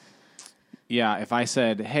Yeah, if I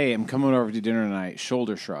said, hey, I'm coming over to dinner tonight,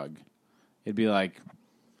 shoulder shrug, it'd be like...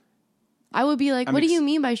 I would be like, what do you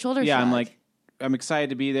mean by shoulder shrug? Yeah, I'm like, I'm excited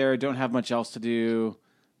to be there, don't have much else to do.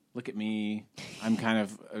 Look at me. I'm kind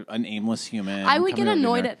of an aimless human. I would get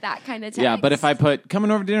annoyed at that kind of text. Yeah, but if I put,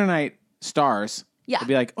 coming over to dinner tonight, stars... Yeah. It'd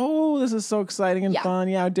be like, oh, this is so exciting and fun.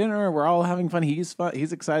 Yeah, dinner, we're all having fun. He's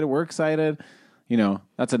excited, we're excited. You know,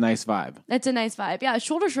 that's a nice vibe. That's a nice vibe. Yeah,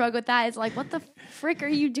 shoulder shrug with that is like, what the frick are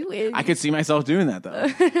you doing? I could see myself doing that, though.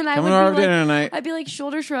 And Coming over to dinner tonight. I'd be like,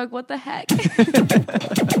 shoulder shrug, what the heck?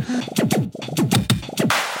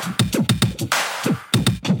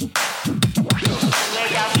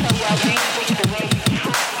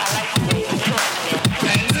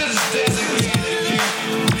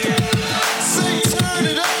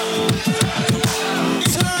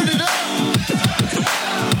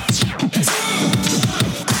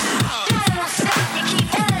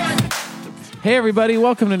 Hey, everybody.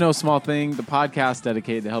 Welcome to No Small Thing, the podcast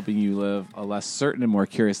dedicated to helping you live a less certain and more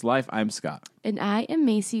curious life. I'm Scott. And I am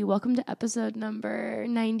Macy. Welcome to episode number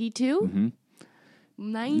 92. Mm-hmm.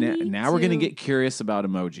 92. Now we're going to get curious about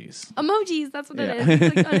emojis. Emojis, that's what it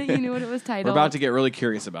is. It's like, you knew what it was titled. We're about to get really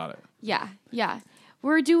curious about it. Yeah.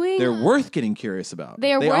 We're doing... They're worth getting curious about.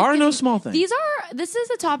 They are getting, no small thing. This is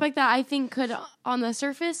a topic that I think could, on the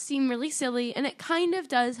surface, seem really silly, and it kind of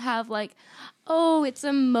does have, like, oh, it's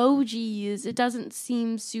emojis. It doesn't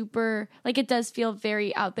seem super... Like, it does feel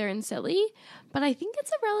very out there and silly, but I think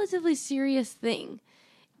it's a relatively serious thing.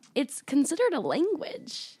 It's considered a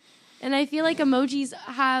language, and I feel like emojis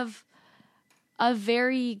have a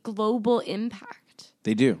very global impact.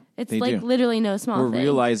 They do. It's literally no small thing. We're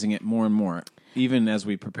realizing it more and more. Even as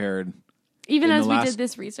we prepared, even as we did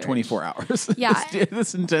this research, 24 hours. Yeah,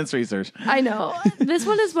 this intense research. I know. This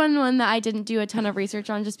one is one that I didn't do a ton of research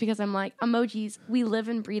on, just because I'm like, emojis. We live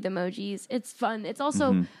and breathe emojis. It's fun. It's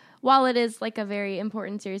also, while it is like a very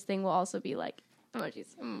important, serious thing, we'll also be like emojis.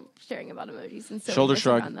 I'm sharing about emojis and shoulder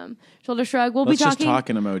shrug around them. Shoulder shrug. Let's be talking just talk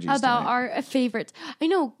in emojis about tonight. Our favorites. I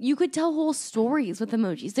know you could tell whole stories with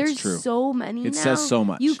emojis. There's so many. It says so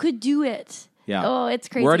much. You could do it. Yeah. Oh, it's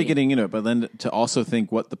crazy. We're already getting into it, but then to also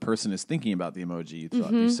think what the person is thinking about the emoji you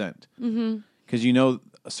thought you sent. Because you know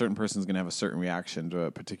a certain person is going to have a certain reaction to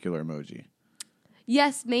a particular emoji.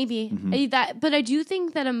 Yes, maybe. But I do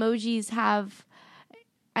think that emojis have...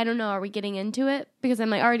 I don't know, are we getting into it? Because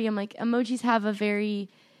I'm like, emojis have a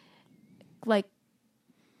very, like,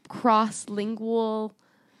 cross-lingual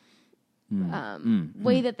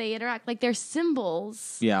way that they interact. Like, they're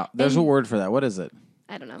symbols. Yeah, there's a word for that. What is it?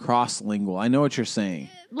 I don't know. Cross-lingual. I know what you're saying.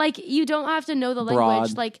 Like, you don't have to know the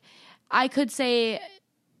language. Like, I could say,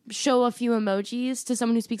 show a few emojis to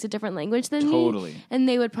someone who speaks a different language than me. Totally. And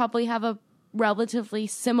they would probably have a relatively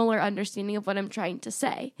similar understanding of what I'm trying to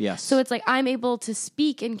say. Yes. So it's like I'm able to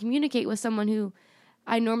speak and communicate with someone who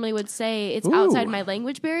I normally would say it's outside my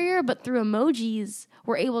language barrier, but through emojis,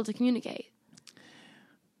 we're able to communicate.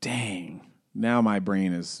 Dang. Now my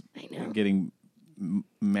brain is getting...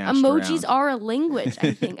 mashed Emojis around. are a language,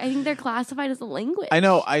 I think. I think they're classified as a language. I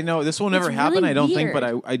know. This will never happen, really I don't weird. think,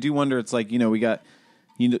 but I do wonder, it's like, you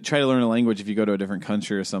try to learn a language if you go to a different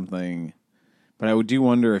country or something, but I do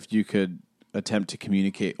wonder if you could attempt to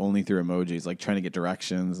communicate only through emojis, like trying to get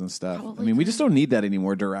directions and stuff. Probably I mean, we just don't need that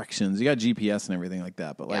anymore, directions. You got GPS and everything like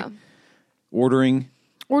that, but like ordering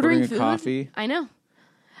food, a coffee. I know.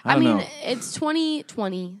 I don't know. It's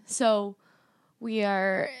 2020, so we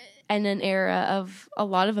are in an era of a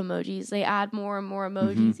lot of emojis. They add more and more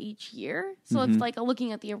emojis each year. So it's like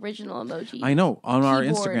looking at the original emoji. I know. On our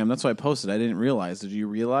keyboard. Instagram, that's what I posted. I didn't realize. Did you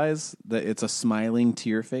realize that it's a smiling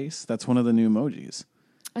tear face? That's one of the new emojis.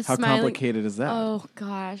 How complicated is that? Oh,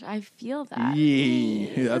 gosh. I feel that.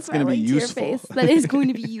 Yeah. That's going to be useful. That is going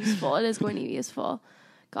to be useful. It is going to be useful.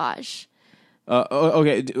 Gosh.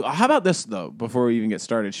 Okay. How about this, though, before we even get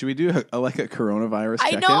started? Should we do a coronavirus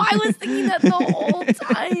check-in? I know. I was thinking that the whole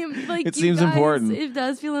time. Like, it seems important. It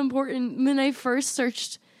does feel important. When I first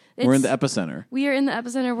searched... We're in the epicenter. We are in the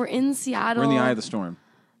epicenter. We're in Seattle. We're in the eye of the storm.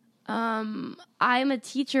 I'm a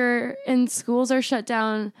teacher, and schools are shut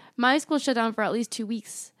down. My school's shut down for at least 2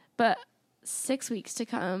 weeks, but 6 weeks to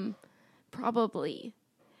come, probably.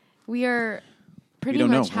 We are pretty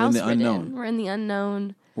much house-ridden. We're in the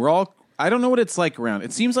unknown. I don't know what it's like around.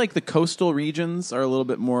 It seems like the coastal regions are a little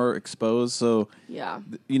bit more exposed. So,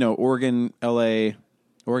 Oregon, LA,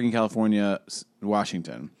 Oregon, California,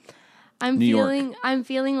 Washington, New York. I'm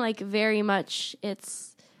feeling like very much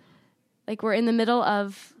it's like we're in the middle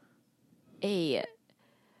of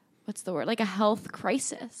like a health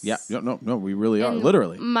crisis. Yeah, no, we really are,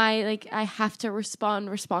 literally. I have to respond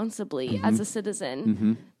responsibly as a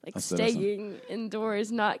citizen like staying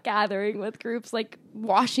indoors, not gathering with groups, like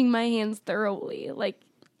washing my hands thoroughly. Like,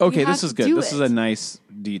 okay, this is good. This is a nice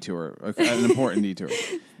detour, an important detour.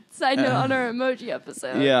 Side note on our emoji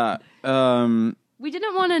episode. Yeah. We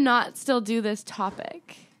didn't want to not still do this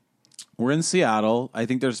topic. We're in Seattle. I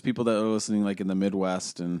think there's people that are listening like in the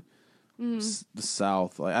Midwest and the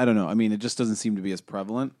South. Like, I don't know. I mean, it just doesn't seem to be as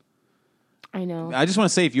prevalent. I know. I just want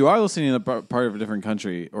to say, if you are listening in a part of a different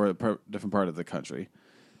country or a different part of the country,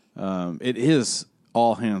 it is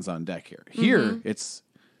all hands on deck here. Here, it's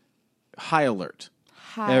high alert.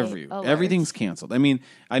 Everything's canceled. I mean,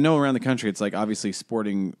 I know around the country, it's like obviously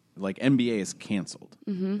sporting, like NBA is canceled.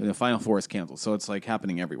 And the Final Four is canceled. So it's like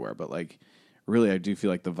happening everywhere. But like, really, I do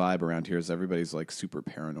feel like the vibe around here is everybody's like super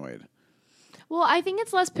paranoid. Well, I think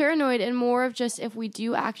it's less paranoid and more of just if we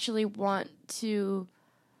do actually want to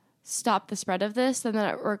stop the spread of this, then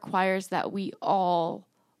that requires that we all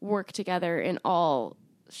work together and all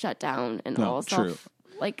shut down and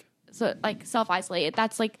self-isolate.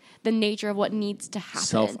 That's like the nature of what needs to happen.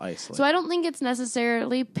 Self-isolate. So I don't think it's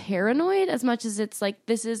necessarily paranoid as much as it's like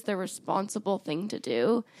this is the responsible thing to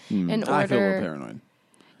do in order. I feel a little paranoid.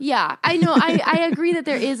 Yeah, I know. I agree that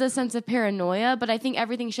there is a sense of paranoia, but I think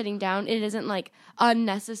everything shutting down, it isn't like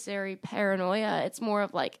unnecessary paranoia. It's more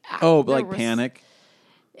of like panic.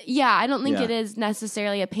 Yeah, I don't think it is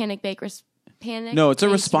necessarily a panic. No, it's a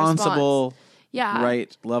responsible, response.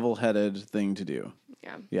 Right, level-headed thing to do.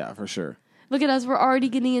 Yeah, for sure. Look at us. We're already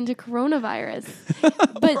getting into coronavirus.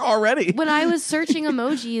 But we're already. When I was searching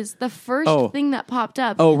emojis, the first thing that popped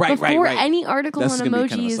up before any article on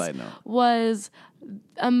emojis was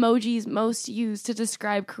emojis most used to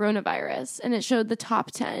describe coronavirus. And it showed the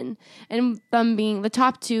top 10. And them being the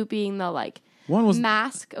top 2 being the like one was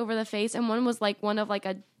mask over the face, and one was like one of like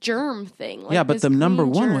a germ thing. Like but the number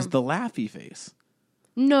 1 was the laughy face.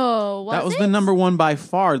 No, that was the number 1 by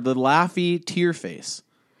far, the laughy tear face.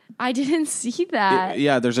 I didn't see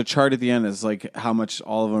that. There's a chart at the end. It's like how much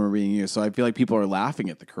all of them are being used. So I feel like people are laughing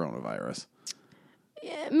at the coronavirus.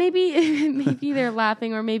 Yeah, maybe they're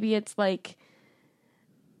laughing, or maybe it's like,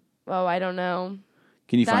 I don't know.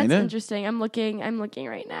 Can you find it? That's interesting. I'm looking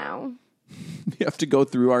right now. You have to go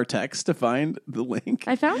through our text to find the link.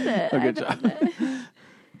 I found it. Good job.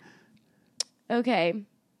 Okay.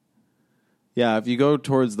 Yeah, if you go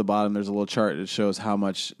towards the bottom, there's a little chart. It shows how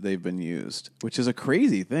much they've been used, which is a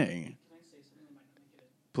crazy thing.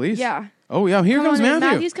 Please? Yeah. Oh, yeah. Here comes Matthew.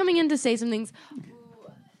 Matthew's coming in to say some things.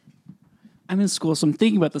 I'm in school, so I'm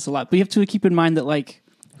thinking about this a lot. But you have to keep in mind that, like,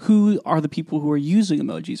 who are the people who are using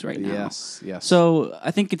emojis right now? Yes. So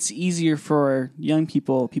I think it's easier for young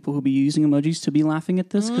people who be using emojis, to be laughing at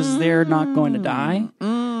this because they're not going to die.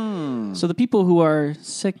 So the people who are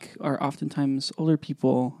sick are oftentimes older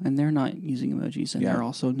people, and they're not using emojis, and they're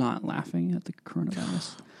also not laughing at the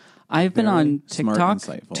coronavirus. I've been on TikTok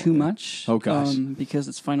too much because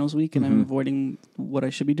it's finals week, and I'm avoiding what I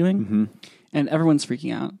should be doing, and everyone's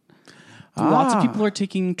freaking out. Lots of people are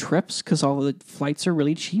taking trips because all the flights are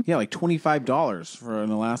really cheap. Yeah, like $25 for an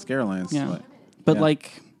Alaska Airlines. Yeah. But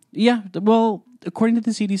well, according to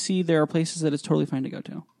the CDC, there are places that it's totally fine to go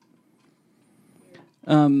to.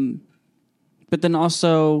 But then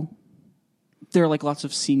also, there are like lots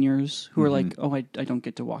of seniors who are like, I don't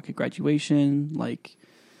get to walk at graduation. Like,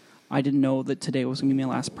 I didn't know that today was going to be my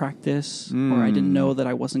last practice, or I didn't know that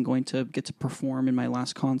I wasn't going to get to perform in my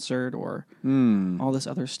last concert, or all this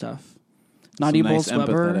other stuff. Nadia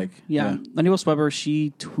Bolz-Weber, Nadia Bolz-Weber,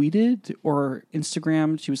 she tweeted or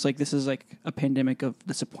Instagrammed. She was like, "This is like a pandemic of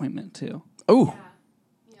disappointment too." Oh,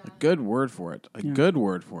 a good word for it. Good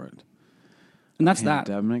word for it. And that's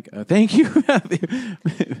pandemic. Thank you, Matthew.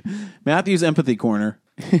 Matthew's empathy corner.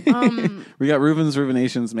 We got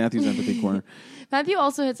Ruvenation's Matthew's empathy corner. Matthew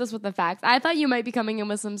also hits us with the facts. I thought you might be coming in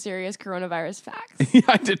with some serious coronavirus facts. Yeah,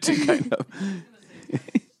 I did too, kind of.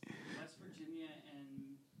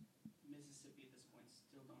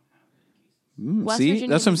 See,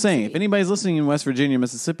 that's what I'm saying. If anybody's listening in West Virginia,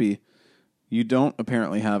 Mississippi, you don't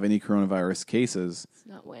apparently have any coronavirus cases. It's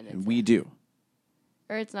not when. And we do.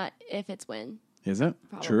 Or it's not if, it's when. Is it?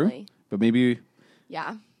 Probably. True? But maybe...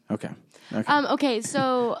 Yeah. Okay. Okay,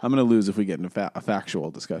 so... I'm going to lose if we get in a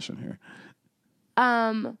factual discussion here.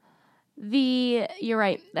 You're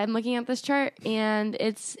right. I'm looking at this chart, and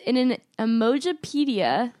it's in an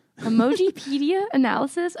Emojipedia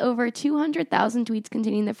analysis, over 200,000 tweets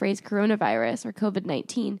containing the phrase coronavirus or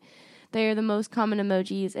COVID-19. They are the most common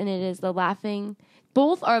emojis, and it is the laughing.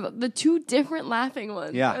 Both are the two different laughing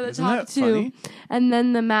ones. Yeah, are the isn't top that two. funny? And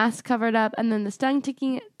then the mask covered up, and then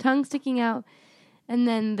the tongue sticking out, and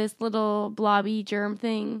then this little blobby germ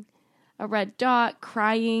thing a red dot,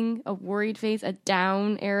 crying, a worried face, a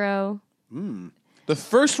down arrow. The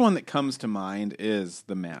first one that comes to mind is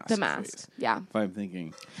the mask. The mask, face, yeah. If I'm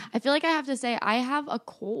thinking. I feel like I have to say I have a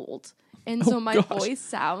cold, and so my voice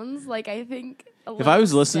sounds like I think a little If I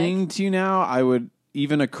was sick. listening to you now, I would,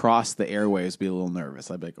 even across the airwaves, be a little nervous.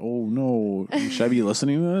 I'd be like, oh no, should I be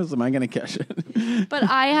listening to this? Am I going to catch it? But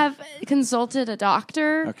I have consulted a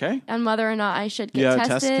doctor Okay. on whether or not I should get test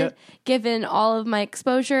tested, kit? given all of my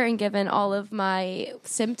exposure and given all of my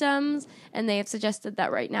symptoms, and they have suggested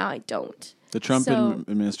that right now I don't. The Trump So-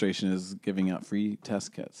 administration is giving out free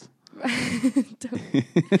test kits.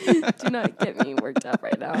 Do not get me worked up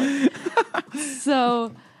right now.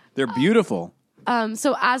 So, They're beautiful.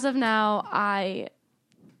 so as of now, I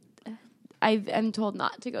am told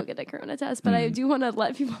not to go get a corona test, but I do want to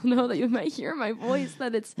let people know that you might hear my voice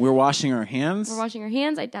that it's We're washing our hands. we're washing our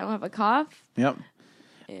hands. I don't have a cough. Yep.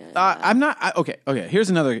 And, I'm not. Okay. Here's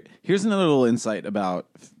another little insight about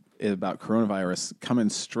coronavirus coming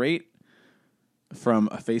straight from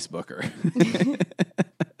a Facebooker.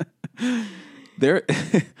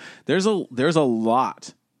 There's a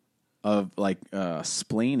lot of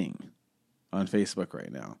splaining on Facebook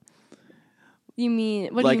right now. you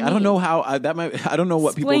mean what Like, do you I don't mean? know how I don't know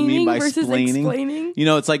what people mean by versus splaining. explaining? You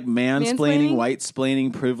know, it's like mansplaining, Mansplaining? white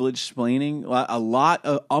splaining, privilege splaining. A lot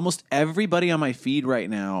of almost everybody on my feed right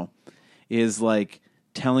now is like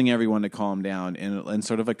telling everyone to calm down in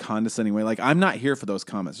sort of a condescending way. Like, I'm not here for those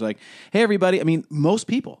comments. They're like, hey, everybody. I mean, most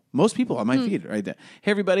people on my feed right there.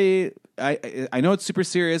 Hey, everybody. I know it's super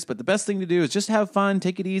serious, but the best thing to do is just have fun,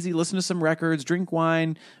 take it easy, listen to some records, drink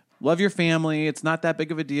wine, love your family. It's not that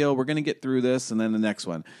big of a deal. We're going to get through this. And then the next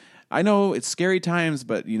one. I know it's scary times,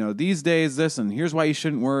 but you know, these days this, and here's why you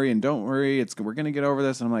shouldn't worry and don't worry. We're going to get over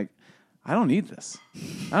this. And I'm like, I don't need this.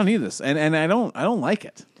 And I don't like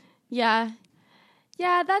it. Yeah.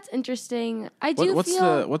 Yeah, that's interesting. I do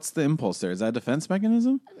What's the impulse there? Is that a defense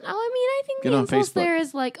mechanism? No, I mean, I think Get the on impulse Facebook. there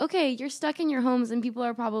is like, okay, you're stuck in your homes, and people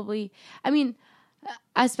are probably. I mean,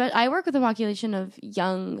 I work with a population of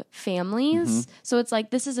young families, so it's like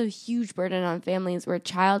this is a huge burden on families where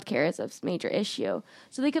childcare is a major issue.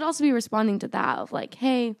 So they could also be responding to that of like,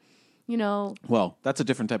 hey, you know, Well, that's a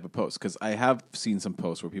different type of post because I have seen some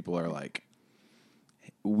posts where people are like,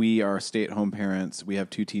 we are stay-at-home parents. We have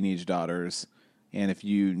 2 teenage daughters. And if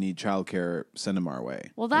you need childcare, send them our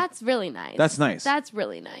way. well, that's really nice. That's nice. That's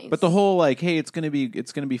really nice. But the whole like, hey, it's gonna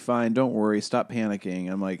be fine. Don't worry. Stop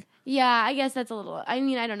panicking. I'm like, yeah, I guess that's a little. I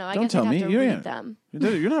mean, I don't know. I don't guess tell I have me. to You're read them.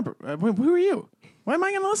 You're not. Who are you? Why am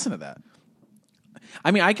I going to listen to that?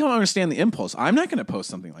 I mean, I can understand the impulse. I'm not going to post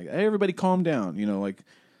something like, hey, everybody, calm down. You know, like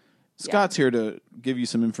Scott's here to give you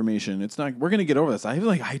some information. It's not. We're going to get over this. I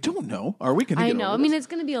don't know. Are we going to? I get know. Over I mean, this? it's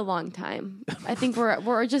going to be a long time. I think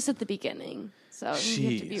we're just at the beginning, so you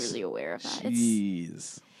have to be Jeez. really aware of that.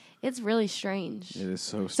 Jeez, It's really strange. it is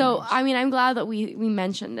so. Strange. So I mean, I'm glad that we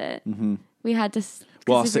mentioned it. Mm-hmm. We had to.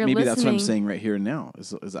 Well, I'll if say, you're maybe that's what I'm listening- saying right here and now.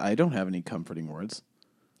 Is I don't have any comforting words.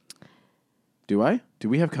 Do I? Do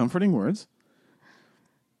we have comforting words?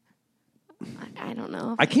 I don't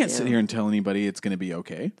know. I can't sit here and tell anybody it's going to be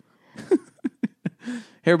okay. Hey,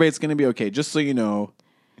 everybody, it's going to be okay. Just so you know.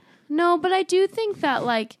 No, but I do think that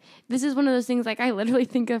like this is one of those things. Like I literally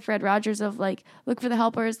think of Fred Rogers of like look for the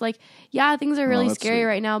helpers. Like yeah, things are really that's scary sweet.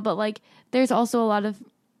 right now, but like there's also a lot of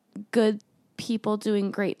good people doing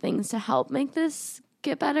great things to help make this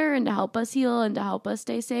get better and to help us heal and to help us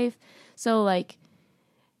stay safe. So like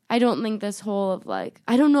I don't think this whole of like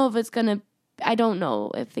I don't know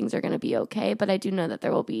if things are gonna be okay, but I do know that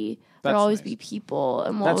there will That's always nice. be people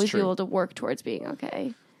and we'll That's always true. be able to work towards being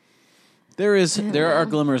okay. There are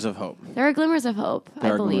glimmers of hope. There are glimmers of hope.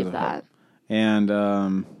 There I are believe glimmers of that. hope.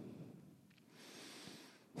 And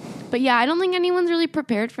But yeah, I don't think anyone's really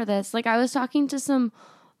prepared for this. Like I was talking to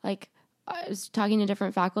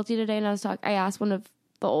different faculty today, and I asked one of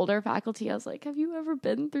the older faculty, I was like, have you ever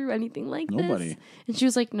been through anything like Nobody. this? And she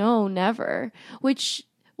was like, no, never. Which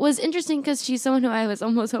was interesting because she's someone who I was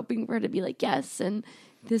almost hoping for her to be like, yes, and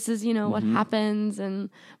this is, what happens.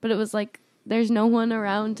 But it was like, there's no one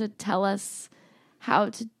around to tell us how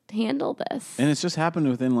to handle this. And it's just happened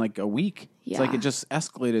within like a week. It's like Yeah. it just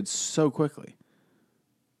escalated so quickly.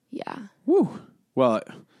 Yeah. Woo. Well,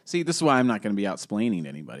 see, this is why I'm not going to be outsplaining to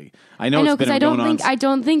anybody. I know, I know it's been because going on. I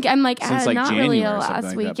don't think I'm like since, like, not January really or something last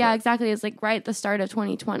like week. that, Yeah, but- exactly. It's like right at the start of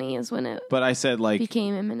 2020 is when it But I said like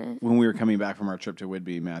became imminent. when we were coming back from our trip to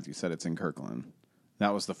Whidbey, Matthew said it's in Kirkland.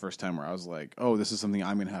 That was the first time where I was like, oh, this is something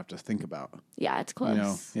I'm going to have to think about. Yeah, it's close. You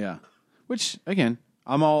know, yeah. Which again,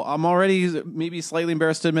 I'm already maybe slightly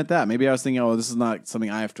embarrassed to admit that. Maybe I was thinking, oh, this is not something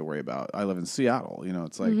I have to worry about. I live in Seattle. You know,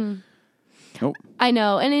 it's like, Nope. I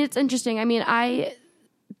know. And it's interesting. I mean,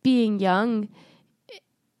 being young,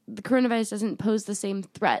 the coronavirus doesn't pose the same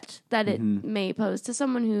threat that it may pose to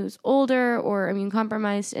someone who's older or immune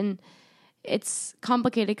compromised. And it's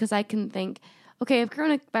complicated because I can think, okay, if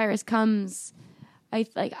coronavirus comes,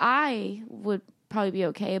 I would probably be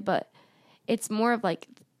okay, but it's more of like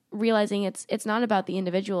realizing it's not about the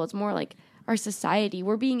individual. It's more like our society.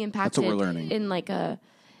 We're being impacted. That's what we're learning. In like an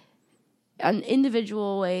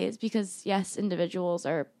individual ways because yes, individuals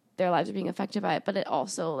their lives are being affected by it, but it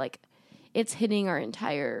also like it's hitting our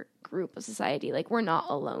entire group of society. Like we're not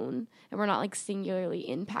alone and we're not like singularly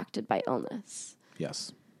impacted by illness.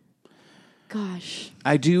 Yes. Gosh.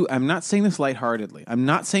 I'm not saying this lightheartedly. I'm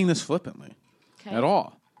not saying this flippantly at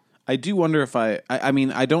all. I do wonder if I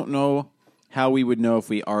mean, I don't know how we would know if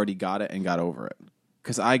we already got it and got over it.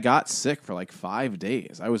 Because I got sick for like 5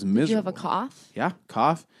 days. I was miserable. Did you have a cough? Yeah,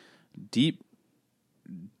 cough, deep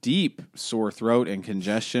sore throat and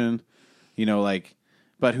congestion.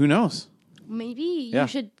 But who knows? Maybe you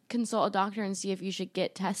should consult a doctor and see if you should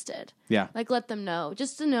get tested. Yeah. Like let them know.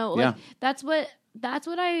 Just to know. Like that's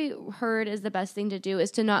what I heard is the best thing to do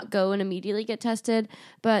is to not go and immediately get tested,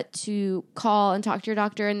 but to call and talk to your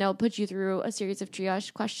doctor and they'll put you through a series of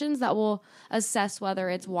triage questions that will assess whether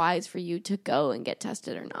it's wise for you to go and get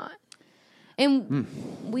tested or not. And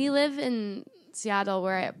we live in Seattle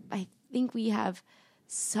where I think we have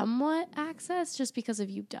somewhat access just because of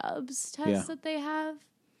UW's tests that they have.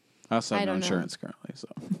 I also have no insurance currently, so.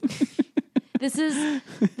 This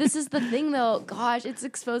is the thing though. Gosh, it's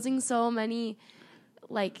exposing so many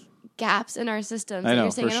like gaps in our systems. I know,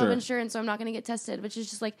 you're saying for I don't have sure. insurance, so I'm not going to get tested, which is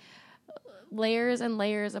just like layers and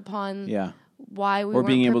layers upon why we or weren't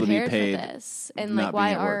being able to be prepared paid, for this, and like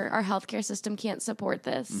why our healthcare system can't support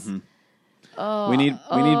this. Mm-hmm. Oh, we need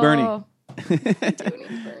Bernie. We do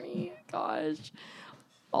need Bernie. Gosh,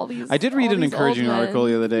 all these. I did read an encouraging article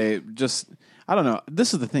the other day. Just I don't know.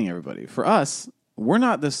 This is the thing, everybody. For us, we're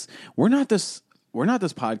not this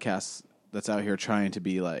podcast that's out here trying to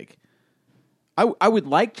be like. I would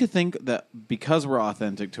like to think that because we're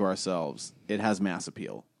authentic to ourselves, it has mass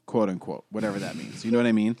appeal, quote unquote, whatever that means. You know what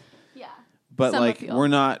I mean? Yeah. But Some like appeal. we're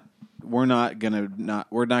not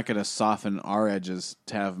gonna soften our edges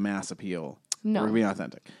to have mass appeal. No. We're being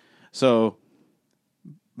authentic. So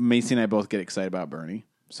Macy and I both get excited about Bernie.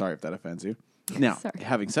 Sorry if that offends you. Now,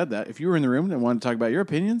 having said that, if you were in the room and wanted to talk about your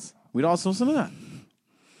opinions, we'd also listen to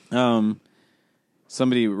that.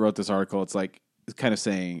 Somebody wrote this article. It's kind of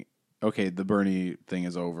saying, okay, the Bernie thing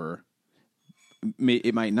is over.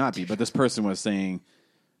 It might not be, but this person was saying,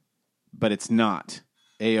 but it's not.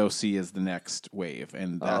 AOC is the next wave,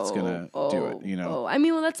 and that's gonna do it. You know. I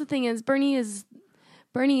mean, well, that's the thing is Bernie is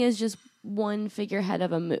just one figurehead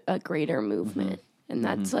of a greater movement, and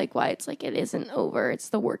that's like why it's like it isn't over. It's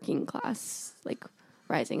the working class like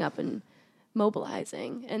rising up and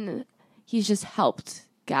mobilizing, and he's just helped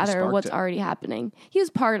gather what's already happening. He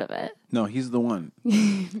was part of it. No, he's the one.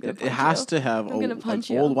 It has to have an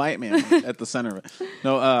old white man at the center of it.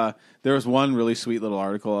 No, there was one really sweet little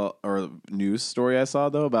article or news story I saw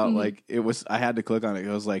though about like I had to click on it.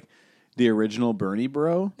 It was like the original Bernie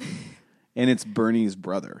bro, and it's Bernie's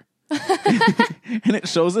brother. And it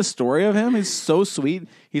shows a story of him. He's so sweet.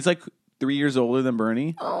 He's like 3 years older than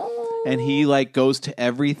Bernie. Oh. And he like goes to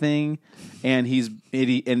everything, and he's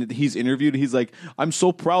interviewed. He's like, "I'm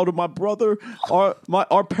so proud of my brother.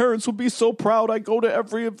 Our parents will be so proud. I go to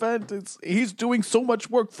every event. He's doing so much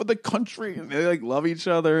work for the country." And they like love each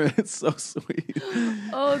other. It's so sweet.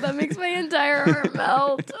 Oh, that makes my entire heart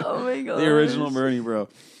melt. Oh my god. The original Bernie bro.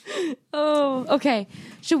 Oh, okay.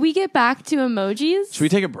 Should we get back to emojis? Should we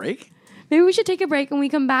take a break? Maybe we should take a break. When we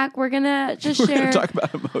come back, we're gonna just share talk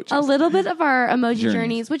about emojis. a little bit of our emoji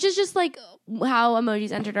journeys, which is just like how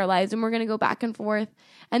emojis entered our lives, and we're gonna go back and forth,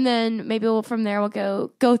 and then maybe from there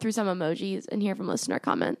we'll go through some emojis and hear from listener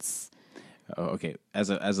comments. Oh, okay. As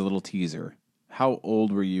a little teaser, how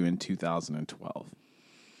old were you in 2012?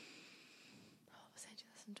 Was I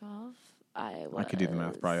 2012? I could do the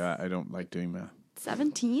math. Probably. I don't like doing math.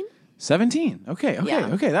 17. 17.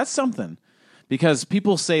 Okay. That's something. Because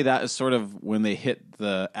people say that is sort of when they hit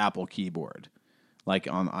the Apple keyboard, like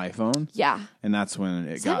on iPhone. Yeah. And that's when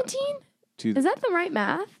it 17? got... Is that the right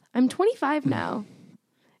math? I'm 25 now.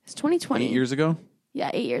 It's 2020. 8 years ago?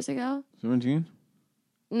 Yeah, 8 years ago. 17?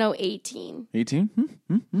 No, 18. 18?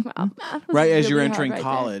 Wow, math was Right as really you're hard entering right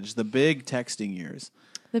college, the big texting years.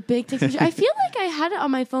 there. The big text. I feel like I had it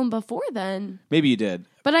on my phone before then. Maybe you did.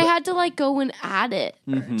 But I had to like go and add it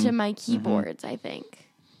to my keyboards, I think.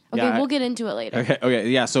 Okay, Yeah, we'll get into it later. Okay.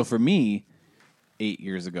 Yeah. So for me, 8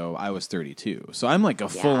 years ago, I was 32. So I'm like a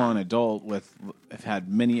full-on adult I've had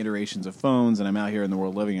many iterations of phones, and I'm out here in the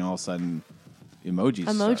world living, and all of a sudden emojis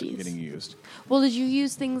start getting used. Well, did you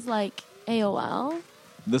use things like AOL?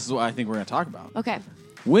 This is what I think we're going to talk about. Okay.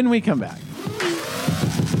 When we come back.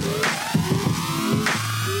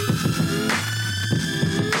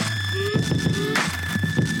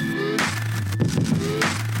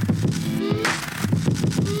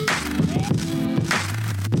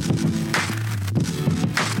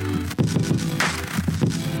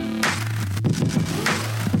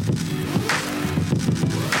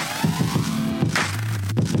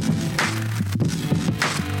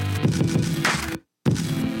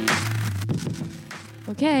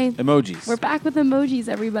 Okay. Emojis. We're back with emojis,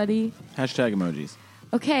 everybody. Hashtag emojis.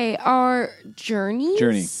 Okay, our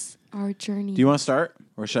journeys. Our journey. Do you want to start,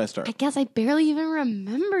 or should I start? I guess I barely even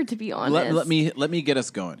remember, to be honest. Let me get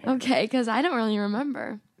us going here. Okay, because I don't really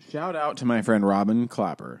remember. Shout out to my friend Robin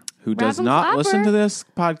Clapper, who does not listen to this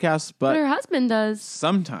podcast, but her husband does.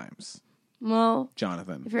 Sometimes. Well,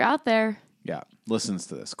 Jonathan. If you're out there. Yeah, listens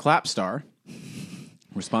to this. Clapstar.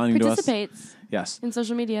 Responding to us. Participates. Yes. In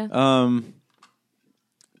social media.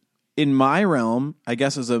 In my realm, I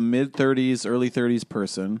guess as a mid-30s, early 30s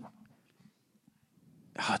person,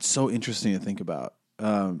 it's so interesting to think about.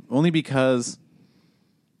 Only because,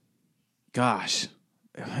 gosh,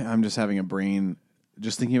 I'm just having a brain,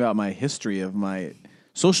 just thinking about my history of my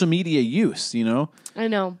social media use, you know? I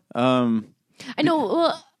know. I know.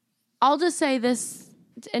 Well, I'll just say this,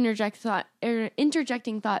 interjecting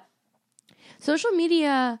thought. Social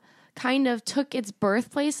media kind of took its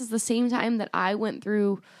birthplace at the same time that I went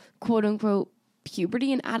through quote unquote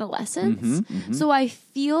puberty and adolescence. So I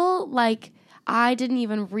feel like I didn't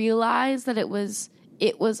even realize that it was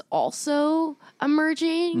also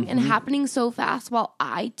emerging and happening so fast while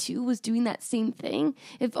I too was doing that same thing.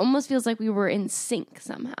 It almost feels like we were in sync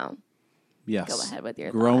somehow. Yes. Go ahead with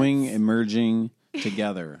your growing, thoughts. Emerging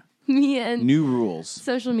together. Me and new rules.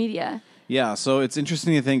 Social media. Yeah, so it's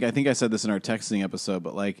interesting to think. I think I said this in our texting episode,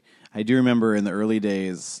 but like I do remember in the early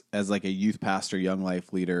days as like a youth pastor, young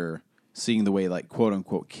life leader, seeing the way like quote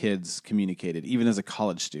unquote kids communicated, even as a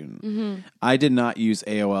college student. I did not use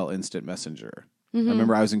AOL Instant Messenger. I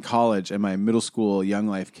remember I was in college and my middle school young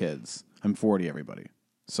life kids, I'm 40, everybody.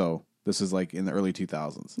 So this is like in the early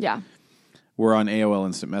 2000s. Yeah. Were on AOL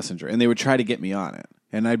Instant Messenger, and they would try to get me on it.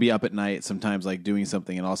 And I'd be up at night sometimes like doing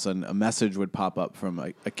something, and all of a sudden a message would pop up from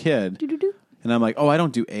a kid. Doo-doo-doo. And I'm like, oh, I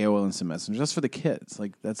don't do AOL Instant Messenger. That's for the kids.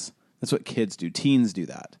 Like that's what kids do. Teens do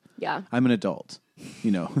that. Yeah. I'm an adult,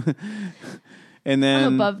 you know. And then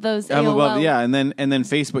I'm above those AOL. I'm above, yeah. And then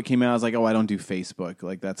Facebook came out. I was like, oh, I don't do Facebook.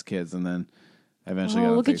 Like that's kids. And then I eventually got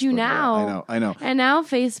on look Facebook. at you now. I know. And now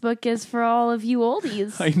Facebook is for all of you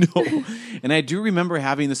oldies. I know. And I do remember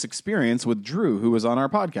having this experience with Drew, who was on our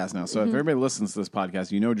podcast now. So if everybody listens to this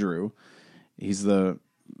podcast, you know Drew. He's the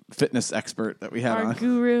fitness expert that we had on. Our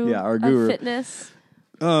guru. Yeah, our guru. Of fitness.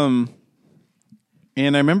 And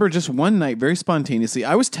I remember just one night, very spontaneously,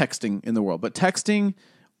 I was texting in the world, but texting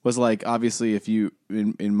was like, obviously, if you,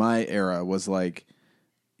 in my era, was like,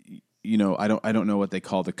 you know, I don't know what they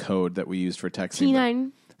call the code that we used for texting.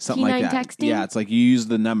 T9. Something T9 like that. texting? Yeah, it's like you use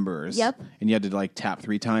the numbers. Yep. And you had to like tap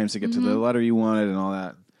 3 times to get to the letter you wanted and all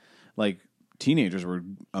that. Like teenagers were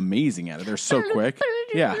amazing at it. They're so quick.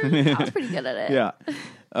 Yeah. I was pretty good at it.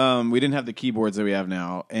 Yeah. We didn't have the keyboards that we have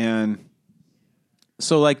now. And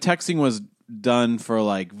so like texting was done for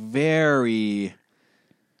like very,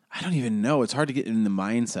 I don't even know. It's hard to get in the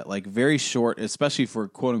mindset. Like very short, especially for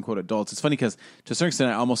quote unquote adults. It's funny because to a certain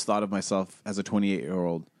extent, I almost thought of myself as a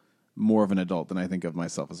 28-year-old more of an adult than I think of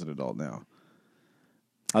myself as an adult now.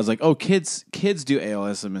 I was like, oh, kids do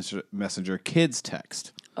AOL Messenger. Kids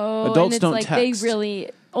text. Oh, adults and it's don't like text. They really,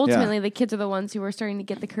 ultimately, the kids are the ones who are starting to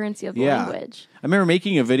get the currency of the language. I remember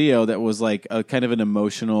making a video that was like a kind of an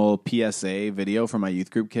emotional PSA video for my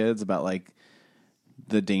youth group kids about like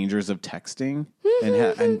the dangers of texting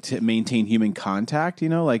and to maintain human contact. You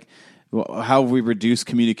know, like how we reduce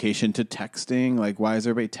communication to texting. Like, why is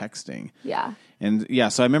everybody texting? Yeah. And yeah,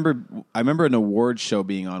 so I remember an award show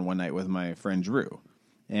being on one night with my friend Drew,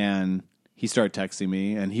 and he started texting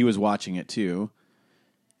me, and he was watching it too.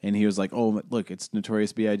 And he was like, "Oh, look, it's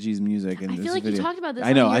Notorious B.I.G.'s music." And I feel like you talked about this.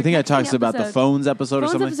 I know. On your I think I talked texting about the phones episode or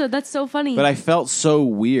something. Episode. That's so funny. But I felt so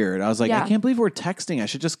weird. I was like, Yeah. I can't believe we're texting. I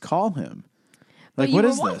should just call him. But Like, you what were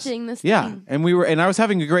is watching this Yeah, thing. and I was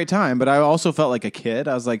having a great time. But I also felt like a kid.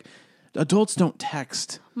 I was like, adults don't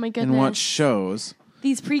text my and goodness. watch shows.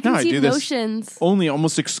 These No, I preconceived do this notions. only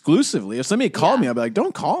almost exclusively. If somebody called me, I'd be like,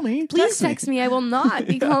 don't call me. Please text me. I will not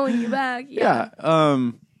be calling you back. Yeah.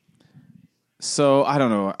 So I don't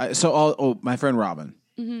know. My friend Robin.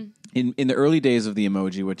 In the early days of the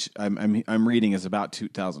emoji, which I'm reading is about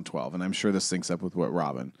 2012, and I'm sure this syncs up with what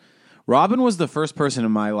Robin was the first person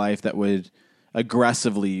in my life that would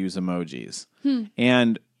aggressively use emojis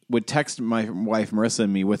and would text my wife Marissa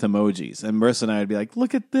and me with emojis, and Marissa and I would be like,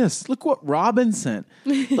 "Look at this! Look what Robin sent!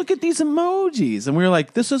 Look at these emojis!" And we were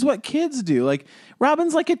like, "This is what kids do. Like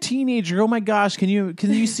Robin's like a teenager. Oh my gosh, can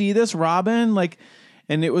you see this, Robin? Like."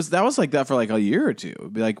 And that was like that for like a year or two.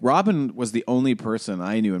 It'd be like Robin was the only person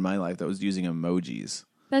I knew in my life that was using emojis.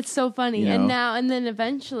 That's so funny. You know? And then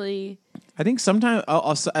eventually, I think sometime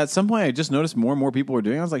at some point I just noticed more and more people were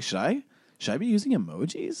doing it. I was like, should I be using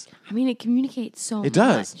emojis? I mean, it communicates so much. It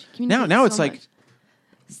does. Now it's like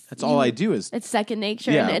that's all I do is it's second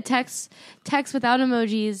nature. Yeah. And texts without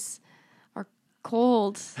emojis are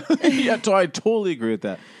cold. Yeah, I totally agree with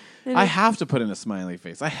that. I have to put in a smiley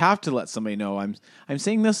face. I have to let somebody know I'm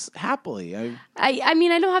saying this happily. I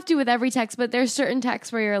mean, I don't have to with every text, but there's certain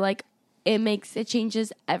texts where you're like, it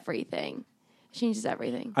changes everything. It changes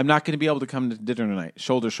everything. I'm not going to be able to come to dinner tonight.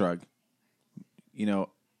 Shoulder shrug.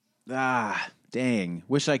 Dang.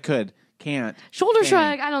 Wish I could. Can't. Shoulder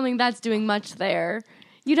shrug. I don't think that's doing much there.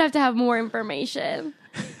 You'd have to have more information.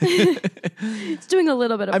 It's doing a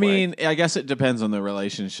little bit of work. Mean, I guess it depends on the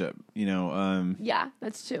relationship, yeah,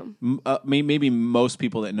 that's true. Maybe most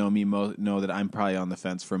people that know me know that I'm probably on the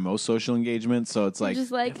fence for most social engagements. So it's like,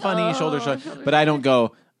 just like funny shoulder shrug. But I don't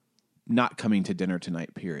go, not coming to dinner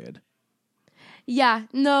tonight, period. Yeah,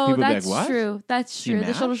 no, people that's like, true. That's true.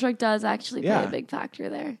 The shoulder shrug does actually play a big factor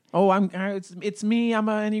there. Oh, it's me. I'm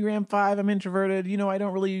an Enneagram 5. I'm introverted. I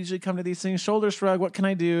don't really usually come to these things. Shoulder shrug. What can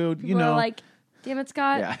I do? People are like, damn it,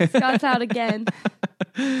 Scott. Yeah. Scott's out again.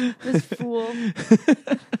 This fool.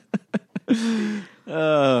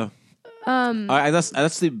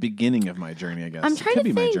 That's the beginning of my journey, I guess. I'm trying to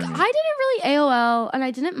think. I didn't really AOL and I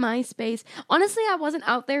didn't MySpace. Honestly, I wasn't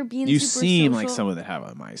out there being super social. You seem like someone that have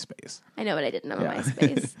a MySpace. I know, but I didn't have a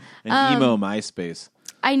MySpace. An emo MySpace.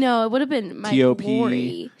 I know. It would have been my T.O.P.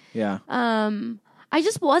 glory. Yeah. I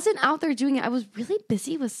just wasn't out there doing it. I was really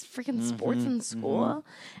busy with freaking sports in school.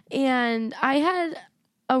 And I had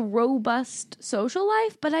a robust social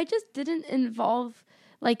life, but I just didn't involve,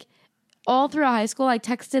 like, all throughout high school, I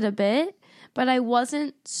texted a bit, but I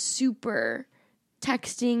wasn't super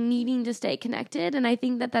texting, needing to stay connected. And I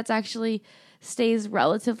think that that's actually stays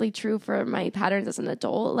relatively true for my patterns as an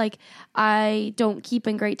adult. Like, I don't keep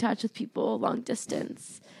in great touch with people long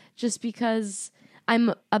distance just because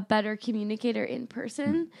I'm a better communicator in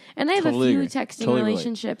person. And I have a few texting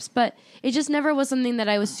relationships, but it just never was something that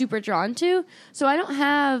I was super drawn to. So I don't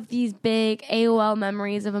have these big AOL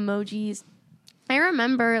memories of emojis. I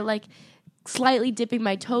remember, like, slightly dipping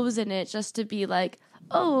my toes in it just to be like,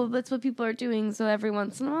 oh, that's what people are doing. So every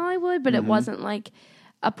once in a while I would, but it wasn't like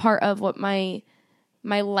a part of what my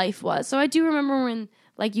life was. So I do remember when,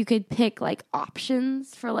 like, you could pick, like,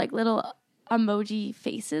 options for, like, little emoji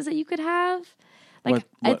faces that you could have. Like,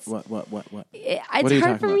 what? It's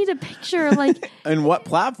hard for me to picture, like. And what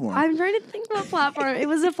platform? I'm trying to think of a platform. It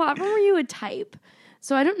was a platform where you would type.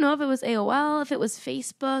 So I don't know if it was AOL, if it was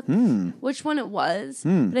Facebook, which one it was.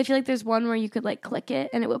 But I feel like there's one where you could, like, click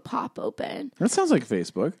it and it would pop open. That sounds like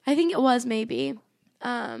Facebook. I think it was maybe.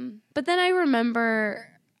 But then I don't remember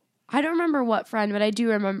what friend, but I do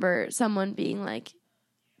remember someone being, like,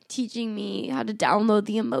 teaching me how to download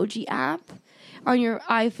the emoji app on your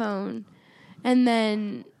iPhone. And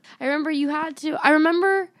then I remember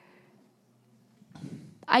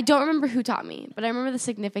I don't remember who taught me, but I remember the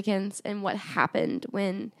significance and what happened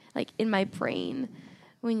when, like, in my brain,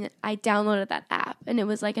 when I downloaded that app. And it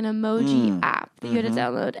was like an emoji app that you had to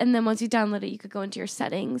download. And then once you download it, you could go into your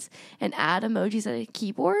settings and add emojis at a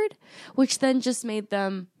keyboard, which then just made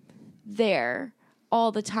them there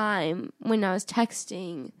all the time when I was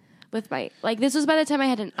texting with my, like, this was by the time I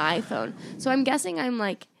had an iPhone. So I'm guessing I'm,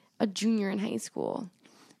 like, a junior in high school.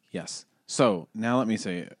 Yes. So now let me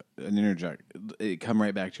say an interject. Come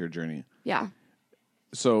right back to your journey. Yeah.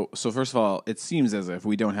 So first of all, it seems as if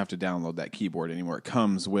we don't have to download that keyboard anymore. It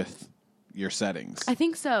comes with your settings. I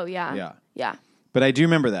think so. Yeah. Yeah. Yeah. But I do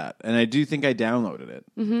remember that, and I do think I downloaded it.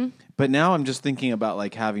 Mm-hmm. But now I'm just thinking about,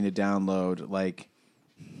 like, having to download, like,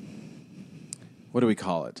 what do we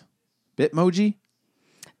call it? Bitmoji?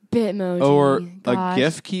 Bitmoji. Or a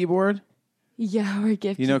GIF keyboard? Yeah, or a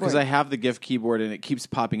GIF keyboard. Because I have the GIF keyboard and it keeps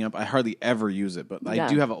popping up. I hardly ever use it, but I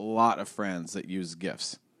do have a lot of friends that use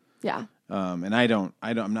GIFs. Yeah. And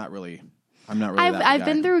I'm not really I've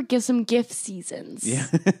been through some GIF seasons. Yeah.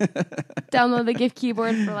 Download the GIF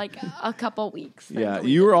keyboard for, like, a couple weeks. Yeah.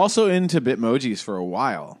 You were also into Bitmojis for a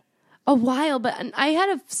while. A while, but I had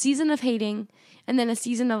a season of hating and then a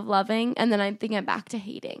season of loving, and then I think I'm back to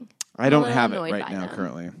hating. I don't have it right now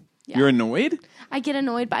currently. Yeah. You're annoyed? I get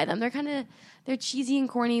annoyed by them. They're cheesy and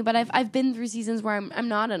corny, but I've been through seasons where I'm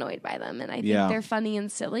not annoyed by them, and I think they're funny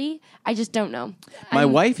and silly. I just don't know. My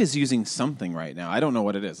wife is using something right now. I don't know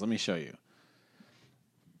what it is. Let me show you.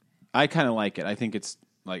 I kind of like it. I think it's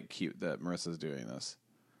like cute that Marissa's doing this.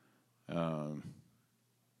 I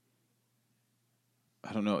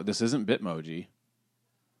don't know. This isn't Bitmoji.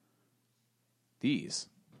 These.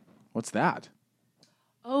 What's that?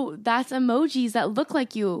 Oh, that's emojis that look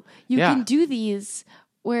like you. You can do these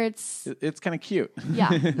where it's kind of cute. Yeah,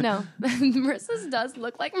 no. Marissa's does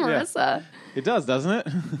look like Marissa. Yeah. It does, doesn't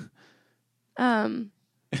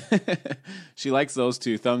it? She likes those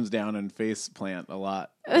two, thumbs down and face plant, a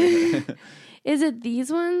lot. Is it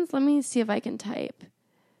these ones? Let me see if I can type.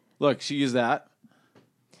 Look, she used that.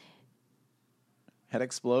 Head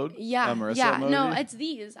explode? Yeah, Marissa yeah. emoji? No, it's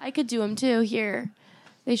these. I could do them too. Here.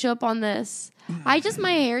 They show up on this.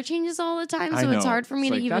 My hair changes all the time, so it's hard for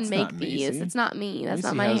me to even make these. It's not me. That's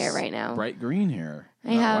not my hair right now. Bright green hair.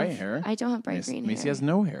 I have white hair. I don't have bright green hair. Macy has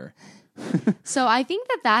no hair. So I think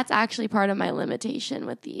that's actually part of my limitation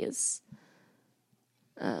with these.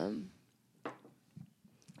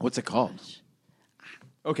 What's it called?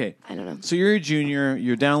 Okay. I don't know. So you're a junior.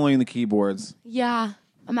 You're downloading the keyboards. Yeah.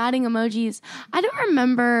 I'm adding emojis. I don't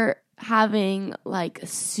remember having like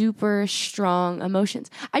super strong emotions.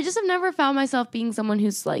 I just have never found myself being someone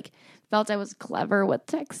who's like felt I was clever with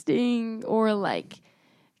texting or like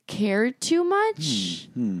cared too much.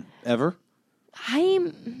 Ever?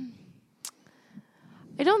 I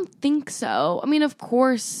don't think so. I mean, of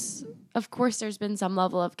course there's been some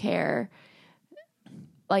level of care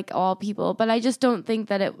like all people, but I just don't think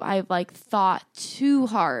that I've like thought too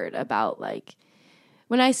hard about like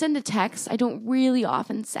when I send a text, I don't really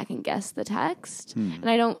often second guess the text. And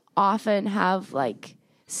I don't often have like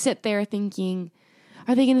sit there thinking,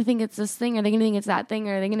 are they going to think it's this thing? Are they going to think it's that thing?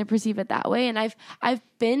 Or are they going to perceive it that way? And I've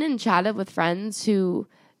been and chatted with friends who,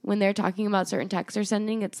 when they're talking about certain texts they're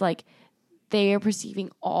sending, it's like they are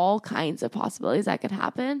perceiving all kinds of possibilities that could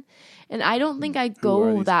happen. And I don't think I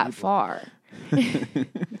go that far.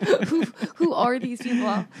 Who are these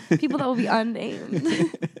people? People that will be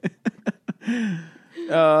unnamed.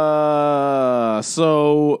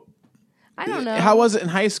 So I don't know. How was it in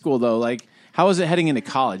high school though? Like, how was it heading into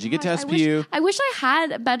college? You get to SPU. I wish I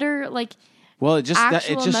had better like. Well, it just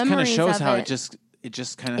kind of shows how it just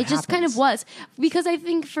kind of was, because I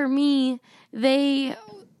think for me they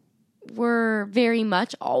were very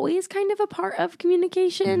much always kind of a part of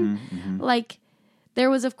communication. Like there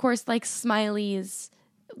was of course like smileys.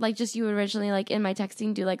 Like just you would originally like in my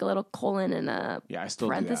texting do like a little colon and a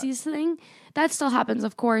parentheses thing. That still happens,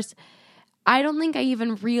 of course. I don't think I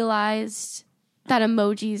even realized that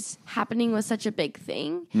emojis happening was such a big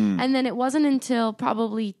thing. And then it wasn't until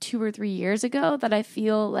probably 2 or 3 years ago that I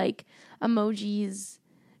feel like emojis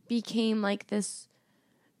became like this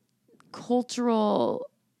cultural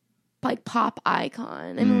like pop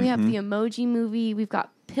icon. I mean, we have the Emoji Movie. We've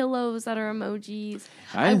got pillows that are emojis.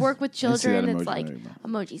 I work with children. It's like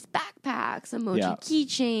emojis backpacks, emoji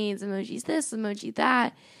keychains, emojis this, emoji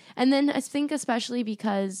that. And then I think especially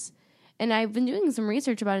because, and I've been doing some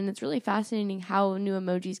research about it, and it's really fascinating how new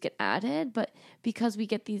emojis get added. But because we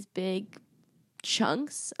get these big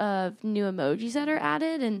chunks of new emojis that are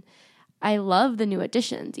added, and I love the new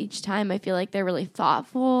additions each time. I feel like they're really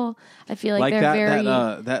thoughtful. I feel like they're very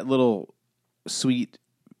that little sweet.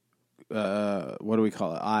 What do we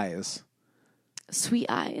call it? Eyes. Sweet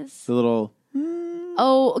eyes. The little.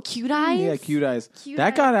 Cute eyes. Yeah, cute eyes.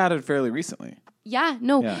 That got added fairly recently. Yeah,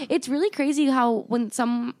 no, it's really crazy how when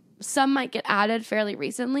some might get added fairly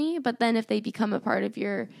recently, but then if they become a part of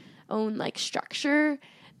your own like structure,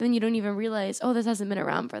 then you don't even realize, this hasn't been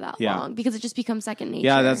around for that long, because it just becomes second nature.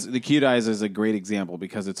 Yeah, that's the cute eyes is a great example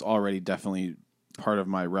because it's already definitely part of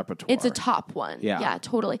my repertoire. It's a top one. Yeah,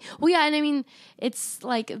 totally. Well, yeah, and I mean, it's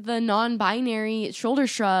like the non-binary shoulder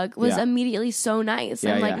shrug was immediately so nice.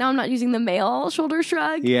 And now I'm not using the male shoulder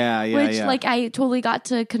shrug. Which like I totally got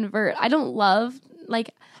to convert. I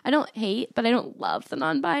don't hate, but I don't love the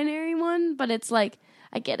non-binary one, but it's like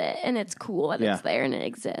I get it, and it's cool, and it's there, and it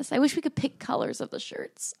exists. I wish we could pick colors of the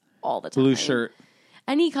shirts all the time. Blue shirt.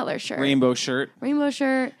 Any color shirt. Rainbow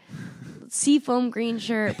shirt. Seafoam green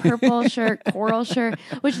shirt, purple shirt, coral shirt,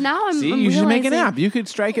 which now I'm you should make an app. You could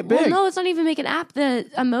strike it big. Well, no, it's not even make an app. The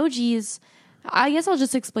emojis, I guess I'll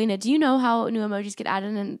just explain it. Do you know how new emojis get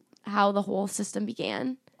added and how the whole system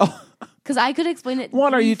began? Because I could explain it.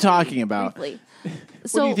 What are you talking about? Briefly.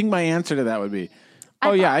 What do you think my answer to that would be?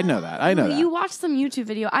 Oh, yeah, I know that. I know that. You watched some YouTube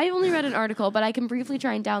video. I only read an article, but I can briefly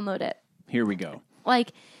try and download it. Here we go.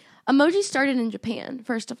 Like, emoji started in Japan,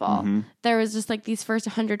 first of all. There was just like these first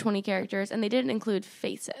 120 characters, and they didn't include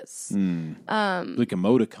faces. Like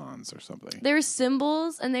emoticons or something. They were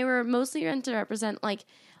symbols, and they were mostly meant to represent like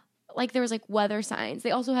there was like weather signs.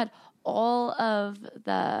 They also had all of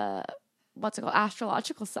the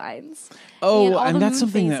astrological signs. Oh, and that's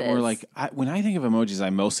something that we're like, when I think of emojis, I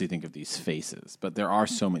mostly think of these faces, but there are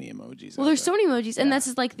so many emojis. Well, there's so many emojis, and that's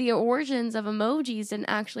just like the origins of emojis didn't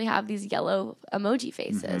actually have these yellow emoji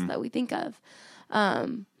faces that we think of.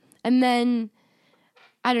 And then,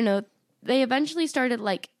 I don't know, they eventually started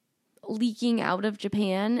like leaking out of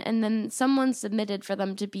Japan, and then someone submitted for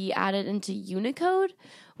them to be added into Unicode,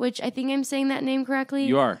 which I think I'm saying that name correctly.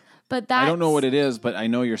 You are. But I don't know what it is, but I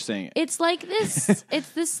know you're saying it. It's like this.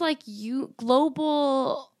 It's this like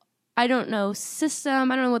global. I don't know system.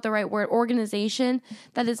 I don't know what the right word. Organization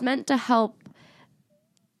that is meant to help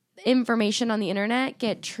information on the internet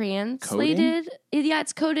get translated. Yeah,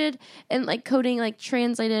 it's coded and like coding like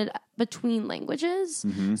translated between languages.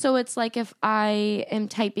 So it's like if I am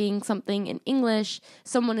typing something in English,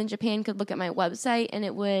 someone in Japan could look at my website and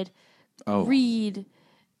it would read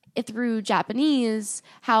it through Japanese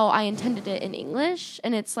how I intended it in English,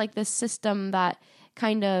 and it's like this system that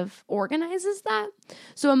kind of organizes that.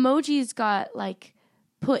 So emojis got like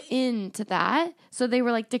put into that, so they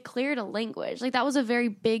were like declared a language. Like that was a very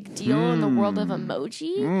big deal in the world of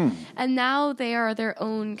emoji, and now they are their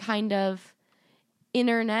own kind of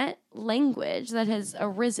internet language that has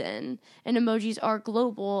arisen, and emojis are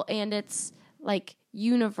global, and it's like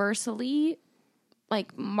universally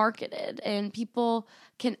like marketed, and people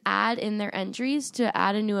can add in their entries to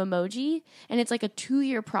add a new emoji, and it's like a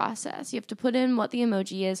 2-year process. You have to put in what the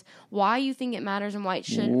emoji is, why you think it matters, and why it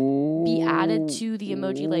should be added to the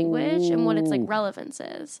emoji language, and what its like relevance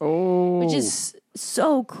is, which is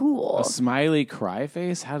so cool. A smiley cry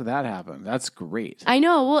face? How did that happen? That's great. I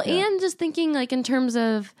know. Well, and just thinking like in terms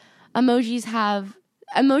of emojis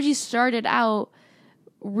started out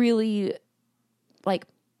really like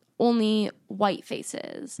only white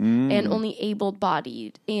faces and only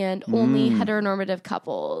able-bodied and only heteronormative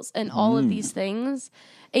couples and all of these things,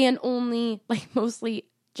 and only like mostly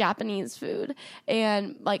Japanese food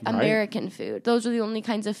and like American food. Those are the only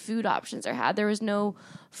kinds of food options I had. There was no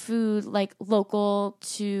food like local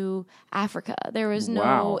to Africa. There was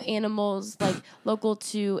no animals like local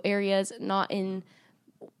to areas not in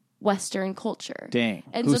Western culture. Dang.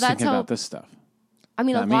 And Who's so that's thinking how about this stuff? I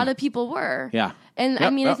mean, a lot of people were. Yeah. And I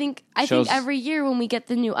mean, I think every year when we get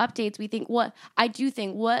the new updates, we think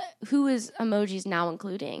who is emojis now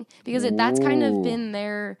including? Because that's kind of been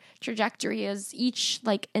their trajectory, is each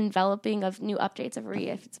like enveloping of new updates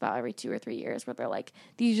it's about every 2 or 3 years, where they're like,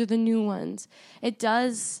 these are the new ones. It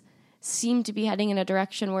does seem to be heading in a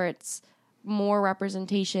direction where it's more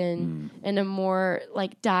representation and a more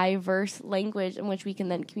like diverse language in which we can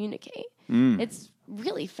then communicate. It's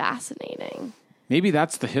really fascinating. Maybe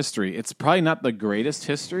that's the history. It's probably not the greatest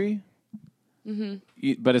history,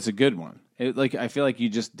 but it's a good one. I feel like you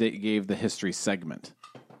just gave the history segment.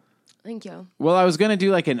 Thank you. Well, I was going to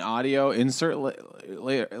do like an audio insert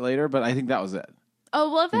later, but I think that was it.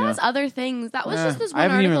 Oh, well, if that was other things, that was just this one I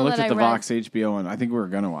haven't article even looked that at the I read. Vox HBO one. I think we were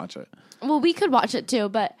going to watch it. Well, we could watch it too,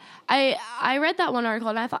 but I read that one article,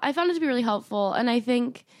 and I found it to be really helpful, and I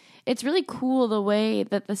think it's really cool the way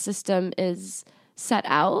that the system is set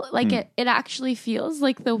out. Like it actually feels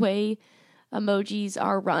like the way emojis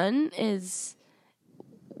are run is,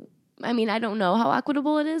 I mean, I don't know how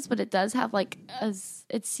equitable it is, but it does have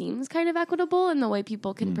it seems kind of equitable in the way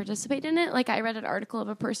people can participate in it. Like I read an article of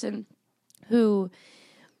a person who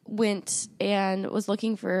went and was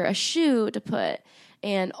looking for a shoe to put,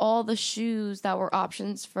 and all the shoes that were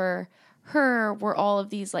options for her were all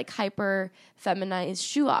of these like hyper feminized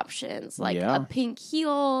shoe options, like a pink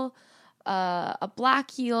heel, a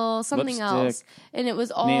black heel, something Lipstick, else, and it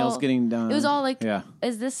was all nails getting done. It was all like,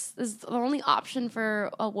 is the only option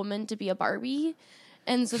for a woman to be a Barbie?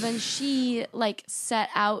 And so then she like set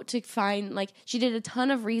out to find, like, she did a ton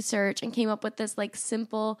of research and came up with this like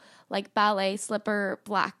simple like ballet slipper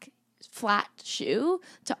black flat shoe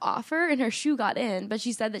to offer, and her shoe got in, but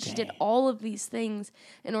she said that she did all of these things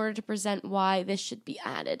in order to present why this should be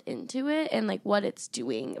added into it and like what it's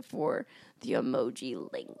doing for the emoji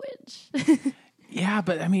language. Yeah,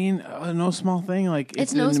 but I mean, no small thing. Like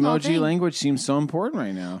it's no small emoji thing. language seems so important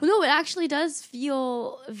right now. No, it actually does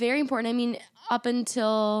feel very important. I mean, up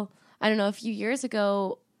until, I don't know, a few years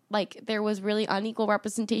ago, like there was really unequal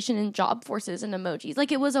representation in job forces and emojis.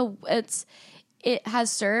 Like it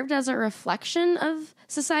has served as a reflection of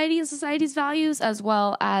society and society's values, as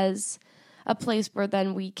well as a place where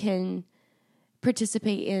then we can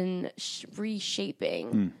participate in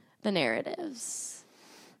reshaping the narratives.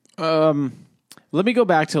 Let me go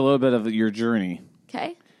back to a little bit of your journey.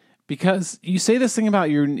 Okay. Because you say this thing about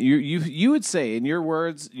you would say in your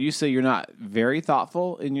words, you say you're not very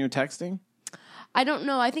thoughtful in your texting. I don't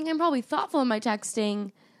know. I think I'm probably thoughtful in my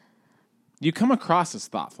texting. You come across as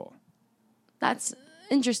thoughtful. That's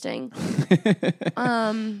interesting.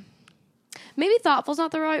 Maybe thoughtful's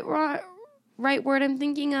not the right word I'm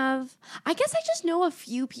thinking of. I guess I just know a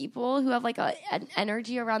few people who have like an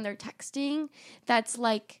energy around their texting that's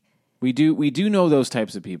like. We do know those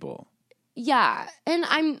types of people. Yeah, and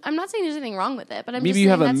I'm not saying there's anything wrong with it, but I'm maybe just you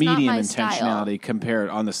saying have a that's medium not my intentionality style. compared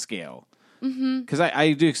on the scale. Because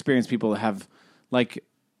I do experience people that have like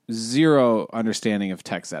zero understanding of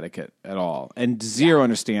text etiquette at all, and zero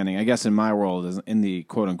understanding, I guess, in my world, is in the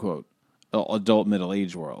quote unquote adult middle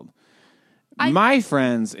age world. My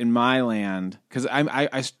friends in my land, because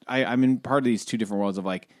I'm in part of these two different worlds of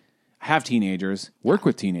like, I have teenagers, work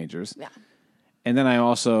with teenagers, and then I'm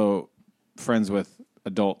also friends with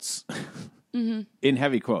adults in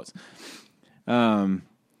heavy quotes. And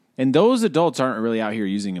those adults aren't really out here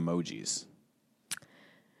using emojis.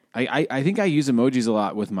 I think I use emojis a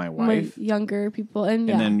lot with my wife. With younger people and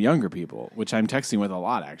then younger people, which I'm texting with a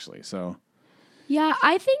lot actually. So yeah,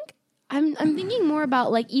 I think I'm thinking more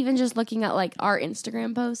about like even just looking at like our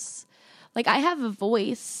Instagram posts. Like I have a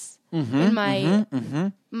voice in my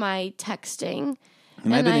my texting.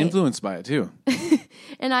 And I've been influenced by it too.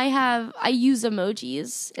 And I use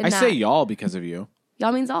emojis. I say y'all because of you.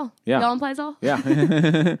 Y'all means all. Yeah. Y'all implies all.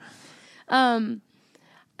 Yeah.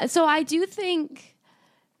 So I do think,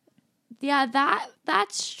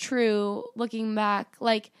 that's true. Looking back,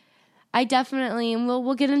 like I definitely, and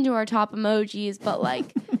we'll get into our top emojis, but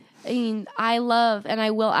like, I mean, I love, and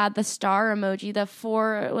I will add the star emoji, the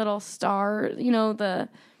 4 little star. You know, the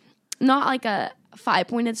not like a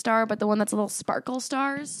 5-pointed star, but the one that's a little sparkle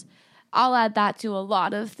stars. I'll add that to a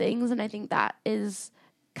lot of things, and I think that is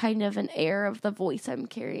kind of an air of the voice I'm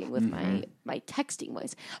carrying with my texting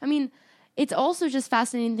voice. I mean, it's also just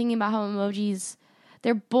fascinating thinking about how emojis,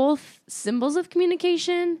 they're both symbols of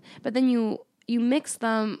communication, but then you mix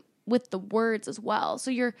them with the words as well.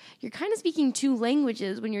 So you're kind of speaking 2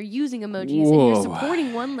 languages when you're using emojis, and you're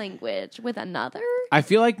supporting one language with another. I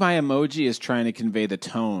feel like my emoji is trying to convey the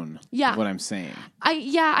tone of what I'm saying.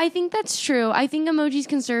 I think that's true. I think emojis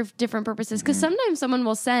can serve different purposes because sometimes someone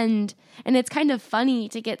will send, and it's kind of funny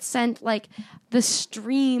to get sent like the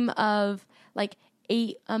stream of like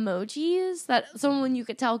 8 emojis that someone you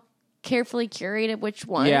could tell carefully curated which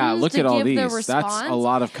ones. Yeah, look to at all give the these. response. That's a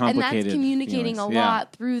lot of complicated. And that's communicating feelings. a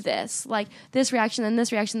lot through this, like this reaction, then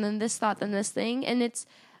this reaction, then this thought, then this thing, and it's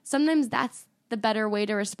sometimes that's the better way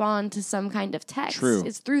to respond to some kind of text. True.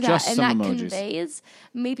 Is through that, Just and some that emojis. conveys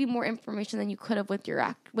maybe more information than you could have with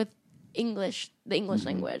with English, the English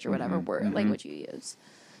language or whatever language you use.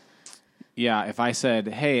 Yeah, if I said,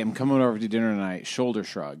 "Hey, I'm coming over to dinner tonight," shoulder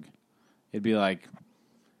shrug, it'd be like,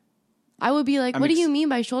 I would be like, "What do you mean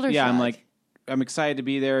by shoulder shrug?" Yeah, I'm like, I'm excited to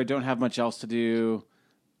be there. Don't have much else to do.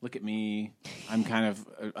 Look at me. I'm kind of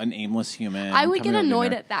an aimless human. I would get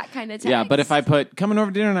annoyed at that kind of text. Yeah, but if I put coming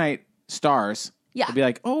over to dinner night, stars, it'd be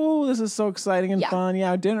like, oh, this is so exciting and fun.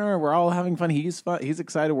 Yeah, dinner. We're all having fun. He's fun. He's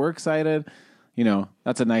excited. We're excited. You know,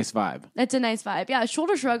 that's a nice vibe. That's a nice vibe. Yeah,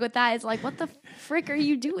 shoulder shrug with that is like, what the frick are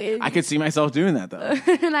you doing? I could see myself doing that, though. And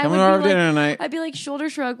coming over to dinner tonight. I'd be like, shoulder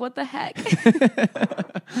shrug, what the heck?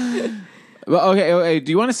 Well, okay.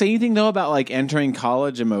 Do you want to say anything though about like entering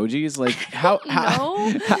college emojis? Like how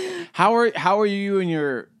are you and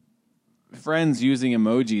your friends using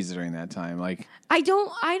emojis during that time? Like I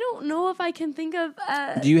don't know if I can think of.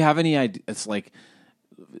 Do you have any idea? It's like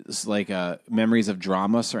memories of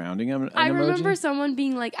drama surrounding an I remember emoji? someone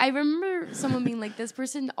being like, this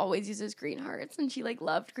person always uses green hearts, and she like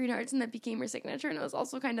loved green hearts, and that became her signature, and it was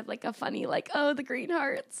also kind of like a funny like, oh, the green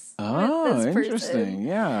hearts. Oh, with this interesting. person.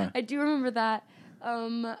 Yeah, I do remember that.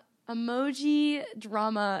 Emoji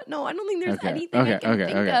drama. No, I don't think there's anything I can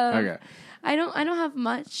think of. Okay. I don't have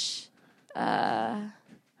much. I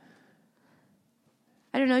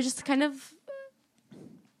don't know. Just kind of.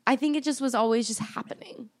 I think it just was always just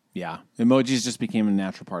happening. Yeah, emojis just became a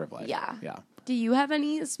natural part of life. Yeah. Yeah. Do you have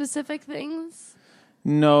any specific things?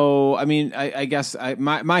 No, I mean, I guess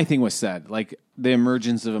my thing was said, like the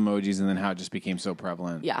emergence of emojis and then how it just became so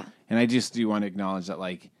prevalent. Yeah. And I just do want to acknowledge that,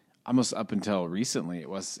 like, almost up until recently, it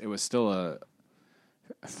was still a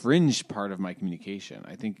fringe part of my communication.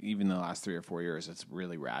 I think even the last 3 or 4 years, it's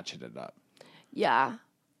really ratcheted up. Yeah.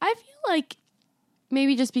 I feel like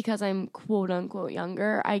maybe just because I'm quote unquote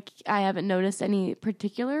younger, I haven't noticed any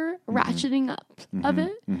particular ratcheting up of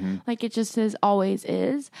it. Like it just always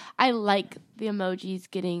is. I like the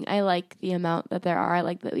emojis I like the amount that there are. I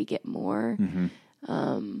like that we get more.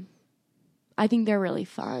 I think they're really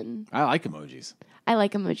fun. I like emojis. I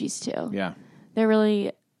like emojis too. Yeah. They're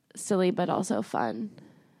really silly, but also fun.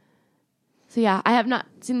 So yeah, I have not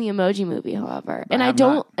seen the Emoji Movie, however, and I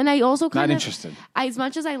also kind not of interested. As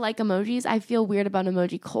much as I like emojis, I feel weird about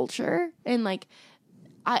emoji culture, and like,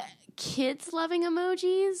 kids loving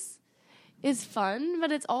emojis is fun,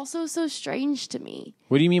 but it's also so strange to me.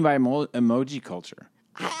 What do you mean by emoji culture?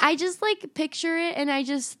 I just like picture it, and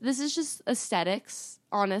this is just aesthetics,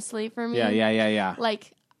 honestly, for me. Yeah.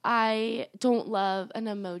 Like, I don't love an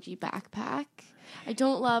emoji backpack. I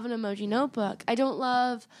don't love an emoji notebook. I don't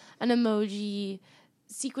love an emoji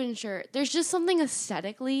sequin shirt. There's just something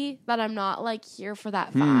aesthetically that I'm not like here for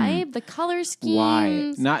that vibe. The color schemes.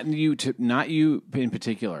 Why? Not you in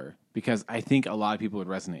particular, because I think a lot of people would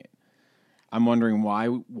resonate. I'm wondering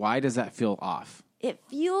why does that feel off? It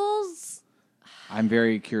feels... I'm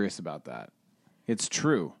very curious about that. It's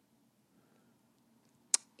true.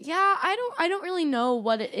 Yeah, I don't really know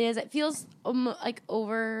what it is. It feels like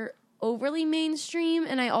overly mainstream,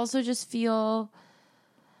 and I also just feel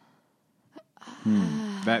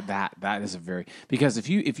that is a very, because if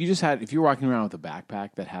you're walking around with a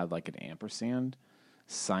backpack that had like an ampersand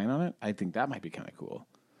sign on it, I think that might be kind of cool.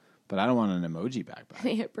 But I don't want an emoji backpack.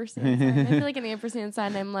 An ampersand sign. I feel like an ampersand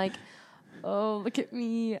sign. I'm like, oh, look at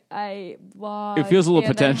me. I vlog. It feels a little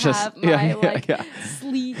pretentious. I have my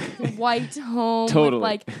sleek white home with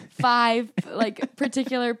like 5 like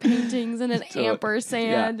particular paintings and an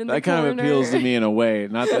ampersand in the that kind corner. of appeals to me in a way.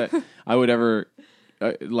 Not that I would ever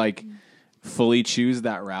like fully choose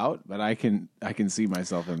that route, but I can see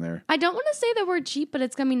myself in there. I don't want to say the word cheap, but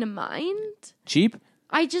it's coming to mind. Cheap?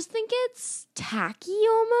 I just think it's tacky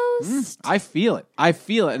almost. I feel it,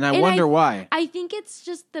 and I wonder why. I think it's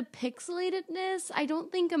just the pixelatedness. I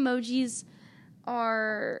don't think emojis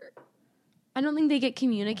are... I don't think they get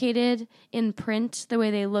communicated in print the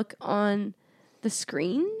way they look on the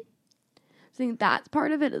screen. I think that's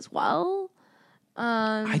part of it as well.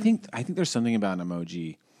 I think there's something about an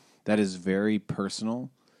emoji that is very personal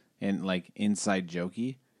and like inside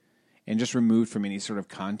jokey. And just removed from any sort of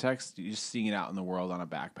context, just seeing it out in the world on a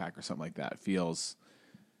backpack or something like that feels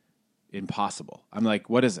impossible. I'm like,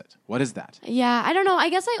 what is it? What is that? Yeah, I don't know. I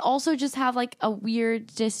guess I also just have like a weird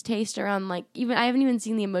distaste around like I haven't even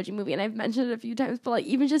seen the Emoji Movie, and I've mentioned it a few times, but like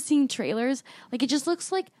even just seeing trailers, like it just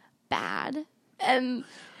looks like bad. And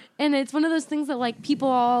it's one of those things that like people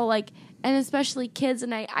all like, and especially kids,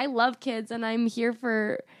 and I love kids, and I'm here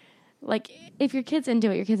for like, if your kid's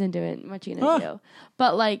into it, your kid's into it. What you gonna do?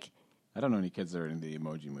 But like, I don't know any kids that are into the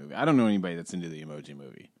Emoji Movie. I don't know anybody that's into the Emoji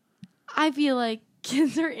Movie. I feel like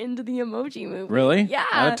kids are into the Emoji Movie. Really? Yeah.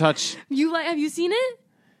 Out of touch. Have you seen it?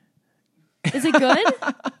 Is it good?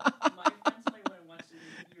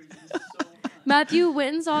 Matthew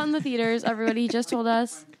went and saw it in the theaters. Everybody just told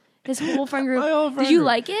us. His whole friend group. Did you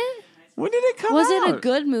like it? When did it come out? Was it a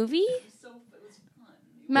good movie?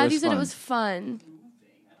 Matthew said fun. it was fun.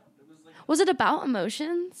 Was it about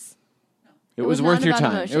emotions? It was worth your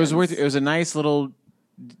time. Emotions. It was a nice little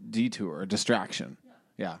detour, distraction.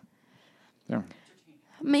 Yeah.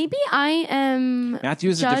 Maybe I am. Matthew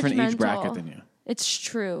is a different age bracket than you. It's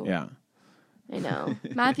true. Yeah. I know.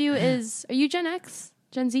 Matthew is. Are you Gen X?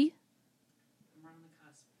 Gen Z?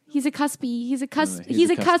 He's a cuspy. He's a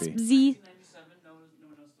cusp Z.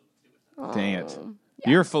 Dang it. Yeah.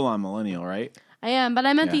 You're full on millennial, right? I am, but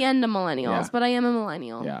I'm at the end of millennials. But I am a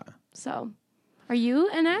millennial. Yeah. So, are you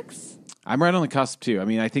an X? I'm right on the cusp too. I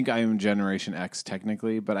mean, I think I am Generation X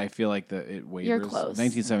technically, but I feel like it wavers. You're close.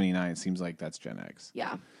 1979 seems like that's Gen X.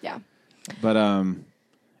 Yeah. But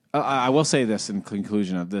I will say this in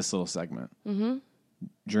conclusion of this little segment. Mm-hmm.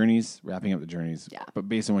 Journeys, wrapping up the journeys. Yeah. But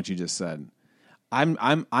based on what you just said,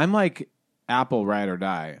 I'm like Apple ride or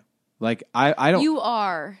die. Like I don't. You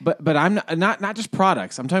are. But I'm not just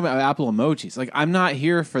products. I'm talking about Apple emojis. Like I'm not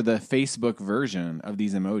here for the Facebook version of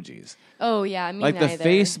these emojis. Oh yeah, me like neither. The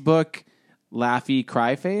Facebook laughy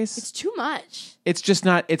cry face. It's too much. It's just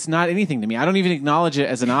not. It's not anything to me. I don't even acknowledge it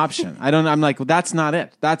as an option. I'm like, well, that's not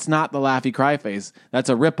it. That's not the laughy cry face. That's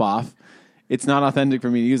a ripoff. It's not authentic for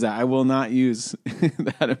me to use that. I will not use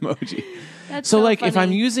that emoji. That's so like, funny. if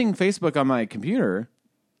I'm using Facebook on my computer,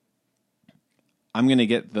 I'm going to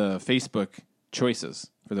get the Facebook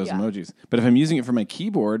choices for those emojis. But if I'm using it for my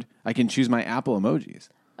keyboard, I can choose my Apple emojis.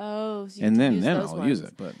 Oh, so and then I'll use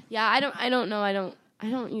it. But yeah, I don't know. I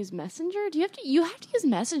don't use Messenger. You have to use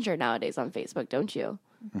Messenger nowadays on Facebook, don't you?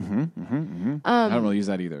 I don't really use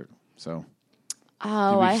that either. So.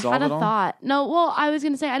 Oh, I had a thought. No, well, I was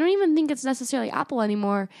going to say, I don't even think it's necessarily Apple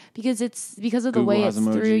anymore because of the Google way it's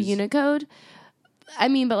emojis. through Unicode. I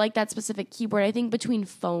mean, but like that specific keyboard, I think between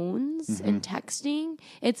phones and texting,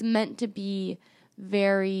 it's meant to be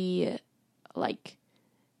very like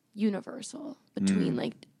universal between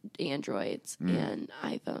like Androids and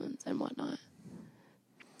iPhones and whatnot.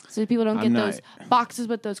 So people don't get those boxes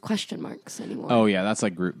with those question marks anymore. Oh yeah, that's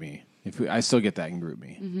like GroupMe. I still get that in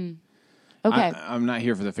GroupMe. Mm-hmm. Okay, I'm not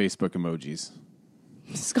here for the Facebook emojis.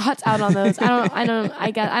 Scott's out on those. I don't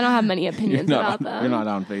have many opinions about them. You're not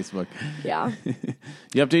on Facebook. Yeah.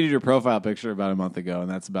 You updated your profile picture about a month ago, and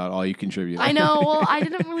that's about all you contribute. I know. Well, I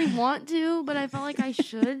didn't really want to, but I felt like I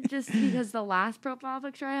should just because the last profile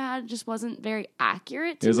picture I had just wasn't very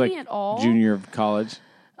accurate to me at all. Junior of college.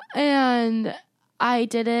 And I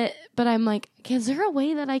did it, but I'm like, is there a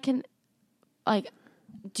way that I can like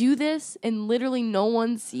do this and literally no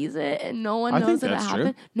one sees it and no one knows that it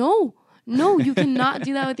happened? No, you cannot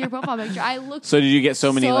do that with your profile picture. I looked. So did you get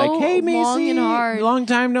so many like, hey Macy, long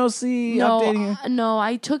time no see, updating you? No,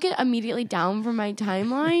 I took it immediately down from my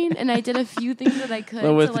timeline and I did a few things that I could.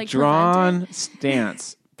 So with to, like, drawn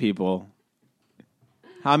stance, people,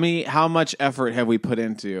 how much effort have we put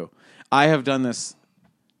into? I have done this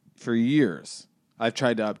for years. I've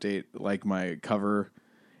tried to update like my cover.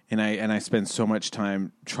 And I spend so much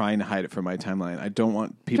time trying to hide it from my timeline. I don't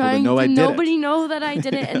want people to know I did it. Nobody know that I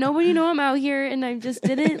did it, and nobody know I'm out here, and I just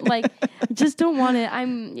didn't. Like, just don't want it.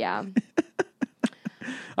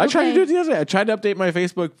 I tried to do it the other day. I tried to update my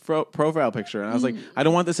Facebook profile picture, and I was like, I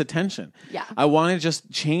don't want this attention. Yeah. I want to just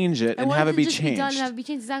change it and have it be changed. Have it be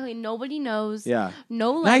changed. Exactly. Nobody knows. Yeah.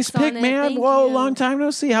 No likes nice pic, on man. Thank Whoa, you. long time no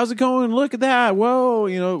see. How's it going? Look at that.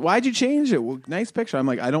 Whoa, why'd you change it? Well, nice picture. I'm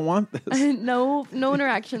like, I don't want this. No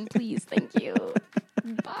interaction, please. Thank you.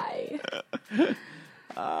 Bye.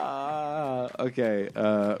 Okay.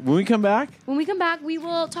 When we come back, we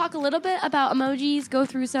will talk a little bit about emojis, go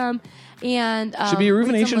through some, and should be a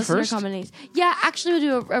Ruvination first. Yeah, actually,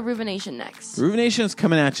 we'll do a Ruvination next. Ruvination is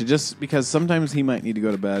coming at you just because sometimes he might need to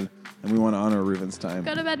go to bed, and we want to honor Ruvin's time.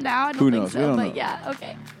 Go to bed now. I don't Who think knows? so, We don't but know. yeah,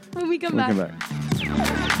 okay. When we come back.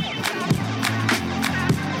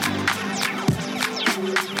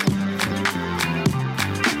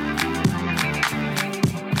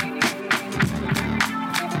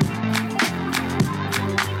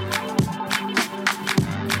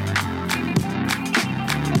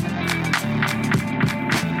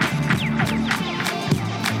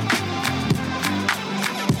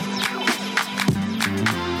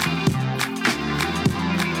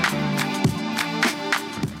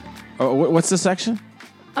 What's the section?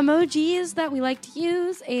 Emojis that we like to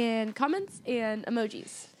use, and comments, and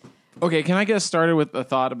emojis. Okay, can I get us started with a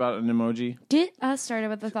thought about an emoji? Get us started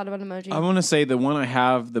with the thought about emoji. I want to say the one I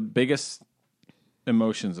have the biggest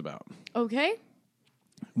emotions about. Okay.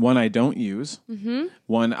 One I don't use. Mm-hmm.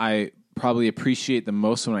 One I probably appreciate the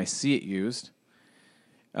most when I see it used.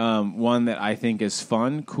 One that I think is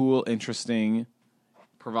fun, cool, interesting,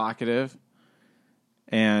 provocative,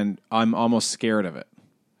 and I'm almost scared of it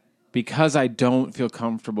because I don't feel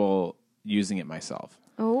comfortable using it myself.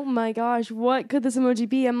 Oh my gosh, what could this emoji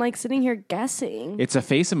be? I'm like sitting here guessing. It's a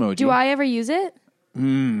face emoji. Do I ever use it?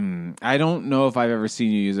 I don't know if I've ever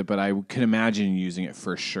seen you use it, but I could imagine you using it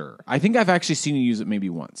for sure. I think I've actually seen you use it maybe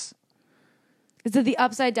once. Is it the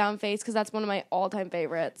upside down face? Because that's one of my all-time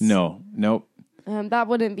favorites. No, nope. That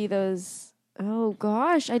wouldn't be those. Oh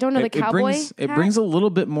gosh, I don't know the cowboy. It brings a little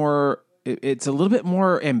bit more. It's a little bit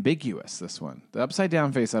more ambiguous. This one, the upside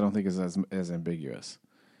down face, I don't think is as ambiguous.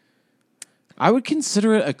 I would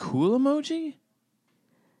consider it a cool emoji,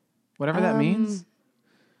 whatever that means.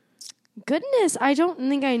 Goodness, I don't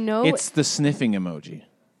think I know. It's the sniffing emoji.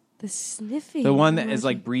 The sniffing. The one that is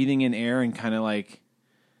like breathing in air and kind of like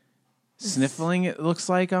sniffling. It looks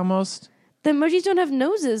like almost. The emojis don't have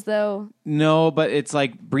noses though. No, but it's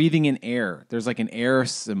like breathing in air. There's like an air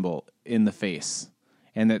symbol in the face,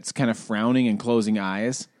 and it's kind of frowning and closing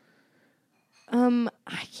eyes. I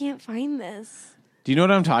can't find this. Do you know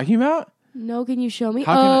what I'm talking about? No, can you show me?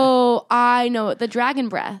 I know it. The dragon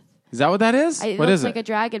breath. Is that what that is? It what looks is like it? a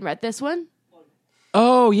dragon breath. This one?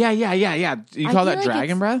 Oh, yeah. You call that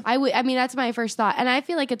dragon breath? I mean, that's my first thought. And I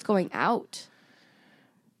feel like it's going out.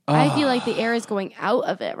 I feel like the air is going out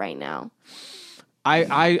of it right now.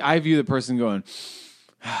 I view the person going,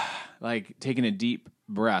 like taking a deep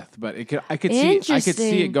breath, but I could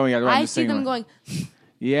see it going out. I see them going.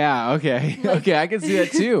 Yeah, okay. Okay, I can see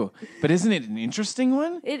that too. But isn't it an interesting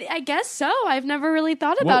one? I guess so. I've never really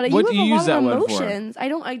thought about it. What you do you use that one for? emotions.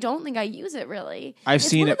 I don't think I use it really. I've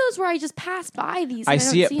seen one of those where I just pass by these. I don't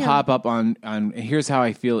see it pop them. up on here's how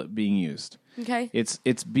I feel it being used. Okay.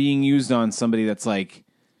 It's being used on somebody that's like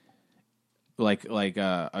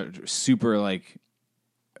a super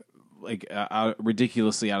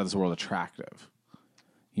ridiculously out of this world attractive.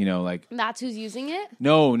 You know, like that's who's using it?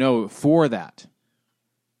 No, for that.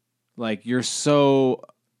 Like you're so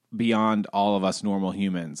beyond all of us normal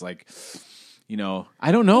humans. Like, you know,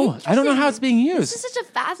 I don't know. I don't know how it's being used. This is such a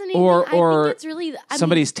fascinating thing. Or I think it's really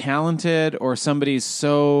somebody's talented or somebody's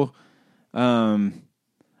so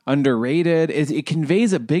underrated. It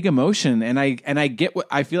conveys a big emotion, and I get what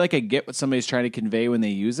I feel like. I get what somebody's trying to convey when they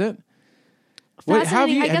use it. What, have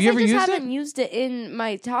you ever used it? I haven't used it in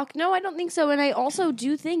my talk. No, I don't think so. And I also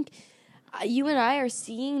do think you and I are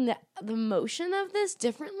seeing the motion of this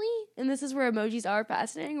differently. And this is where emojis are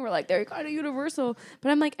fascinating. We're like, they're kind of universal. But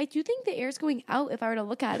I'm like, I do think the air's going out if I were to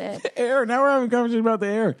look at it. Air. Now we're having a conversation about the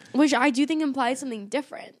air. Which I do think implies something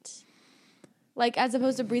different. Like, as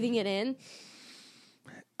opposed to breathing it in.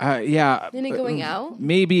 Yeah. Then it going out?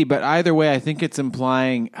 Maybe, but either way, I think it's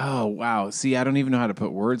implying, oh, wow. See, I don't even know how to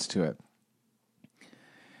put words to it.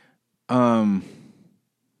 I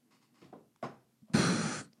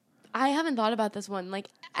haven't thought about this one like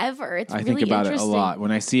ever. It's really think about it a interesting. lot.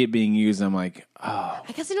 When I see it being used, I'm like, oh.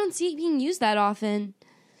 I guess I don't see it being used that often.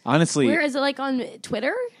 Honestly, where is it? Like on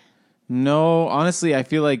Twitter? No, honestly, I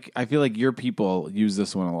feel like your people use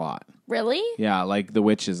this one a lot. Really? Yeah, like the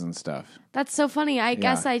witches and stuff. That's so funny. I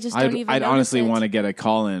guess I just don't even. I'd honestly want to get a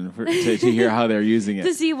call in to hear how they're using it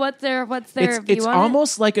to see what's their view it's on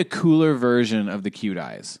almost like a cooler version of the cute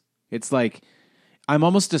eyes. It's like I'm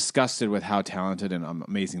almost disgusted with how talented and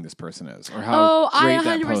amazing this person is, or how great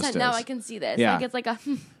that post is. Now I can see this. Yeah. Like it's like a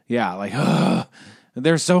yeah, like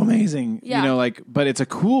they're so amazing. Yeah. You know, like, but it's a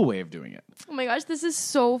cool way of doing it. Oh my gosh, this is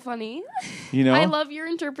so funny. You know, I love your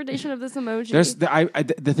interpretation of this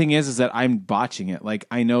emoji. The thing is that I'm botching it. Like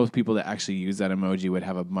I know people that actually use that emoji would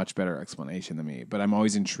have a much better explanation than me, but I'm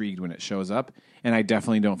always intrigued when it shows up, and I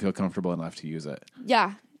definitely don't feel comfortable enough to use it.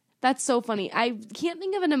 Yeah, that's so funny. I can't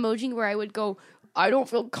think of an emoji where I would go, I don't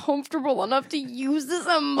feel comfortable enough to use this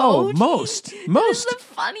emoji. Oh, most. That is the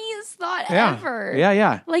funniest thought ever.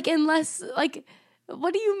 Yeah. Like unless, like,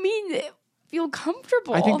 what do you mean? Feel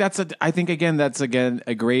comfortable? I think that's a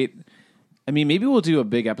great. I mean, maybe we'll do a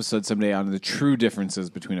big episode someday on the true differences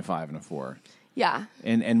between a 5 and a 4. Yeah,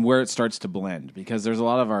 and where it starts to blend, because there's a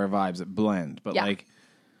lot of our vibes that blend, but like,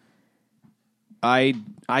 I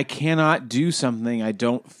cannot do something I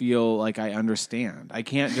don't feel like I understand. I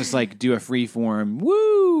can't just like do a free form.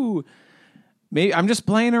 Woo! Maybe I'm just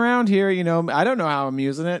playing around here. You know, I don't know how I'm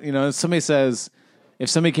using it. You know, if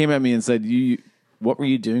somebody came at me and said, what were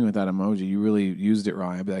you doing with that emoji? You really used it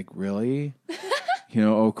wrong. I'd be like, really? You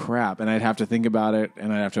know, oh crap. And I'd have to think about it,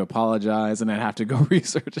 and I'd have to apologize, and I'd have to go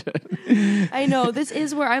research it. I know. This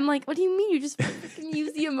is where I'm like, what do you mean? You just freaking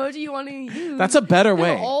use the emoji you want to use. That's a better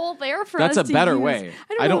way. They're all there for us. That's a better use. way.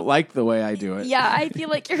 I don't like the way I do it. Yeah, I feel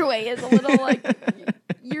like your way is a little like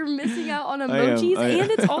you're missing out on emojis,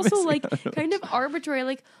 and it's also like kind of arbitrary.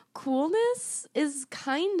 Like coolness is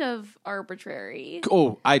kind of arbitrary.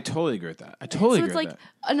 Oh, I totally agree with that. So it's like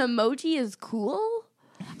an emoji is cool.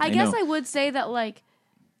 I guess I would say that like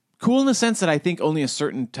cool in the sense that I think only a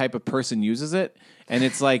certain type of person uses it, and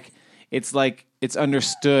it's it's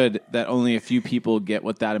understood that only a few people get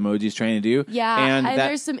what that emoji is trying to do. Yeah, and that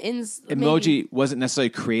there's some emoji wasn't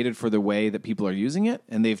necessarily created for the way that people are using it,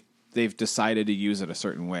 and they've decided to use it a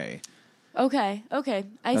certain way. Okay.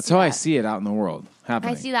 That's how I see it out in the world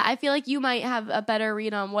happening. I see that. I feel like you might have a better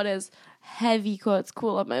read on what is heavy quotes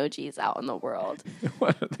cool emojis out in the world.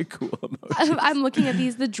 What are the cool emojis? I'm looking at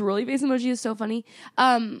these. The drooly face emoji is so funny.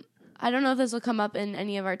 I don't know if this will come up in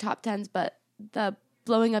any of our top 10s, but the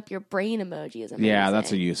blowing up your brain emoji is amazing. Yeah,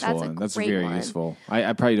 that's a useful one. That's very useful.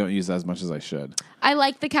 I probably don't use that as much as I should. I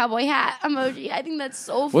like the cowboy hat emoji. I think that's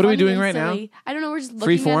so funny. What are we doing right now? I don't know. We're just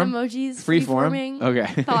looking at emojis. Freeform?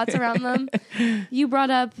 Okay. Thoughts around them. You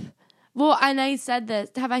brought up... Well, and I said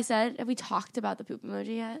this. Have we talked about the poop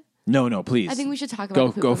emoji yet? No, please. I think we should talk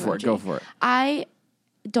about the poop emoji. Go for it. I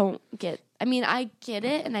get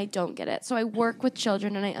it and I don't get it. So I work with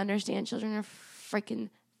children and I understand children are freaking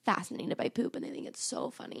fascinated by poop and they think it's so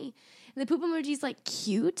funny. And the poop emoji is like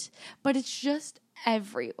cute, but it's just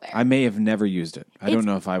everywhere. I may have never used it. I don't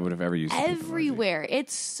know if I would have ever used it. Everywhere.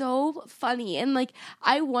 It's so funny. And like,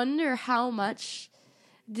 I wonder how much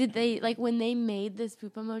did they, like, when they made this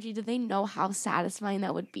poop emoji, did they know how satisfying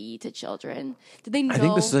that would be to children? Did they know? I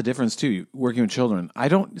think this is the difference, too, working with children. I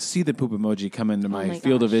don't see the poop emoji come into my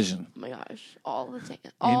field of vision. Oh, my gosh. All the time.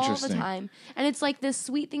 All the time. And it's, like, this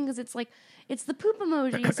sweet thing because it's, like, it's the poop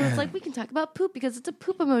emoji. So it's, like, we can talk about poop because it's a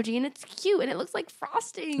poop emoji and it's cute and it looks like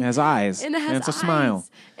frosting. It has eyes. And it has it's a smile.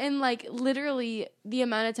 And, like, literally the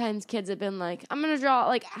amount of times kids have been like, I'm going to draw,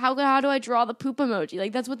 like, how do I draw the poop emoji?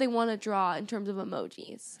 Like, that's what they want to draw in terms of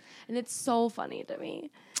emojis. And it's so funny to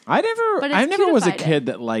me. I never was a kid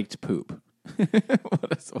that liked poop.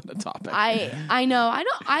 what a topic. I know.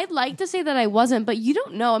 I'd like to say that I wasn't, but you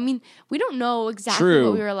don't know. I mean, we don't know exactly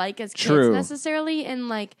what we were like as kids necessarily. And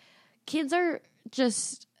like kids are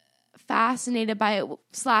just fascinated by it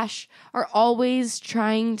 / are always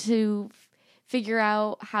trying to figure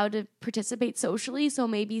out how to participate socially. So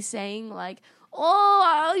maybe saying like,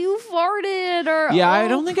 oh, you farted, or I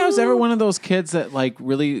don't think I was ever one of those kids that like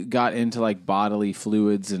really got into like bodily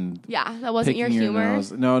fluids and that wasn't your humor.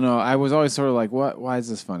 No, I was always sort of like, what? Why is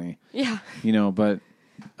this funny? Yeah, but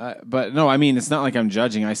no, I mean, it's not like I'm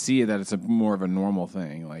judging. I see that it's more of a normal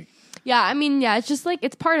thing. Like, it's just like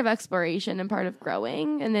it's part of exploration and part of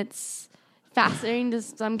growing, and it's fascinating to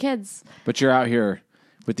some kids. But you're out here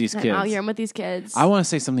with these kids. I'm with these kids. I want to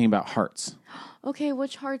say something about hearts. Okay,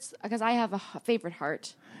 which hearts? Because I have a favorite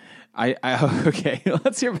heart. Okay,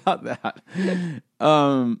 let's hear about that.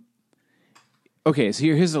 Okay, so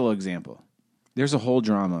here's a little example. There's a whole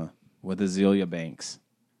drama with Azealia Banks,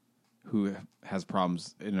 who has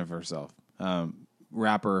problems in and of herself.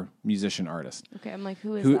 Rapper, musician, artist. Okay, I'm like,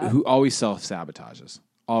 who is that? Who always self-sabotages.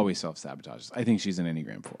 I think she's an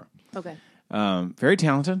Enneagram 4. Okay. Very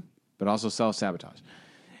talented, but also self-sabotage.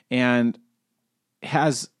 And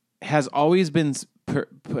has always been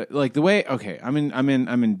like the way. Okay, I'm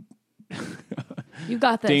in. You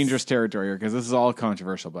got this. Dangerous territory here because this is all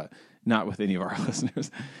controversial, but not with any of our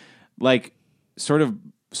listeners. Like, sort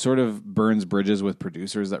of burns bridges with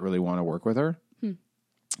producers that really want to work with her.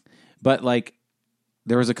 But like,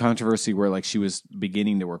 there was a controversy where like she was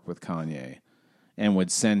beginning to work with Kanye, and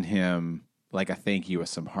would send him like a thank you with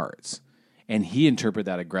some hearts. And he interpreted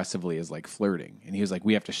that aggressively as like flirting. And he was like,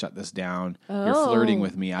 we have to shut this down. You're flirting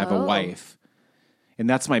with me. I have a wife. And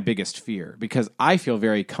that's my biggest fear because I feel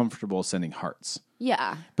very comfortable sending hearts.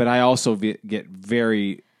 Yeah. But I also get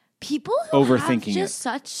very people who overthinking have just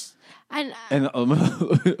such... And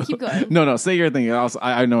keep going. No, say your thing.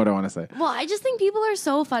 I know what I want to say. Well, I just think people are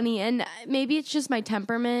so funny. And maybe it's just my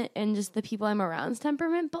temperament and just the people I'm around's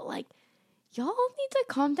temperament. But like, y'all need to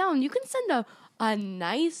calm down. You can send a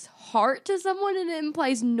nice heart to someone and it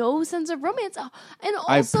implies no sense of romance. And also,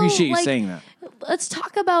 I appreciate you saying that. Let's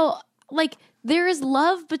talk about, like, there is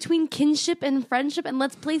love between kinship and friendship, and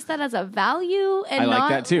let's place that as a value. And I like not,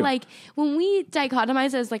 that too. Like, when we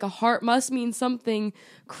dichotomize it as, like, a heart must mean something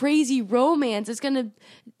crazy romance, it's going to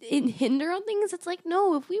hinder on things. It's like,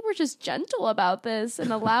 no, if we were just gentle about this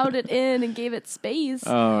and allowed it in and gave it space,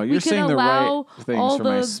 you're saying the right things all for the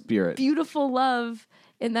my spirit. Beautiful love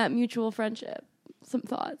in that mutual friendship. Some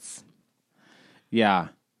thoughts. Yeah.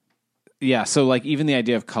 So like even the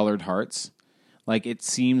idea of colored hearts, like it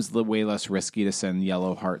seems way less risky to send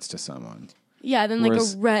yellow hearts to someone. Yeah, than like a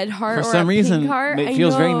red heart or for some a reason, pink heart. It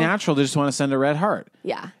feels very natural to just want to send a red heart.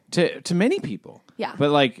 Yeah. To many people. Yeah.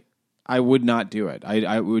 But like I would not do it.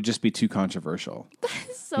 I would just be too controversial.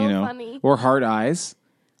 So funny. Or heart eyes.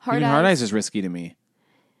 Heart eyes is risky to me.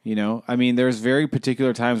 I mean, there's very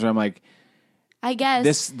particular times where I'm like, I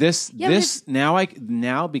guess this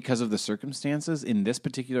now because of the circumstances in this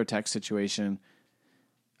particular text situation,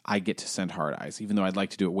 I get to send hard eyes, even though I'd like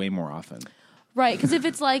to do it way more often. Right, because if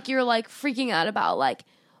it's like you're like freaking out about like,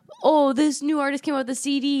 oh, this new artist came out with a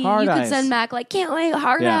CD, hard you eyes. could send back like, can't wait,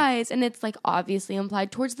 hard eyes, and it's like obviously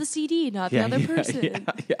implied towards the CD, not the other person.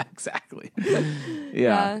 Yeah, exactly.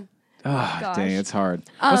 Yeah. Oh, dang, it's hard.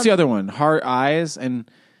 What's the other one? Heart eyes and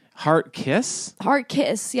heart kiss. Heart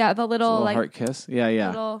kiss, yeah, the little like heart kiss. Yeah.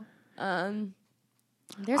 Little,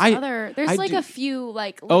 there's a few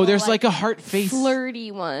like there's like a heart face,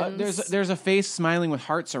 flirty ones. There's a face smiling with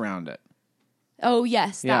hearts around it. Oh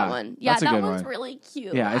yes, that one. Yeah, that one's one. really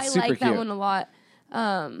cute. Yeah, it's super like that cute. one a lot.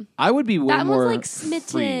 I would be way that more one's like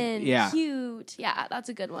smitten, free. Yeah, cute. Yeah, that's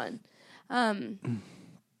a good one.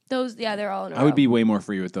 Those, they're all in a row. I would be way more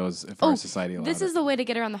free with those if our society allowed This is the way to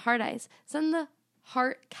get around the heart eyes. Send the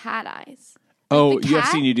heart cat eyes. Oh, you have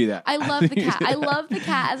seen you do that. I love the cat. I love the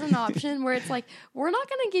cat as an option where it's like, we're not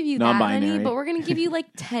going to give you that many, but we're going to give you like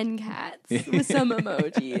 10 cats with some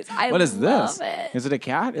emojis. What is this? Is it a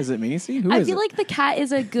cat? Is it Macy? Who is it? I feel like the cat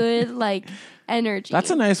is a good like energy. That's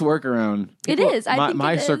a nice workaround. It is. I think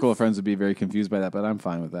my circle of friends would be very confused by that, but I'm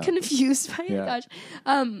fine with that. Confused by it?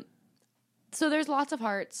 Gosh. So there's lots of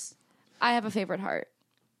hearts. I have a favorite heart.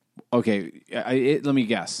 Okay, let me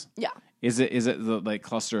guess. Yeah. Is it the like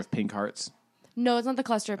cluster of pink hearts? No, it's not the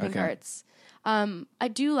cluster of pink hearts. I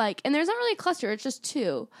do like, and there's not really a cluster, it's just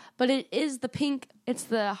 2, but it is the pink, it's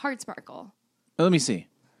the heart sparkle. Let me see.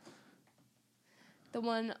 The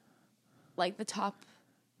one, like the top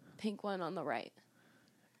pink one on the right.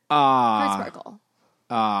 Heart sparkle.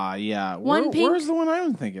 Yeah. Where's the one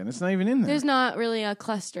I'm thinking? It's not even in there. There's not really a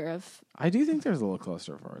cluster of. I do think there's a little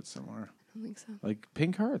cluster of hearts somewhere. I don't think so. Like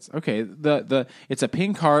pink hearts. Okay. It's a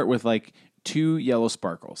pink heart with like 2 yellow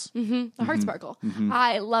sparkles. Mm-hmm. The heart sparkle. Mm-hmm.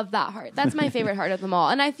 I love that heart. That's my favorite heart of them all.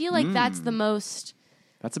 And I feel like that's the most.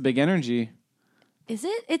 That's a big energy. Is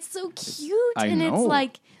it? It's so cute. It's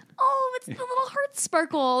like, oh, it's the little heart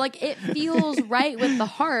sparkle. Like it feels right with the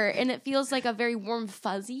heart. And it feels like a very warm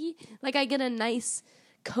fuzzy. Like I get a nice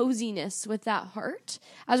coziness with that heart.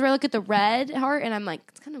 As I look at the red heart and I'm like,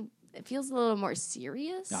 it feels a little more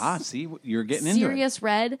serious. See, you're getting into it. Serious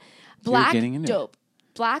red. Black, dope.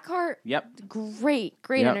 Black heart, great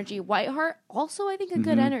energy. White heart, also I think a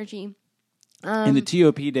good energy. In the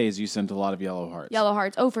TOP days, you sent a lot of yellow hearts. Yellow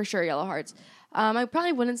hearts, oh for sure, yellow hearts. I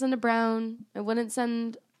probably wouldn't send a brown. I wouldn't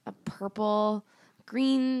send a purple.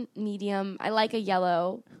 Green, medium. I like a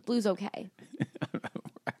yellow. Blue's okay.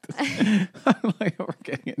 Like we're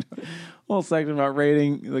getting into a whole section about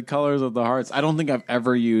rating the colors of the hearts. I don't think I've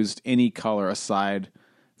ever used any color aside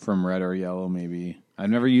from red or yellow. Maybe I've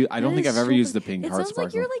never used. I don't think I've ever used the pink heart sparkle. It sounds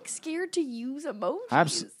like you're like scared to use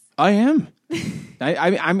emojis. I am.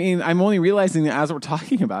 I mean, I'm only realizing that as we're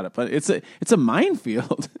talking about it, but it's a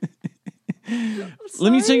minefield.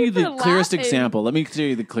 Let me tell you the clearest example. Let me tell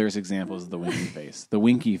you the clearest example is the winky face. The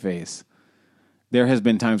winky face. There has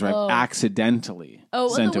been times where I've accidentally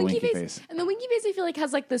sent a winky face. And the winky face, I feel like,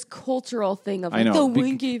 has like this cultural thing of like the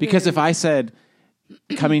winky face. Because if I said,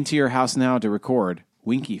 coming to your house now to record,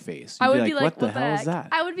 winky face, you'd be like, what the hell is that?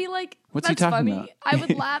 I would be like, what's he talking about? I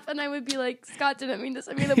would laugh and I would be like, Scott didn't mean to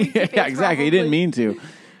send me the winky face. Yeah, exactly. Probably. He didn't mean to.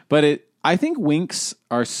 But I think winks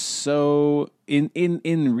are so,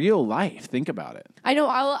 in real life, think about it. I know.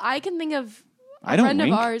 I can think of a friend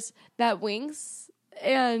of ours that winks.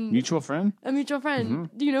 And a mutual friend. Mm-hmm.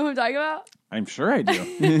 Do you know who I'm talking about? I'm sure I do.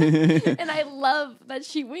 And I love that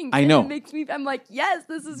she winks. I know. And it makes me. I'm like, yes,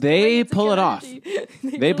 this is. They pull it off.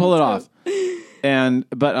 They pull it off.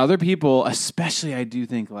 But other people, especially, I do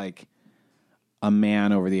think like a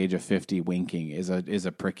man over the age of 50 winking is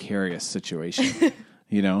a precarious situation.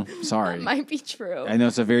 You know, sorry, that might be true. I know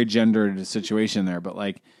it's a very gendered situation there, but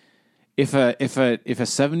like, if a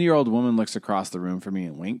 70-year-old woman looks across the room from me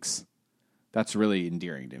and winks. That's really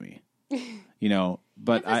endearing to me, you know.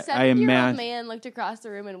 But if a 70-year-old man looked across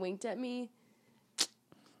the room and winked at me,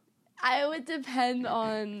 I would depend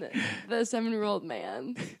on the 7-year-old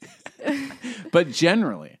man. But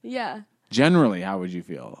generally, how would you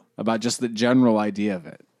feel about just the general idea of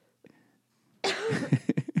it?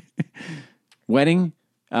 Wedding?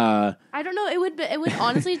 I don't know. It would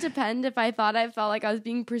honestly depend if I felt like I was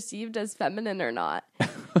being perceived as feminine or not.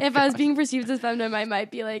 If I was being perceived as feminine, I might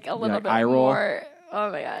be like a little bit more. Oh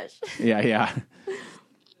my gosh. Yeah.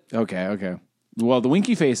 Okay. Well, the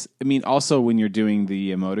winky face. I mean, also when you're doing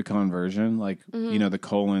the emoticon version, like you know, the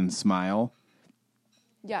colon smile.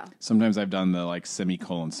 Yeah. Sometimes I've done the like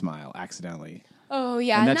semicolon smile accidentally. Oh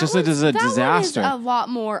yeah, and that just is a disaster. One is a lot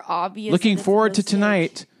more obvious. Looking forward to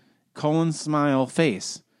tonight. Colon smile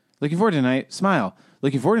face. Looking forward tonight. Smile.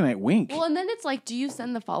 Looking forward tonight. Wink. Well, and then it's like, do you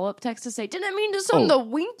send the follow-up text to say, didn't mean to send the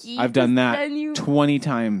winky? I've done that 20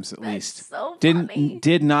 times at least. So funny.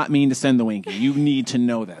 Did not mean to send the winky. You need to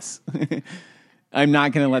know this. I'm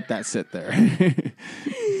not going to let that sit there.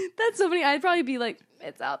 That's so funny. I'd probably be like,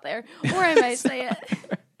 it's out there. Or I might say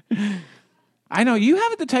it. I know. You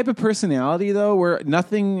have the type of personality, though, where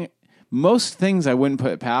most things I wouldn't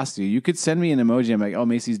put past you. You could send me an emoji. I'm like, oh,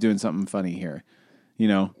 Macy's doing something funny here. You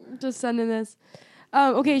know? Just sending this.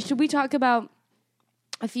 Okay, should we talk about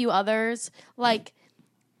a few others? Like,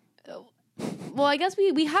 well, I guess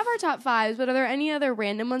we have our top 5s, but are there any other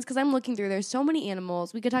random ones? Because I'm looking through. There's so many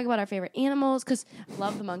animals. We could talk about our favorite animals, because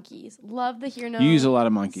love the monkeys. Love the hear no. You use a lot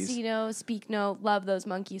of monkeys. See no, speak no. Love those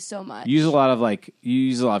monkeys so much. You use a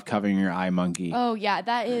lot of covering your eye monkey. Oh, yeah,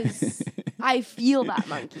 that is... I feel that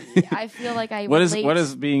monkey. I feel like I What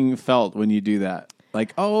is being felt when you do that?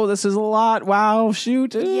 Like, oh, this is a lot. Wow,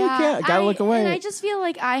 shoot. Gotta look away. And I just feel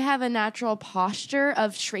like I have a natural posture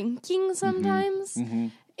of shrinking sometimes.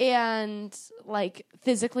 And like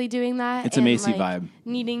physically doing that. It's a Macy like, vibe.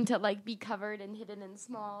 Needing to like be covered and hidden and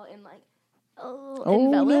small and like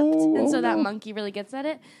enveloped. No, and so that monkey really gets at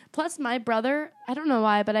it. Plus my brother, I don't know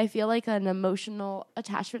why, but I feel like an emotional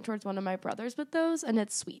attachment towards one of my brothers with those, and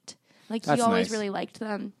it's sweet. Like he always really liked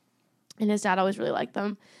them. And his dad always really liked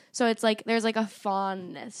them. So it's like there's like a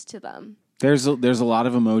fondness to them. There's a lot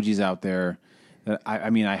of emojis out there that I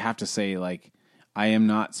mean, I have to say, like, I am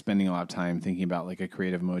not spending a lot of time thinking about like a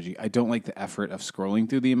creative emoji. I don't like the effort of scrolling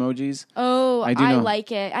through the emojis. Oh, I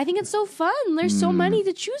like it. I think it's so fun. There's so many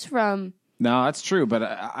to choose from. No, that's true, but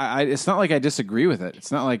I it's not like I disagree with it.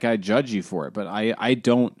 It's not like I judge you for it, but I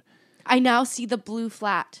don't. I now see the blue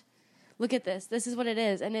flat. Look at this. This is what it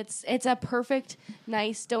is, and it's a perfect,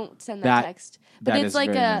 nice. Don't send that text, but it's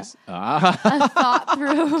like a thought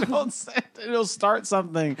through. Don't send it. It'll start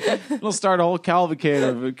something. It'll start a whole cavalcade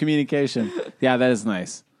of communication. Yeah, that is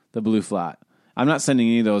nice. The blue flat. I'm not sending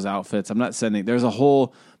any of those outfits. I'm not sending. There's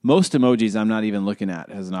most emojis I'm not even looking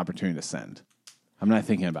at as an opportunity to send. I'm not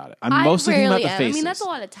thinking about it. I'm mostly thinking about the faces. I mean, that's a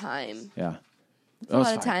lot of time. Yeah. A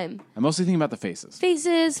lot of time. I'm mostly thinking about the faces.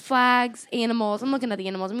 Faces, flags, animals. I'm looking at the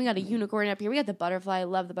animals. And we got a unicorn up here. We got the butterfly. I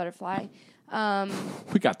love the butterfly.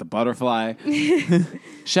 We got the butterfly.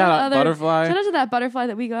 Shout out butterfly. Shout out to that butterfly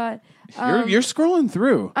that we got. You're scrolling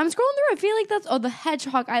through. I'm scrolling through. I feel like that's the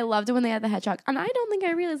hedgehog. I loved it when they had the hedgehog, and I don't think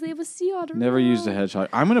I realized they have a sea otter. Never used a hedgehog.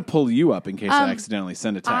 I'm gonna pull you up in case I accidentally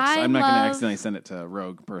send a text. I'm not gonna accidentally send it to a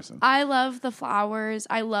rogue person. I love the flowers.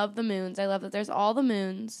 I love the moons. I love that there's all the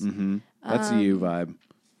moons. Mm-hmm. That's a you vibe.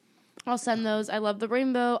 I'll send those. I love the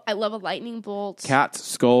rainbow. I love a lightning bolt. Cats,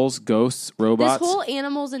 skulls, ghosts, robots. This whole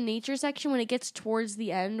animals and nature section, when it gets towards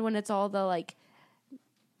the end, when it's all the like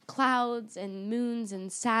clouds and moons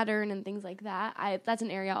and Saturn and things like that, that's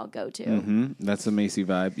an area I'll go to. Mm-hmm. That's a Macy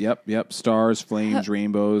vibe. Yep. Stars, flames,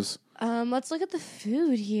 rainbows. Let's look at the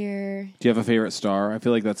food here. Do you have a favorite star? I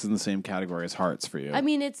feel like that's in the same category as hearts for you. I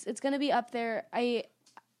mean, it's going to be up there. I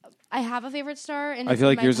have a favorite star, and I feel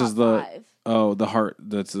like yours is the 5. The heart.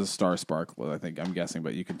 That's the star sparkle. I think I'm guessing,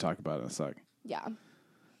 but you can talk about it in a sec. Yeah.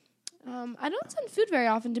 I don't send food very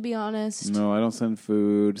often, to be honest. No, I don't send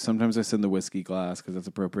food. Sometimes I send the whiskey glass because that's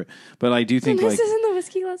appropriate. But I do think this isn't the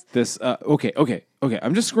whiskey glass. This. Okay.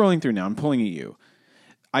 I'm just scrolling through now. I'm pulling at you.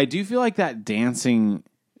 I do feel like that dancing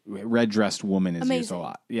red dressed woman is used a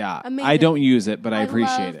lot. Yeah, amazing. I don't use it, but I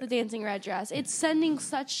appreciate it. The dancing red dress. It's sending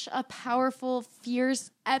such a powerful, fierce,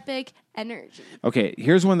 epic energy. Okay,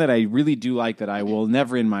 here's one that I really do like that I will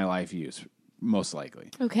never in my life use, most likely.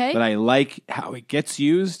 Okay, but I like how it gets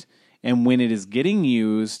used, and when it is getting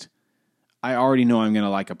used, I already know I'm going to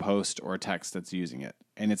like a post or a text that's using it,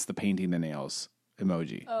 and it's the painting the nails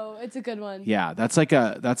emoji. Oh, it's a good one. Yeah, that's like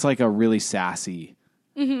a really sassy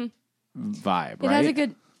vibe.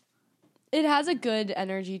 Right? It has a good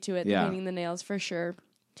energy to it, painting the nails, for sure.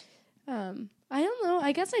 I don't know.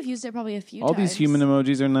 I guess I've used it probably a few times. All these human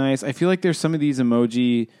emojis are nice. I feel like there's some of these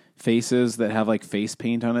emoji faces that have like face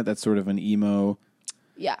paint on it. That's sort of an emo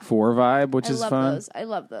 4 vibe, which is fun. I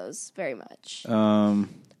love those very much.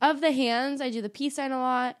 Of the hands, I do the peace sign a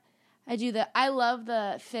lot. I love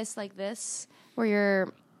the fist like this, where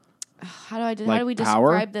you're... How do we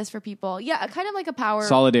describe this for people? Yeah, kind of like a power...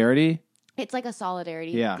 Solidarity? It's like a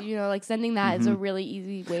solidarity. Yeah. You know, like sending that is a really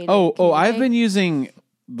easy way to I've been using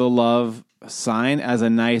the love sign as a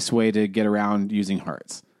nice way to get around using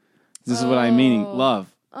hearts. This is what I'm meaning.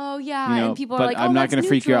 Love. Oh, yeah. And people are like, I'm not going to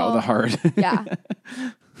freak you out with a heart. Yeah.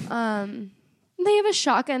 They have a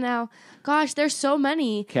shotgun now. Gosh, there's so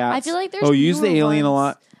many. Cats. I feel like there's use the alien a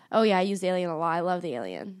lot. Oh, yeah, I use the alien a lot. I love the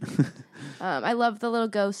alien. I love the little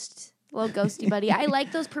ghosty buddy. I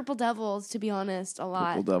like those purple devils, to be honest, a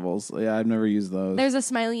lot. Purple devils. Yeah, I've never used those. There's a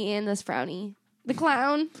smiley and this frowny. The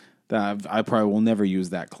clown. I probably will never use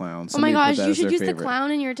that clown. Somebody my gosh, you should use the clown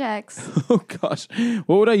in your text. Oh gosh,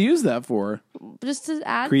 what would I use that for? Just to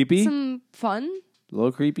add creepy? Some fun.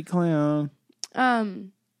 Little creepy clown. I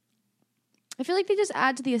feel like they just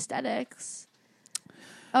add to the aesthetics.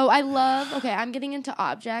 Oh, I'm getting into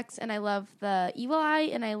objects, and I love the evil eye,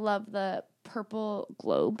 and I love the purple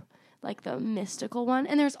globe, like the mystical one.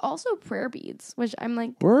 And there's also prayer beads, which I'm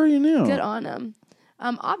like, where are you now? Good on them.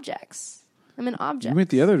 Objects. I'm in objects. You went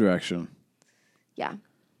the other direction. Yeah.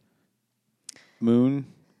 Moon.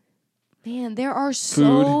 Man, there are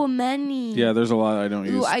so many. Yeah, there's a lot I don't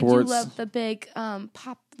use. Sports. I do love the big the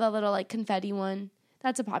little like confetti one.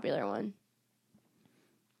 That's a popular one.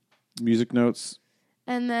 Music notes.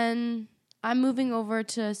 And then I'm moving over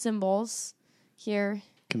to symbols here.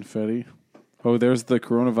 Confetti. Oh, there's the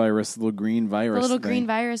coronavirus, the little green virus. The little thing. green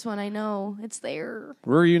virus one. I know it's there.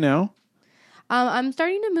 Where are you now? I'm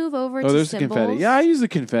starting to move over. to there's symbols. the confetti. Yeah, I use the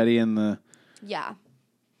confetti and the. Yeah.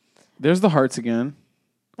 There's the hearts again.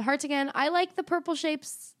 The hearts again. I like the purple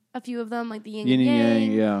shapes. A few of them, like the yin and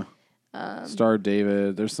yang. Yeah. Star of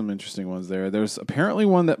David. There's some interesting ones there. There's apparently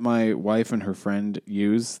one that my wife and her friend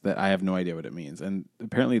use that I have no idea what it means, and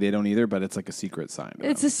apparently they don't either. But it's like a secret sign.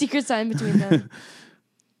 It's a secret sign between them.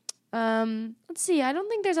 Let's see. I don't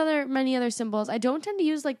think there's many other symbols. I don't tend to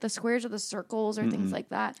use like the squares or the circles or things like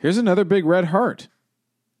that. Here's another big red heart.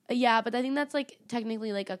 Yeah, but I think that's like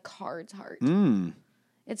technically like a card's heart.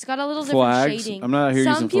 It's got a little flags. different shading. I'm not here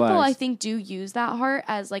using Some people, flags. I think, do use that heart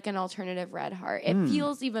as like an alternative red heart. It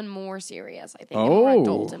feels even more serious, I think, and more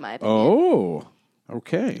adult, in my opinion. Oh,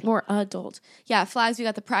 okay. More adult. Yeah, flags. We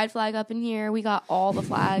got the pride flag up in here. We got all the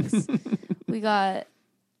flags. We got...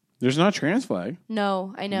 There's not a trans flag.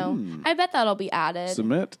 No, I know. I bet that'll be added.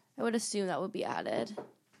 Submit. I would assume that would be added.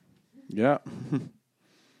 Yeah.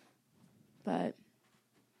 But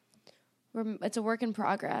it's a work in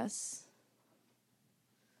progress.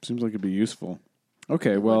 Seems like it'd be useful.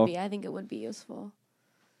 Okay, I think it would be useful.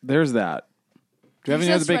 There's that. Do you have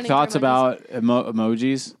any other big thoughts about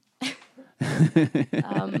emojis?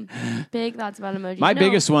 Big thoughts about emojis. My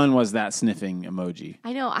biggest one was that sniffing emoji.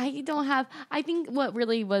 I know. I think what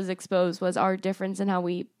really was exposed was our difference in how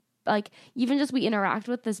we, like, even just we interact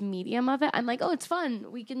with this medium of it. I'm like, oh, it's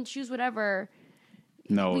fun. We can choose whatever.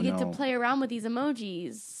 We get to play around with these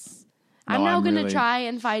emojis. I'm now going to try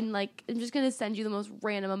and find, like, I'm just going to send you the most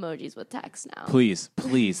random emojis with text now. Please.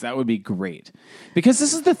 That would be great. Because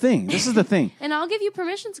this is the thing. And I'll give you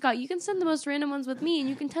permission, Scott. You can send the most random ones with me and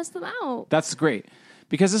you can test them out. That's great.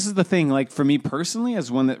 Because this is the thing. Like, for me personally, as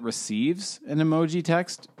one that receives an emoji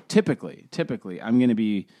text, typically, I'm going to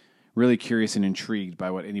be really curious and intrigued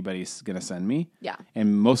by what anybody's going to send me. Yeah.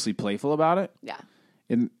 And mostly playful about it. Yeah.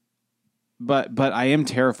 But I am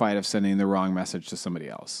terrified of sending the wrong message to somebody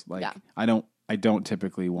else. Like, I don't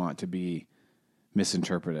typically want to be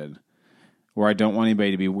misinterpreted, or I don't want anybody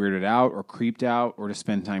to be weirded out or creeped out or to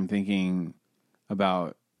spend time thinking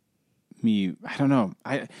about me. I don't know.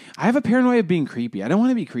 I have a paranoia of being creepy. I don't want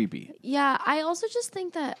to be creepy. Yeah, I also just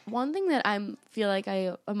think that one thing that I feel like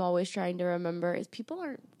I am always trying to remember is people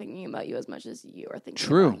aren't thinking about you as much as you are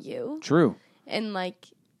thinking about you. True. And like,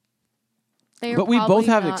 but we both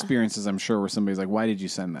have experiences, I'm sure, where somebody's like, "Why did you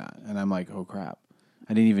send that?" And I'm like, "Oh crap,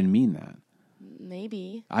 I didn't even mean that."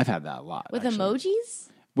 Maybe I've had that a lot with emojis,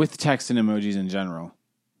 with text and emojis in general.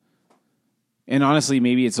 And honestly,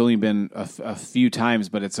 maybe it's only been a few times,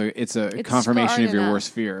 but it's a confirmation of your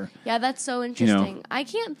worst fear. Yeah, that's so interesting. You know? I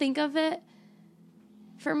can't think of it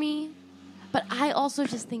for me, but I also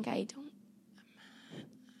just think I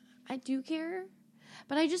do care.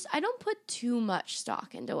 But I don't put too much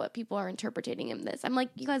stock into what people are interpreting in this. I'm like,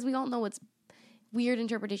 you guys, we all know it's weird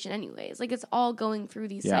interpretation anyways. Like, it's all going through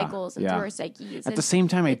these cycles and through our psyches. At the same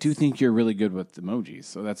time, I do think you're really good with emojis,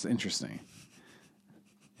 so that's interesting.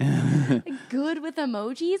 Good with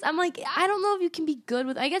emojis? I'm like, I don't know if you can be good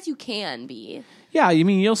with... I guess you can be. Yeah, you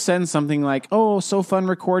mean you'll send something like, "Oh, so fun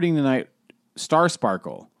recording tonight, Star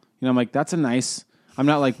Sparkle." You know, I'm like, that's a nice... I'm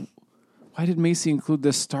not like... Why did Macy include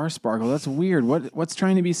this Star Sparkle? That's weird. What's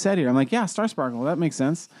trying to be said here? I'm like, yeah, Star Sparkle. That makes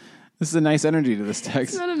sense. This is a nice energy to this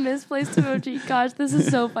text. It's not a misplaced emoji. Gosh, this is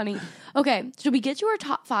so funny. Okay, should we get to our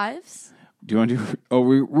top fives? Do you want to do... Oh,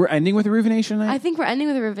 we're ending with a Ruvenation night? I think we're ending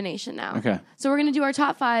with a Ruvenation now. Okay. So we're going to do our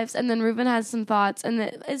top fives, and then Ruven has some thoughts, and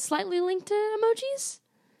it's slightly linked to emojis?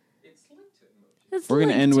 It's linked to emojis. We're going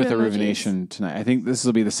to end with a Ruvenation tonight. I think this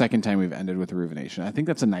will be the second time we've ended with a Ruvenation. I think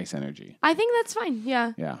that's a nice energy. I think that's fine,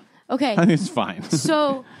 yeah. Yeah. Okay. I think it's fine.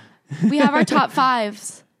 So we have our top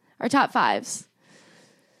fives. Our top fives.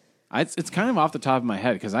 It's kind of off the top of my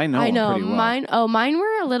head because I know them pretty well. Mine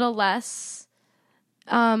were a little less.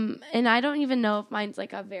 And I don't even know if mine's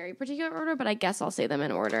like a very particular order, but I guess I'll say them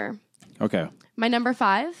in order. Okay. My number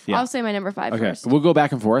 5. Yeah. I'll say my number 5 first. We'll go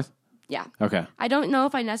back and forth. Yeah. Okay. I don't know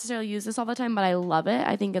if I necessarily use this all the time, but I love it.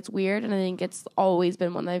 I think it's weird, and I think it's always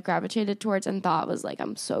been one that I've gravitated towards and thought was like,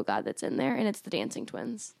 I'm so glad that's in there, and it's the Dancing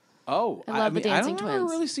Twins. Oh, I love the Dancing Twins. I've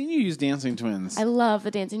never really seen you use Dancing Twins. I love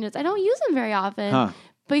the Dancing Twins. I don't use them very often. Huh.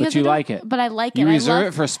 But you like it. But I like it. You reserve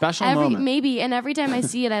it for a special moment. Maybe, and every time I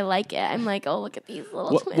see it, I like it. I'm like, oh, look at these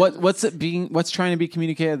little twins. What's trying to be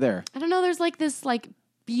communicated there? I don't know. There's like this like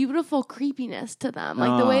beautiful creepiness to them.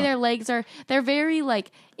 Like the way their legs are, they're very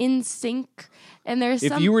like in sync. And there's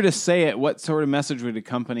if you were to say it, what sort of message would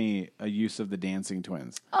accompany a use of the Dancing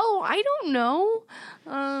Twins? Oh, I don't know.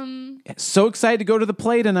 So excited to go to the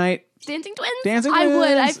play tonight. Dancing Twins? Dancing I Twins.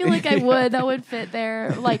 would. I feel like I would. That would fit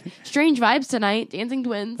there. Like Strange Vibes Tonight, Dancing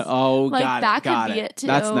Twins. Oh, like, got that it. Got could it. be it too.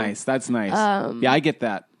 That's nice. That's nice. Yeah, I get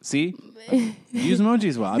that. See? Use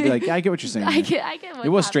emojis well. I'd be like, yeah, I get what you're saying. I get what's it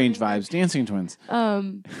was Strange happening. Vibes, Dancing Twins.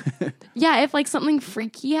 Yeah, if like something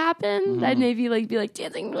freaky happened, I'd maybe like be like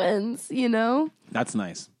Dancing Twins, you know? That's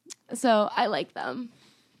nice. So I like them.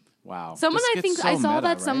 Wow. Someone This I gets think so I saw meta, that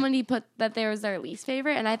right? somebody put that there was their least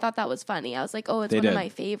favorite, and I thought that was funny. I was like, oh, it's one of my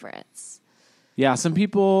favorites. Yeah, some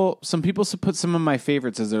people put some of my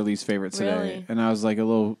favorites as their least favorites today, Really? and I was like a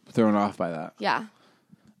little thrown off by that. Yeah.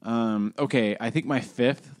 Okay, I think my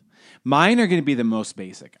fifth. Mine are going to be the most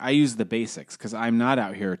basic. I use the basics because I'm not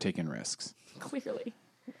out here taking risks. Clearly.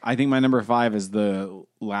 I think my number 5 is the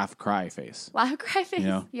laugh cry face. Laugh cry face. You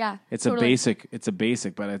know? Yeah. It's totally. a basic. It's a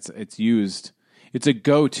basic, but it's used. It's a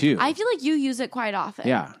go-to. I feel like you use it quite often.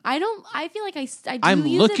 Yeah. I don't. I feel like I do I'm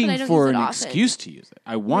use looking it, but I don't for use it an often. excuse to use it.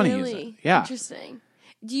 I want to use it. Yeah. Interesting.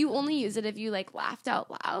 Do you only use it if you like laughed out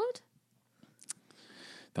loud?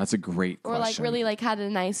 That's a great question. Or like really like had a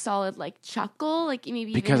nice solid like chuckle, like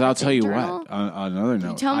maybe because even I'll if it's tell you internal? what. On another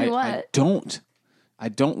note, tell me I what? I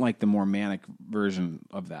don't like the more manic version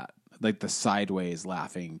of that, like the sideways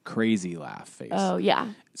laughing, crazy laugh face. Oh yeah.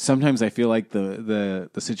 Sometimes I feel like the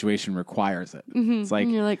situation requires it. It's like,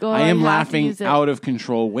 And you're like, oh, I am I have to laughing use it. out of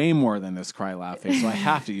control way more than this cry laugh face, so I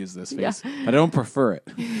have to use this face. Yeah. But I don't prefer it.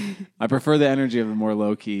 I prefer the energy of the more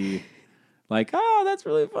low key, like, oh, that's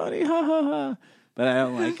really funny, ha ha ha. But I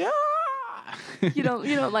don't like You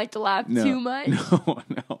don't like to laugh No, too much.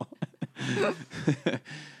 No.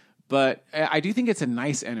 But I do think it's a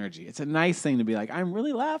nice energy. It's a nice thing to be like, I'm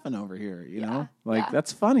really laughing over here, you know? Like,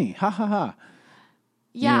 that's funny. Ha ha ha.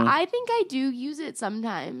 Yeah, You know? I think I do use it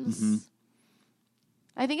sometimes.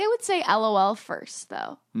 I think I would say LOL first,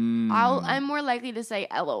 though. I'm more likely to say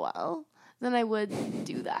LOL than I would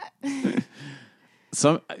do that.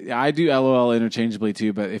 I do LOL interchangeably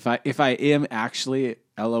too, but if I am actually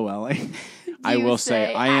LOLing, I will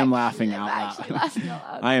say I am laughing out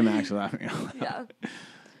loud. I am actually laughing out loud.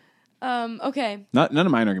 Yeah. Okay. None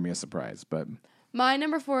of mine are gonna be a surprise, but my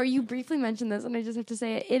number 4, you briefly mentioned this, and I just have to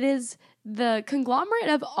say it. It is the conglomerate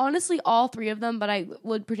of honestly all 3 of them, but I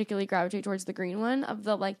would particularly gravitate towards the green one of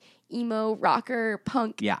the like emo rocker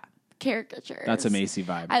punk caricatures. That's a Macy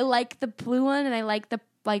vibe. I like the blue one, and I like the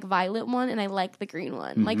like violet one, and I like the green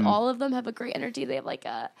one. Like all of them have a great energy. They have like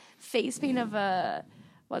a face paint of a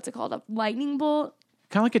what's it called? A lightning bolt.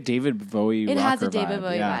 Kind of like a David Bowie. It has a David vibe.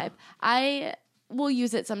 Bowie vibe. I will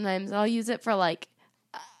use it sometimes. I'll use it for like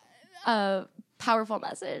a powerful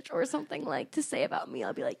message or something like to say about me.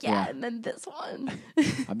 I'll be like, and then this one.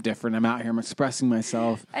 I'm different. I'm out here. I'm expressing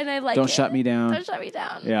myself. And I like Don't it. shut me down. Don't shut me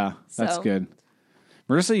down. Yeah, that's So- good.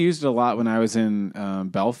 Marissa used it a lot when I was in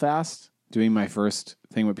Belfast doing my first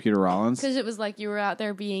thing with Peter Rollins. Because it was like you were out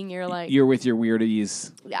there being your like You're with your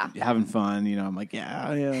weirdies, yeah. having fun. You know, I'm like, yeah,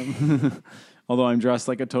 I am. Although I'm dressed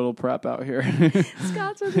like a total prep out here.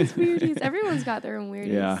 Scott's with his weirdies. Everyone's got their own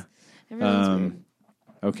weirdies. Yeah. Everyone's weird.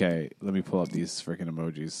 Okay, let me pull up these freaking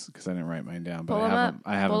emojis because I didn't write mine down. But Pull I them have up. them.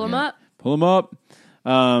 I have Pull them them here. up. Pull them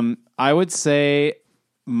up. I would say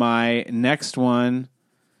my next one.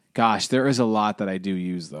 Gosh, there is a lot that I do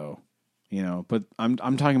use though, you know. But I'm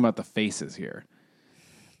talking about the faces here.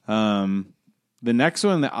 The next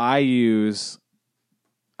one that I use,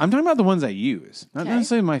 I'm talking about the ones I use, not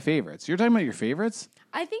necessarily my favorites. You're talking about your favorites?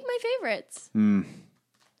 I think my favorites.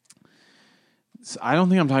 So I don't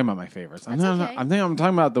think I'm talking about my favorites. That's okay. I'm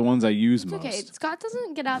talking about the ones I use It's most. okay. Scott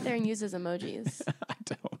doesn't get out there and use his emojis. I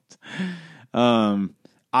don't.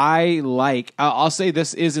 I like. I'll say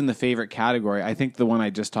this is in the favorite category. I think the one I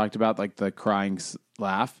just talked about, like the crying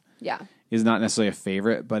laugh, Yeah. is not necessarily a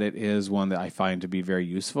favorite, but it is one that I find to be very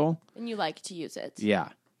useful. And you like to use it. Yeah,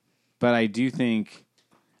 but I do think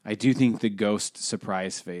the ghost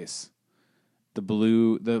surprise face, the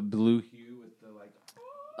blue hue with the like.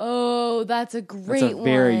 Oh, that's a great That's a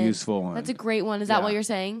very one. useful one. That's a great one. Is that what you're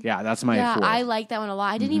saying? Yeah, that's my. Yeah, fourth. I like that one a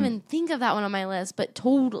lot. I didn't even think of that one on my list, but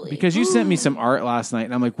totally. Because you sent me some art last night,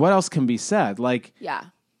 and I'm like, what else can be said? Like, yeah.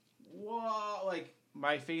 whoa, like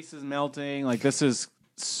my face is melting. Like this is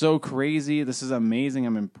so crazy. This is amazing.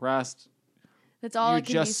 I'm impressed. That's all You it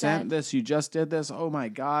can just be sent said. this. You just did this. Oh my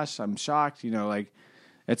gosh, I'm shocked. You know, like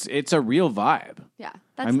it's a real vibe. Yeah.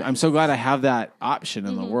 That's I'm nice. so glad I have that option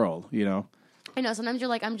in the world. You know. I know. Sometimes you're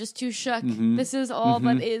like, I'm just too shook. Mm-hmm. This is all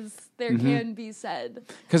that there can be said.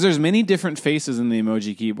 Because there's many different faces in the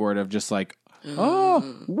emoji keyboard of just like, oh,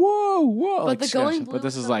 whoa. But like, the going blue. But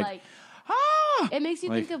this is like ah! It makes you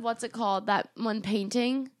think of what's it called? That one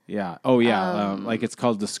painting. Yeah. Oh, yeah. Like it's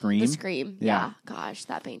called The Scream. The Scream. Yeah. Gosh,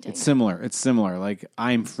 that painting. It's similar. Like,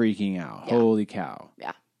 I'm freaking out. Yeah. Holy cow.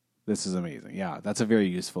 Yeah. This is amazing. Yeah. That's a very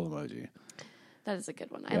useful emoji. That is a good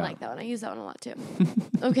one. I like that one. I use that one a lot too.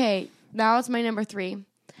 Okay. Now it's my number 3.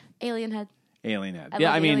 Alien head. Alien head.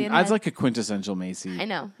 I mean, that's like a quintessential Macy. I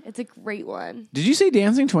know. It's a great one. Did you say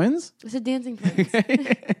Dancing Twins? I said Dancing Twins.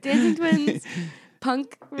 Dancing Twins,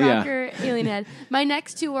 punk rocker, alien head. My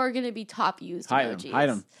next 2 are going to be top used emojis. Hide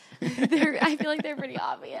them. I feel like they're pretty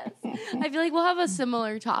obvious. I feel like we'll have a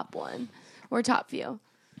similar top one or top few.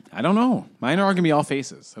 I don't know. Mine are going to be all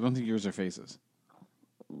faces. I don't think yours are faces.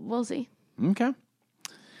 We'll see. Okay.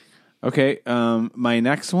 My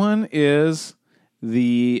next one is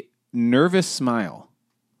the nervous smile.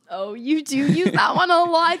 Oh, you do use that one a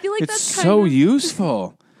lot. I feel like it's that's so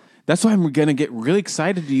useful. That's why I'm going to get really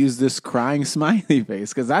excited to use this crying smiley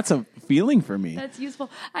face because that's a feeling for me. That's useful.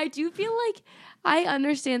 I do feel like I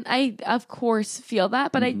understand. I, of course, feel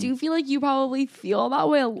that, but I do feel like you probably feel that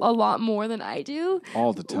way a lot more than I do.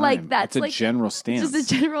 All the time. Like, that's it's a general stance. It's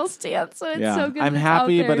just a general stance. So it's so good. I'm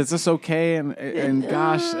happy, but it's just okay. And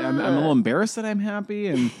gosh, I'm a little embarrassed that I'm happy.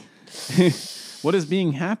 And what is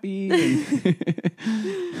being happy?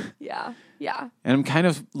 Yeah. And I'm kind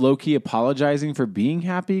of low-key apologizing for being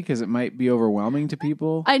happy because it might be overwhelming to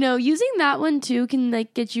people. I know. Using that one, too, can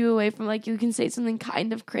like get you away from like you can say something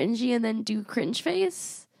kind of cringy and then do cringe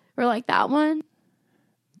face. Or like that one.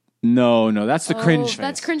 No, that's the cringe face.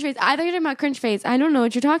 That's cringe face. I thought you were talking about cringe face. I don't know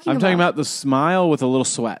what you're talking about. I'm talking about the smile with a little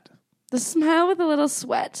sweat. The smile with a little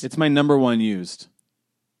sweat. It's my number 1 used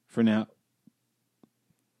for now.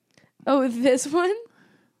 Oh, this one?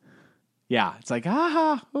 Yeah, it's like,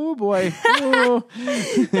 oh boy. Oh.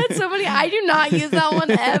 That's so funny. I do not use that one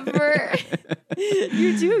ever.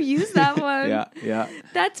 You do use that one. Yeah.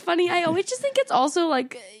 That's funny. I always just think it's also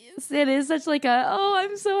like, it is such like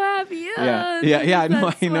I'm so happy. Yeah, I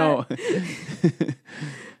know.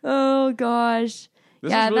 Oh, gosh.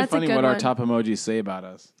 This is really funny what our top emojis say about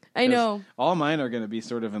us. I know. All mine are going to be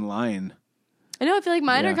sort of in line. I know. I feel like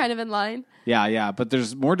mine are kind of in line. Yeah. But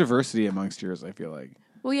there's more diversity amongst yours, I feel like.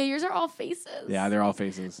 Well, yeah, yours are all faces. Yeah, they're all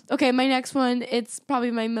faces. Okay, my next one, it's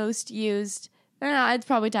probably my most used. It's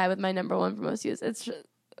probably tied with my number 1 for most used. It's,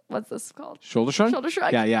 what's this called? Shoulder shrug? Shoulder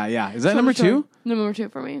shrug. Yeah. Is that number 2? Number 2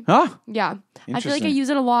 for me. Huh? Yeah. I feel like I use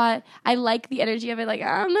it a lot. I like the energy of it. Like,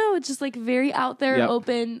 I don't know. It's just like very out there,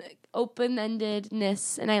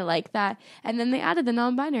 open-endedness, and I like that. And then they added the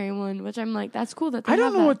non-binary one, which I'm like, that's cool that they I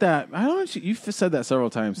don't know what that. I don't know. You've said that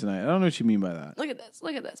several times tonight. I don't know what you mean by that. Look at this,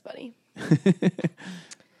 buddy.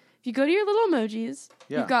 If you go to your little emojis,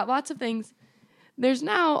 you've got lots of things. There's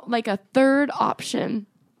now like a 3rd option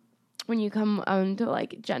when you come to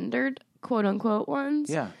like gendered quote unquote ones.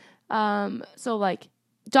 Yeah. So like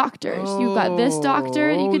doctors, you've got this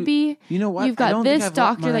doctor that you could be. You know what? You've got this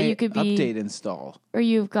doctor that you could be. Update install. Or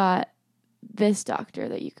you've got this doctor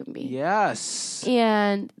that you can be. Yes.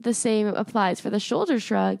 And the same applies for the shoulder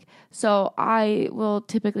shrug. So I will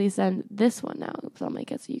typically send this one now. Oops, I'll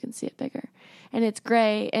make it so you can see it bigger. And it's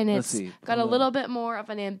gray, and it's got a little bit more of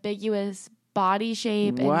an ambiguous body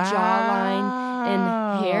shape and jawline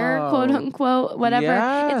and hair, quote unquote, whatever.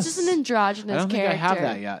 Yes. It's just an androgynous character. I don't think I have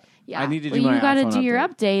that yet. Yeah. I need to do my you got to do update. your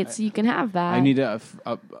update so you can have that. I need to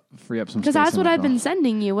free up some space. Because that's what I've been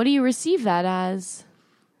sending you. What do you receive that as?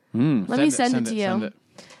 Let me send it to you.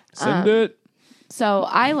 Send it. So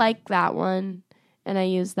I like that one, and I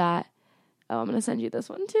use that. Oh, I'm going to send you this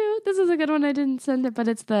one, too. This is a good one. I didn't send it, but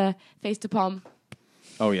it's the face to palm.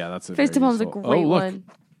 Oh, yeah, that's a face to palm is a great one.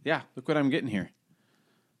 Yeah, look what I'm getting here.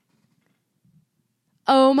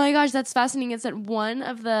 Oh, my gosh, that's fascinating. It's one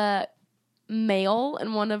of the male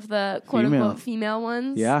and one of the quote-unquote female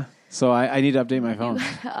ones. Yeah. So I need to update my phone.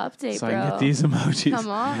 Update, so bro. I can get these emojis. Come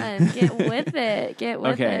on, get with it. Get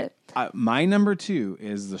with it. My number 2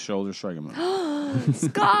 is the shoulder shrug emoji.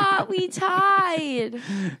 Scott, we tied.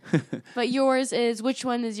 But yours is, which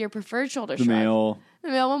one is your preferred shoulder shrug? The male. The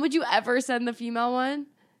male one. Would you ever send the female one?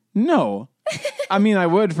 No. I mean, I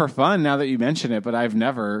would for fun now that you mention it, but I've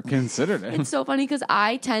never considered it. It's so funny because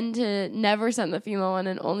I tend to never send the female one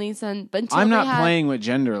and only send. But I'm not playing with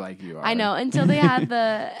gender like you are. I know. Until they had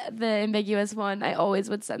the ambiguous one, I always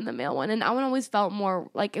would send the male one, and that one always felt more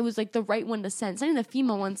like it was like the right one to send. Sending the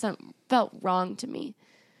female one felt wrong to me.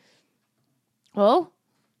 Well,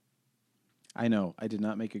 I know. I did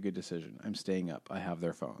not make a good decision. I'm staying up. I have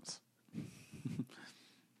their phones.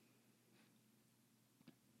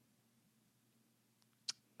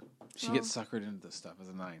 She gets suckered into this stuff as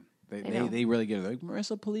a 9. They really get it. They're like,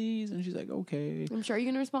 Marissa, please. And she's like, okay. I'm sure you're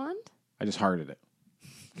going to respond. I just hearted it.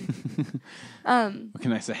 What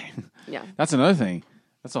can I say? Yeah. That's another thing.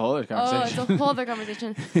 That's a whole other conversation. Oh, it's a whole other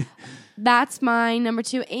conversation. That's my number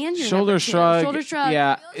 2 and your shoulder number 2. shrug. Shoulder shrug.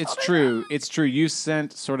 Yeah, it's true. It's true. You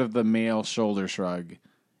sent sort of the male shoulder shrug,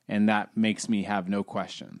 and that makes me have no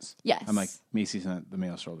questions. Yes. I'm like, Macy sent the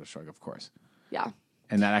male shoulder shrug, of course. Yeah.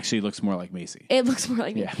 And that actually looks more like Macy. It looks more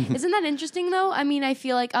like me. Yeah. Isn't that interesting, though? I mean, I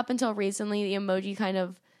feel like up until recently, the emoji kind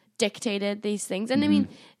of dictated these things. And I mean,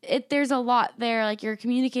 there's a lot there. Like, you're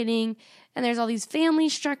communicating, and there's all these family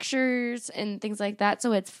structures and things like that.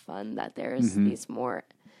 So it's fun that there's these more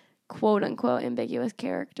quote-unquote ambiguous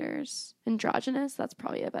characters. Androgynous, that's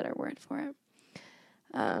probably a better word for it.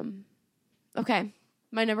 Okay.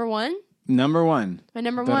 My number 1? Number 1. My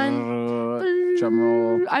number 1. Drum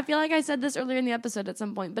roll. I feel like I said this earlier in the episode at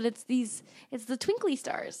some point, but it's the twinkly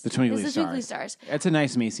stars. The twinkly stars. It's a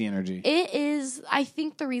nice Macy energy. It is. I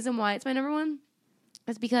think the reason why it's my number 1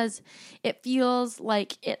 is because it feels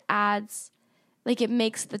like it adds, like it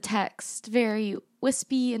makes the text very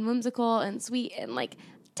wispy and whimsical and sweet and like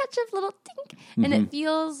touch of little tink. And it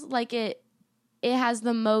feels like it has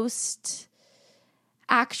the most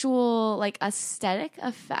actual like aesthetic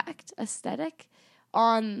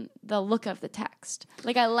on the look of the text.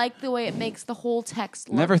 Like, I like the way it makes the whole text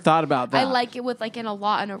look. Never thought about that. I like it with like in a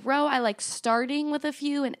lot in a row. I like starting with a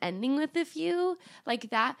few and ending with a few. Like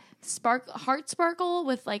that heart sparkle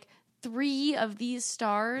with like 3 of these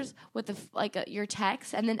stars with your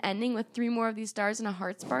text, and then ending with 3 more of these stars and a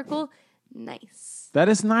heart sparkle. Nice. That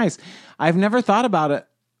is nice. I've never thought about it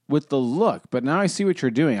with the look, but now I see what you're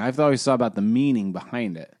doing. I've always thought about the meaning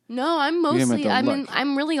behind it. No, I'm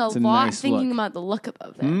really a lot nice thinking look. about the look of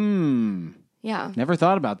it. Yeah. Never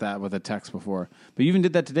thought about that with a text before. But you even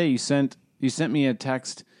did that today. You sent me a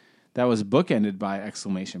text that was bookended by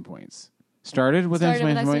exclamation points. Started with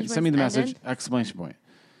exclamation point. Sent me the message, exclamation point.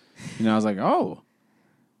 And I was like, oh.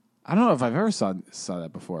 I don't know if I've ever saw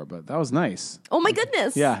that before, but that was nice. Oh my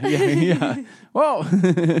goodness. Yeah. Whoa.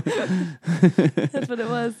 That's what it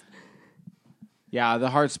was. Yeah,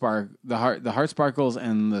 the heart sparkles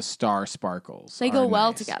and the star sparkles. They go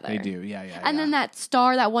well together. They do. Yeah. And then that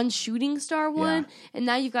star, that one shooting star one, and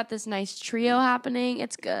now you've got this nice trio happening.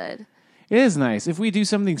 It's good. It is nice. If we do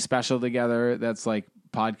something special together that's like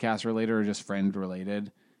podcast related or just friend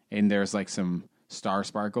related, and there's like some star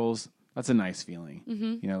sparkles, that's a nice feeling.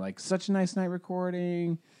 You know, like such a nice night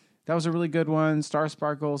recording. That was a really good one. Star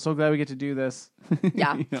Sparkle. So glad we get to do this.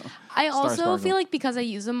 Yeah. You know, I also feel like because I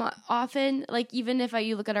use them often, like even if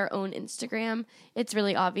you look at our own Instagram, it's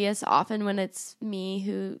really obvious often when it's me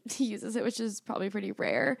who uses it, which is probably pretty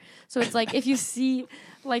rare. So it's like if you see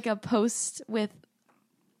like a post with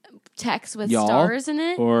text with stars in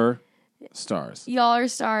it. Or stars. Y'all are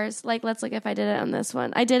stars. Like, let's look if I did it on this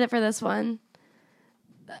one. I did it for this one.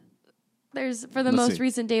 There's for the most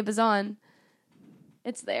recent Dave Bazan.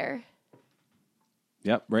 It's there.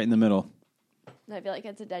 Yep, right in the middle. I feel like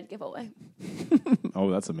it's a dead giveaway. Oh,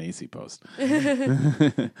 that's a Macy post.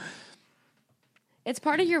 It's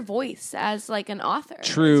part of your voice as like an author.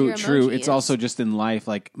 True. It's also just in life.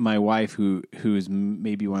 Like my wife, who is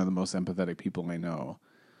maybe one of the most empathetic people I know.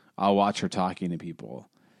 I'll watch her talking to people,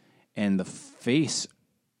 and the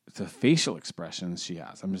facial expressions she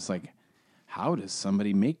has. I'm just like, how does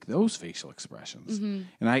somebody make those facial expressions?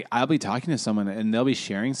 And I'll be talking to someone and they'll be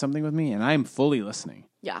sharing something with me and I'm fully listening.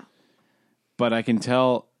 Yeah. But I can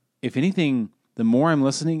tell, if anything, the more I'm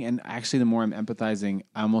listening and actually the more I'm empathizing,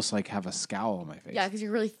 I almost like have a scowl on my face. Yeah, because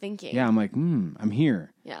you're really thinking. Yeah, I'm like, I'm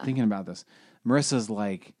here thinking about this. Marissa's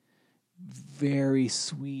like very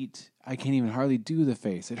sweet. I can't even hardly do the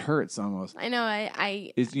face. It hurts almost. I know.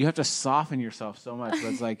 You have to soften yourself so much,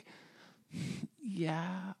 but it's like...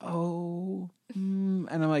 Yeah. Oh. And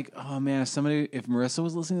I'm like, oh man, if Marissa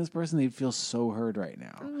was listening to this person, they'd feel so heard right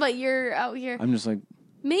now. But you're out here. I'm just like,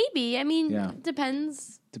 maybe. I mean,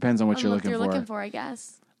 depends. Depends on what you're looking for, I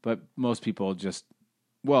guess. But most people just,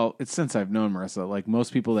 it's since I've known Marissa, like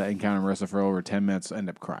most people that encounter Marissa for over 10 minutes end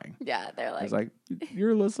up crying. Yeah, they're like, it's like,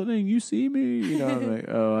 you're listening, you see me. You know, I'm like,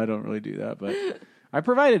 oh, I don't really do that, but I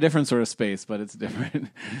provide a different sort of space, but it's different.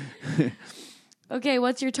 Okay,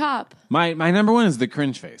 what's your top? My number 1 is the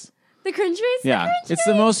cringe face. The cringe face? Yeah. It's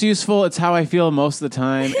the most useful. It's how I feel most of the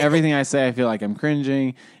time. Everything I say, I feel like I'm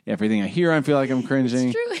cringing. Everything I hear, I feel like I'm cringing.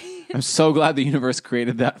 It's true. I'm so glad the universe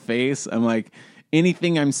created that face. I'm like,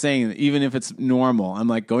 anything I'm saying, even if it's normal. I'm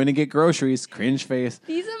like going to get groceries, cringe face.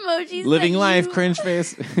 These emojis, living life, cringe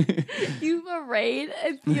face. You've arrayed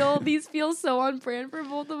and these feel so on brand for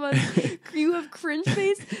both of us. You have cringe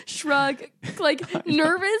face, shrug, like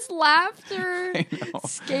nervous laughter,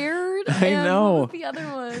 scared. I know. What was the other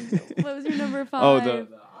one? What was your number 5? Oh,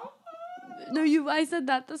 no, I said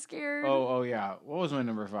that, the scared. Oh yeah. What was my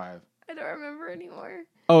number 5? I don't remember anymore.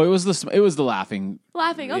 Oh, it was the laughing.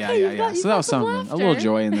 Laughing. Okay, yeah. So that was something. Laughter. A little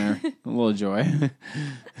joy in there. A little joy.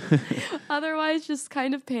 Otherwise, just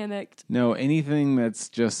kind of panicked. No, anything that's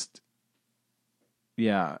just,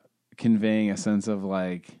 conveying a sense of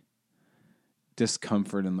like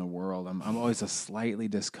discomfort in the world. I'm always a slightly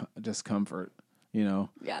discomfort. You know.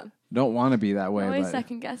 Yeah. Don't want to be that way. Always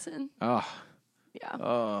second guessing. Oh. Yeah.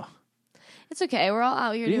 Oh. It's okay. We're all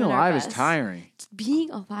out here being doing alive our best. Is tiring.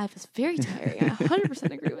 Being alive is very tiring. I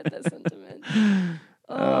 100% agree with this sentiment.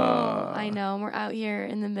 I know. We're out here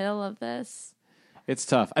in the middle of this. It's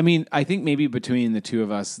tough. I mean, I think maybe between the two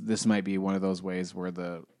of us, this might be one of those ways where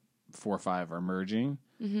the 4 or 5 are merging.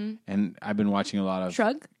 Mm-hmm. And I've been watching a lot of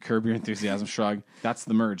Shrug? Curb Your Enthusiasm. Shrug. That's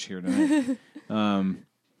the merge here tonight.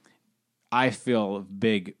 I feel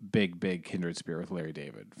big kindred spirit with Larry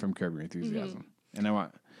David from Curb Your Enthusiasm. Mm-hmm. And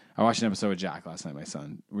I watched an episode with Jack last night, my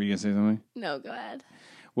son. Were you going to say something? No, go ahead.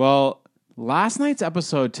 Well, last night's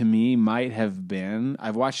episode to me might have been,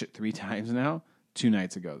 I've watched it 3 times now. 2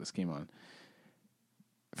 nights ago this came on.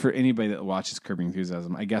 For anybody that watches Curb Your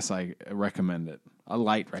Enthusiasm, I guess I recommend it. A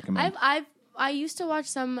light recommend. I used to watch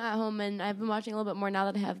some at home, and I've been watching a little bit more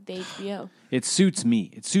now that I have the HBO. It suits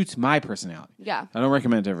me. It suits my personality. Yeah. I don't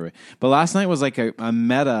recommend it to everybody. But last night was like a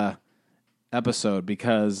meta episode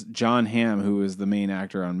because John Hamm, who is the main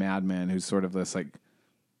actor on Mad Men, who's sort of this like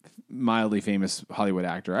mildly famous Hollywood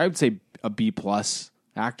actor. I would say a B+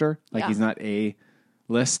 actor. Like he's not A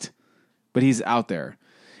list, but he's out there.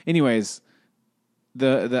 Anyways,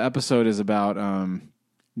 the episode is about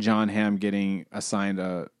John Hamm getting assigned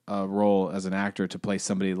a role as an actor to play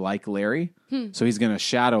somebody like Larry. So he's going to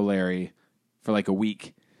shadow Larry for like a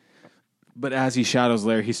week. But as he shadows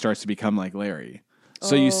Larry, he starts to become like Larry.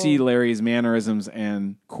 So you see Larry's mannerisms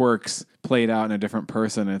and quirks played out in a different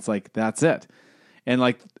person. And it's like, that's it. And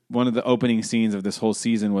like one of the opening scenes of this whole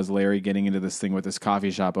season was Larry getting into this thing with this coffee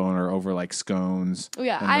shop owner over like scones. Oh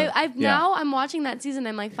yeah. Now I'm watching that season.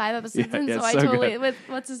 I'm like 5 episodes in. So I totally, with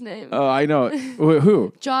what's his name? Oh, I know.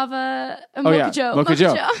 Who? Java. Mocha Joe. Mocha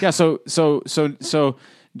Joe. Yeah. So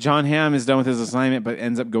John Hamm is done with his assignment, but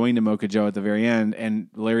ends up going to Mocha Joe at the very end. And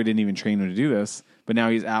Larry didn't even train him to do this. But now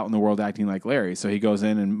he's out in the world acting like Larry. So he goes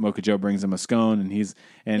in and Mocha Joe brings him a scone and is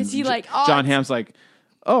he like, John Hamm's like,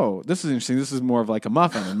 oh, this is interesting. This is more of like a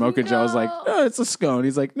muffin. And Mocha Joe's like, no, it's a scone.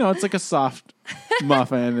 He's like, no, it's like a soft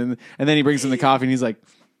muffin. And then he brings him the coffee and he's like,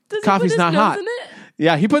 coffee's not hot.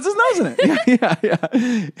 Yeah, he puts his nose in it.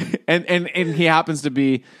 Yeah. And he happens to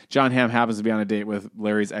be, John Hamm happens to be on a date with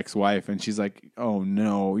Larry's ex-wife. And she's like, oh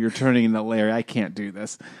no, you're turning into Larry. I can't do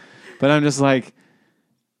this. But I'm just like,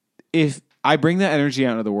 if I bring that energy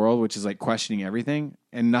out into the world, which is like questioning everything,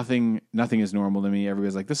 and nothing is normal to me.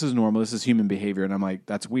 Everybody's like, this is normal. This is human behavior. And I'm like,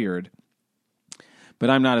 that's weird. But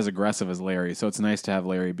I'm not as aggressive as Larry. So it's nice to have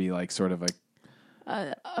Larry be like sort of like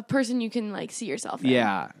a person you can like see yourself in.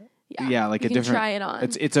 Yeah. Like you a different, try it on.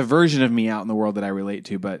 It's a version of me out in the world that I relate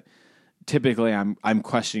to, but typically I'm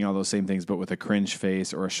questioning all those same things, but with a cringe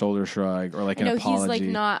face or a shoulder shrug or like an apology. He's like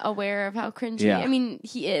not aware of how cringy. Yeah. I mean,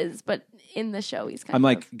 he is, but in the show he's kind I'm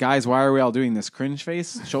like, guys, why are we all doing this cringe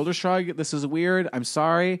face, shoulder shrug? This is weird. I'm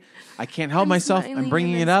sorry. I can't help myself. I'm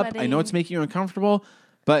bringing it up. Sweating. I know it's making you uncomfortable,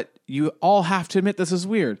 but you all have to admit this is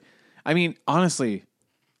weird. I mean, honestly,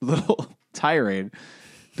 little tirade.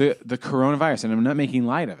 The coronavirus, and I'm not making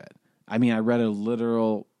light of it. I mean, I read a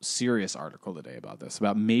literal serious article today about this,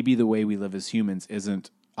 about maybe the way we live as humans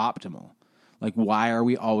isn't optimal. Like, why are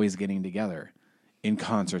we always getting together in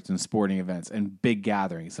concerts and sporting events and big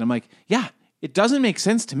gatherings? And I'm like, yeah, it doesn't make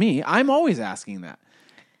sense to me. I'm always asking that.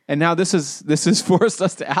 And now this has forced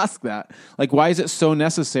us to ask that. Like, why is it so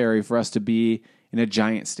necessary for us to be in a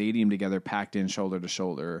giant stadium together, packed in shoulder to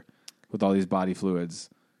shoulder with all these body fluids?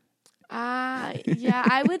 Yeah,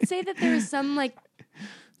 I would say that there's some like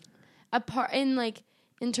a part in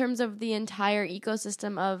terms of the entire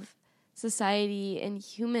ecosystem of society and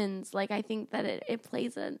humans. Like, I think that it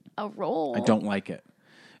plays a role. I don't like it.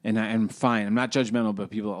 And I'm fine. I'm not judgmental about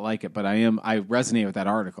people that like it, but I resonate with that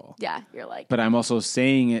article. Yeah, you're like. But I'm also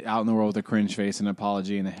saying it out in the world with a cringe face and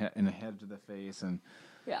apology and a head to the face and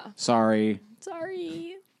sorry,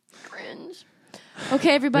 cringe.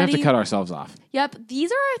 Okay, everybody. We have to cut ourselves off. Yep,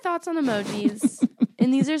 these are our thoughts on emojis,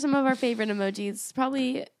 and these are some of our favorite emojis.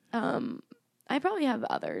 Probably, I I probably have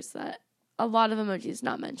others that a lot of emojis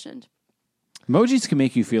not mentioned. Emojis can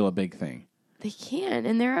make you feel a big thing. They can,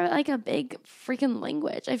 and they're like a big freaking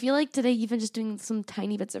language. I feel like today, even just doing some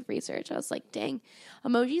tiny bits of research, I was like, dang,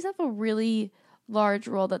 emojis have a really large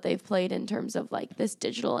role that they've played in terms of like this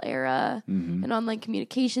digital era and online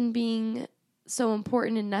communication being so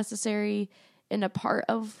important and necessary and a part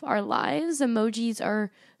of our lives. Emojis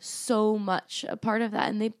are so much a part of that,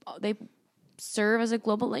 and they serve as a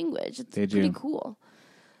global language. It's pretty cool.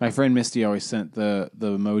 My friend Misty always sent the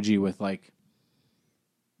emoji with like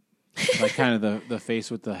kind of the face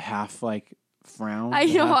with the half like frown. I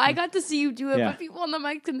know. I got to see you do it, but people on the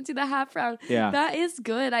mic couldn't see the half frown. Yeah. That is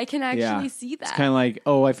good. I can actually see that. It's kind of like,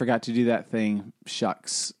 oh, I forgot to do that thing.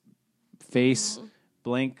 Shucks. Face,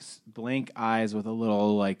 blank eyes with a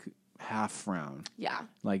little like half frown. Yeah.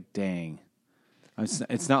 Like, dang.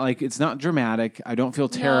 It's not dramatic. I don't feel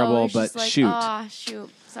terrible, but like, shoot. Ah, shoot.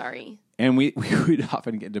 Sorry. And we would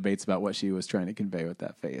often get debates about what she was trying to convey with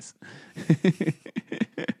that face.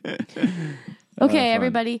 Okay,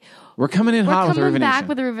 everybody. We're coming in hot with a Ruvenation. We're coming back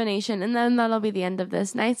with a Ruvenation, and then that'll be the end of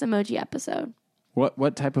this nice emoji episode.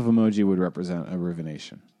 What type of emoji would represent a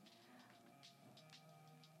Ruvenation?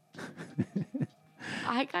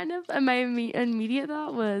 I kind of, my immediate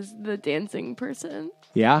thought was the dancing person.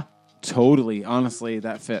 Yeah, totally. Honestly,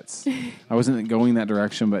 that fits. I wasn't going that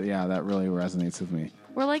direction, but yeah, that really resonates with me.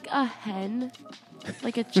 We're like a hen,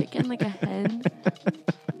 like a chicken, like a hen.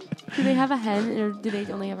 Do they have a hen, or do they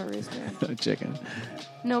only have a rooster? A chicken.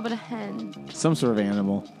 No, but a hen. Some sort of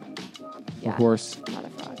animal. Yeah. A horse. Not a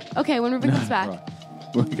frog. Okay, when Ruben comes back.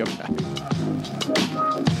 When we come back.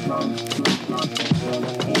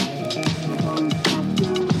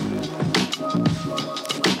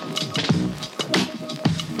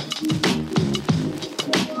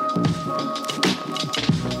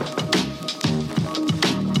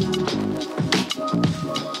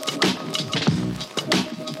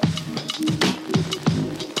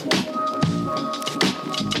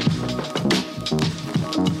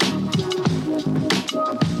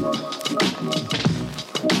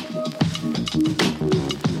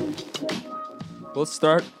 We'll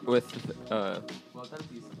start with. We'll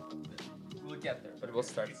get there, but we'll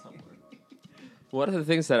start somewhere. One of the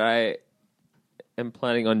things that I am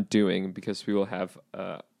planning on doing, because we will have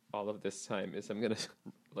all of this time, is I'm gonna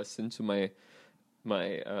listen to my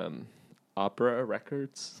opera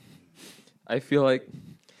records. I feel like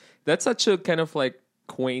that's such a kind of like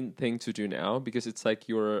quaint thing to do now, because it's like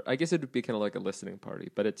I guess it would be kind of like a listening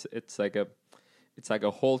party, but it's like a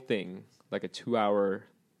whole thing, like a 2-hour,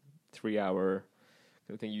 3-hour.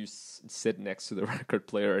 I think you sit next to the record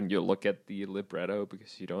player and you look at the libretto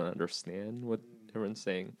because you don't understand what everyone's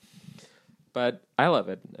saying. But I love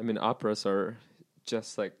it. I mean, operas are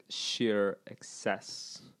just like sheer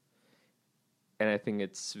excess, and I think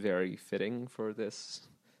it's very fitting for this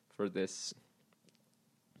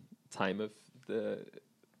time of the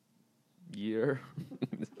year.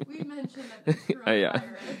 We mentioned that.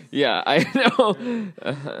 Yeah, I know.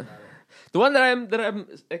 The one that I'm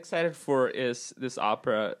excited for is this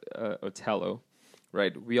opera, Otello,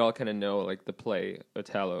 right? We all kind of know like the play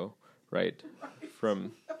Otello, right?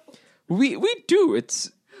 From we do.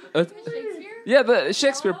 It's the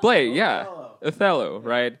Shakespeare play, yeah, Othello,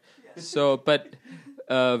 right? So, but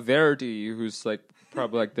Verdi, who's like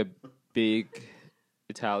probably like the big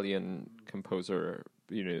Italian composer,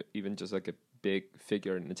 you know, even just like a big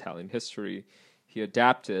figure in Italian history. He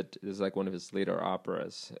adapted is like one of his later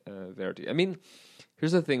operas, Verdi. I mean,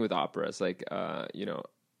 here's the thing with operas, like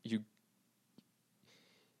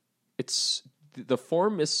it's the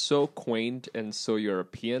form is so quaint and so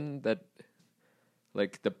European that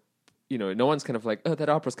like no one's kind of like, oh, that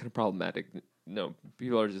opera's kind of problematic. No,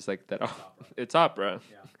 people are just like that. It's opera.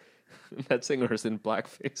 Yeah. That singer is in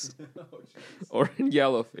blackface or in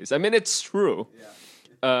yellowface. I mean, it's true.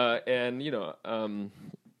 Yeah. And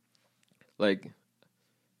like.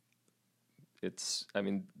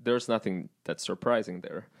 There's nothing that's surprising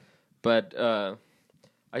there. But I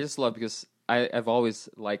just love, because I've always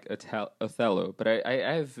liked Othello, but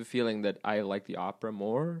I have a feeling that I like the opera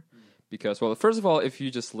more because, well, first of all, if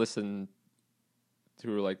you just listen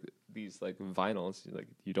through like these like vinyls, like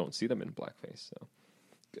you don't see them in blackface. So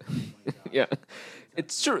yeah,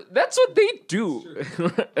 it's true. That's what they do,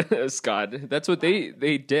 Scott. That's what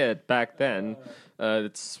they did back then.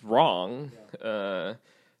 It's wrong.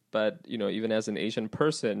 But, even as an Asian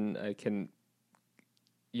person, I can,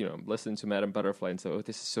 listen to Madame Butterfly and say, oh,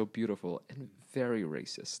 this is so beautiful and very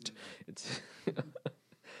racist. It's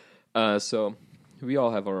so we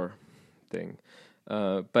all have our thing.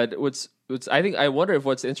 But what's I wonder if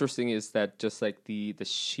what's interesting is that just like the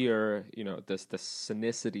sheer, the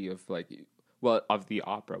sonicity of like, well, of the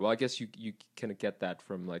opera. Well, I guess you kind of get that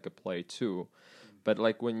from like a play too. But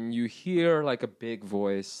like when you hear like a big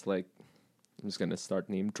voice, like I'm just gonna start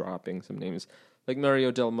name dropping some names, like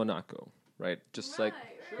Mario del Monaco, right? Just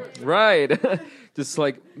right. Just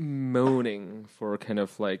like moaning for kind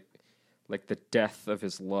of like the death of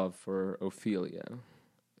his love for Ophelia,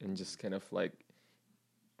 and just kind of like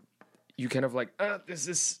you kind of like, this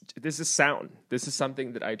is sound. This is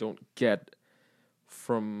something that I don't get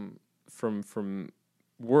from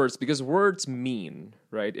words, because words mean,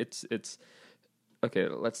 right? It's okay.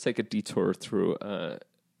 Let's take a detour through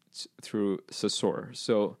Saussure.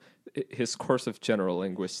 So his course of general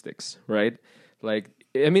linguistics, right? Like,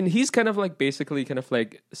 I mean, he's kind of like basically kind of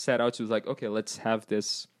like set out to like, okay, let's have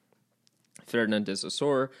this. Ferdinand de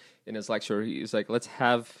Saussure, in his lecture, he's like, let's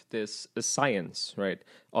have this a science, right,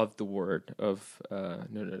 of the word of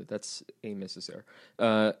no, that's Amos is there.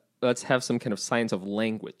 Let's have some kind of science of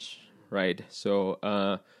language, right?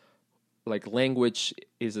 So like language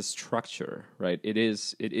is a structure, right? It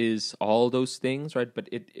is all those things, right? But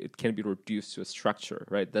it can be reduced to a structure,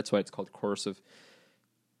 right? That's why it's called course of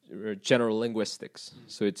general linguistics.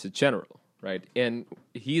 So it's a general, right? And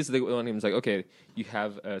he's the one who's like, okay, you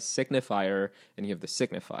have a signifier and you have the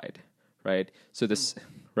signified, right? So this,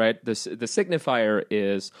 right, the signifier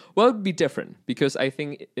is, well, it would be different, because I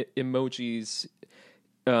think emojis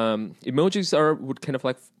would kind of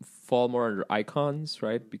like fall more under icons,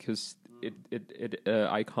 right? Because it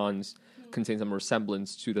icons contain some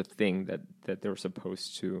resemblance to the thing that they're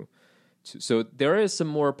supposed to. So there is some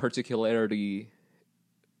more particularity,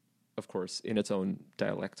 of course, in its own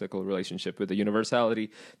dialectical relationship with the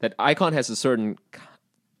universality, that icon has a certain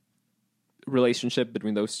relationship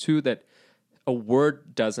between those two that a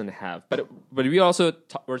word doesn't have. But we also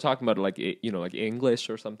we're talking about like like English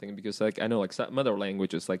or something, because like I know like some other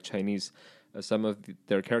languages like Chinese, some of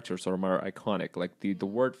their characters are more iconic. Like the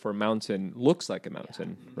word for mountain looks like a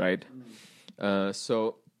mountain, right?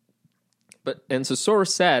 So Saussure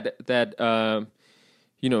said that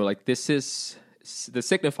like this is the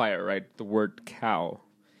signifier, right? The word cow,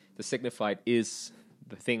 the signified is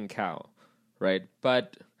the thing cow, right?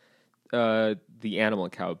 But the animal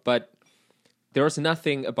cow. But there's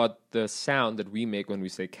nothing about the sound that we make when we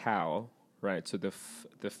say cow, right? So the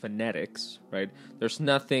phonetics, right? There's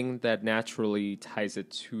nothing that naturally ties it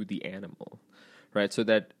to the animal, right? So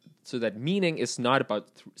that meaning is not about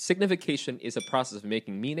signification is a process of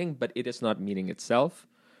making meaning, but it is not meaning itself,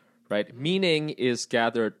 right? Meaning is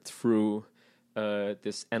gathered through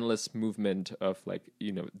this endless movement of like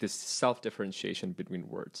this self-differentiation between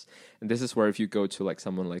words. And this is where if you go to like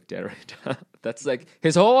someone like Derrida, that's like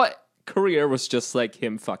his whole career was just like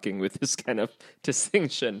him fucking with this kind of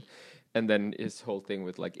distinction, and then his whole thing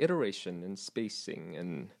with like iteration and spacing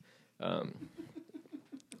and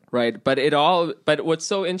right. But what's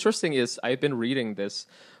so interesting is I've been reading this.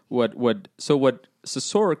 What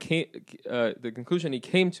Saussure the conclusion he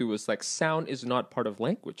came to was like sound is not part of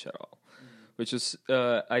language at all. Which is,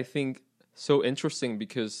 I think, so interesting,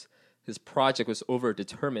 because his project was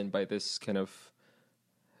overdetermined by this kind of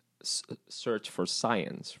search for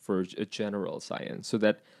science, for a general science. So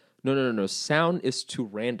that no, sound is too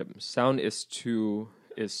random. Sound is too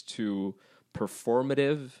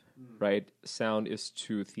performative, right? Sound is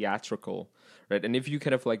too theatrical, right? And if you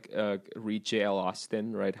kind of like read J.L.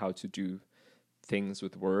 Austin, right, How to Do Things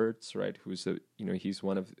with Words, right? Who's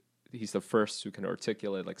he's the first who can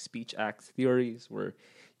articulate like speech act theories, where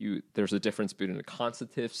there's a difference between a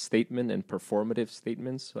constitutive statement and performative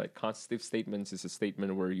statements. Like constitutive statements is a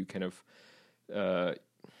statement where you kind of I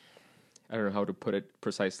don't know how to put it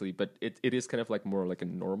precisely, but it is kind of like more like a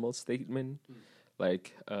normal statement.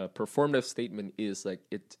 Like performative statement is like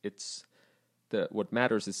it's what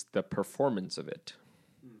matters is the performance of it,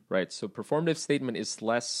 right? So performative statement is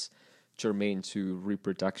less germane to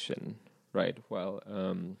reproduction, right? While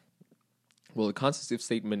the constitutive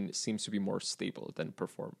statement seems to be more stable than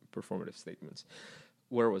performative statements.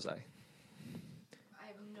 Where was I? I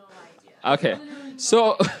have no idea. Okay,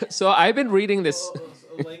 so I've been reading this.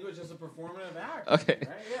 Language is a performative act. Okay,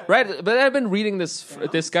 right. But I've been reading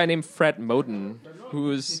this guy named Fred Moten,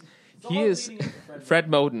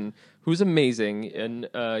 Fred Moten, who's amazing, and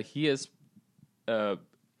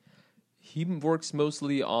he works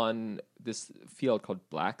mostly on this field called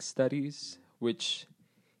Black Studies, which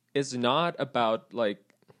is not about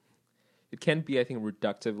like, it can be, I think,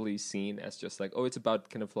 reductively seen as just like, oh, it's about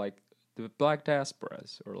kind of like the Black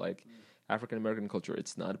diasporas or like African American culture.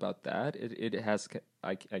 It's not about that. It has,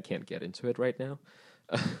 I can't get into it right now,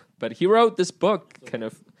 But he wrote this book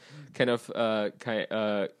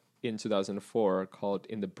in 2004 called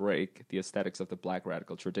In the Break, The Aesthetics of the Black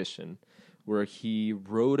Radical Tradition, where he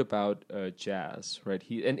wrote about jazz, right?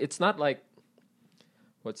 And it's not like,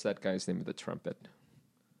 what's that guy's name with the trumpet?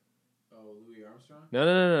 Oh, Louis Armstrong?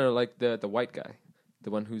 No, like the white guy.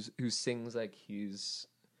 The one who sings like he's...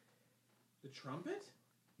 The trumpet?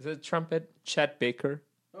 Is it a trumpet? Chet Baker?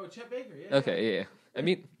 Oh, Chet Baker, yeah. Okay, yeah. I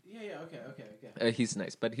mean... okay. He's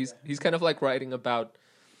nice, but he's kind of like writing about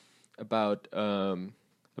kind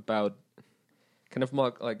of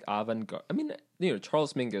more like avant-garde. I mean,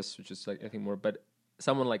 Charles Mingus, which is like I think more, but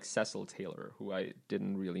someone like Cecil Taylor, who I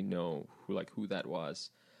didn't really know who that was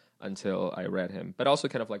until I read him, but also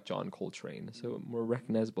kind of like John Coltrane, so more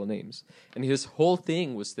recognizable names. And his whole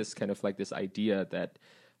thing was this kind of like this idea that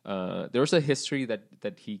there's a history that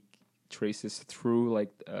he traces through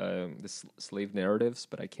like the slave narratives,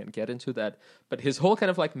 but I can't get into that. But his whole kind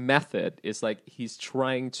of like method is like he's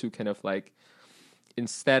trying to kind of like,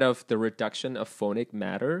 instead of the reduction of phonic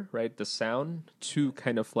matter, right, the sound, to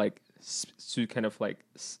kind of like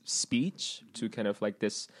speech, to kind of like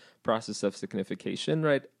this process of signification,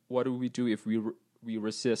 right? What do we do if we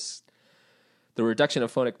resist the reduction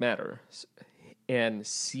of phonic matter and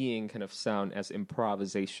seeing kind of sound as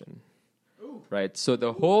improvisation? Right, so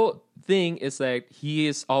the whole thing is like he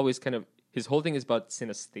is always kind of, his whole thing is about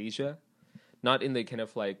synesthesia, not in the kind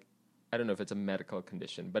of like, I don't know if it's a medical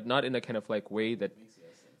condition, but not in a kind of like way that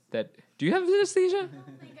do you have synesthesia?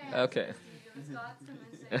 Okay.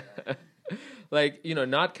 Like,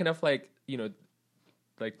 not kind of like,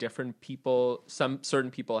 like different people, some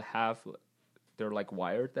certain people have, they're like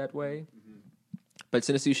wired that way. Mm-hmm. But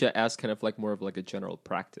synesthesia as kind of like more of like a general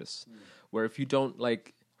practice, where if you don't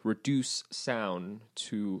like reduce sound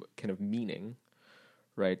to kind of meaning,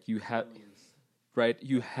 right? You have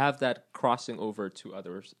that crossing over to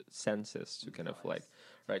other senses, to kind of like,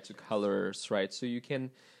 right, to colors, right? So you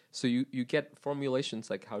get formulations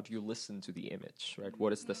like, how do you listen to the image, right?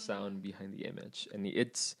 What is the sound behind the image? And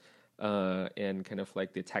it's and kind of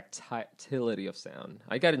like the tactility of sound.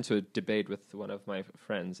 I got into a debate with one of my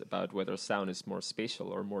friends about whether sound is more spatial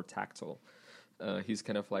or more tactile. He's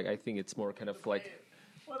kind of like, I think it's more kind of like,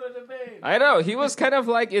 what a debate. I know, he was kind of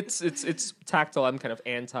like, it's tactile. I'm kind of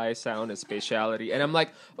anti-sound and spatiality, and I'm like,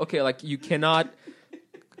 okay, like you cannot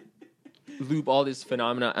loop all these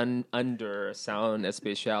phenomena under sound and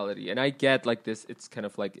spatiality. And I get like this, it's kind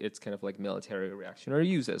of like military reactionary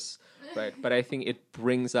uses, right? But I think it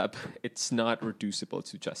brings up, it's not reducible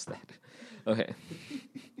to just that. Okay.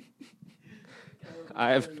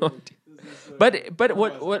 I have no idea. But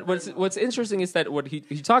what's interesting is that what he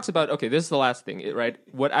talks about, okay, this is the last thing, right?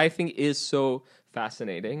 What I think is so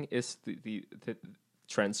fascinating is the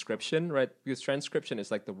transcription, right? Because transcription is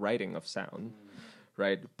like the writing of sound,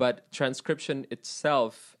 right? But transcription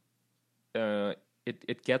itself,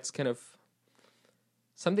 it gets kind of,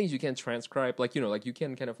 some things you can transcribe, like, like you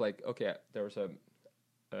can kind of like, okay, there was a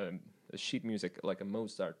sheet music, like a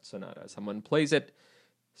Mozart sonata. Someone plays it,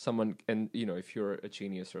 and if you're a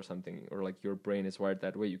genius or something, or like your brain is wired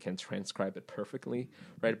that way, you can transcribe it perfectly,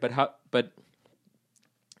 right? But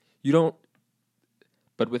you don't.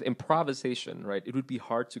 But with improvisation, right, it would be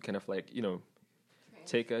hard to kind of like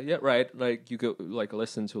take like you go like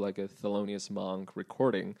listen to like a Thelonious Monk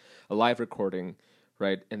recording, a live recording,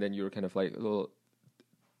 right, and then you're kind of like, well,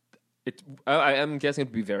 I'm guessing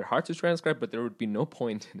it'd be very hard to transcribe, but there would be no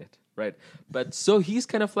point in it, right? But so he's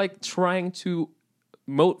kind of like trying to.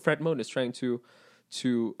 Fred Moten is trying to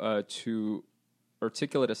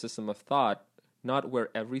articulate a system of thought, not where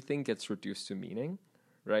everything gets reduced to meaning,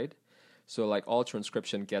 right? So like all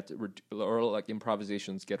transcription or like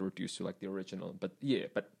improvisations get reduced to like the original, but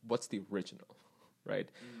what's the original, right?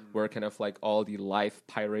 Where kind of like all the live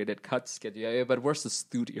pirated cuts get but where's the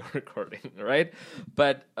studio recording, right?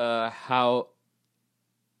 But how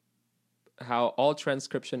all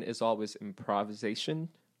transcription is always improvisation,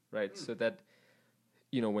 right? So that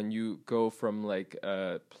when you go from like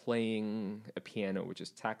playing a piano, which is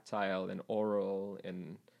tactile and oral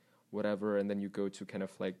and whatever, and then you go to kind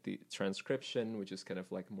of like the transcription, which is kind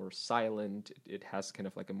of like more silent. It has kind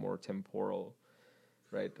of like a more temporal,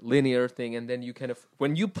 right, linear thing. And then you kind of,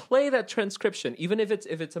 when you play that transcription, even if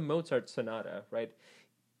it's a Mozart sonata, right,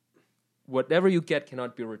 whatever you get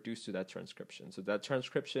cannot be reduced to that transcription. So that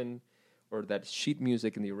transcription or that sheet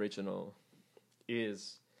music in the original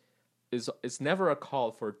is never a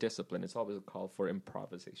call for discipline. It's always a call for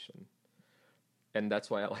improvisation, and that's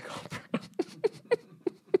why I like opera.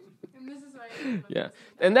 And this is why. Yeah,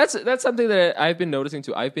 and that's something that I've been noticing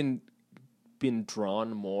too. I've been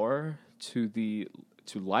drawn more to the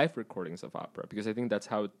live recordings of opera, because I think that's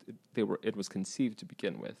how it was conceived to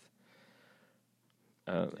begin with.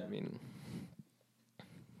 I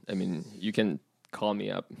mean, you can call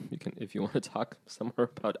me up. You can, if you want to talk some more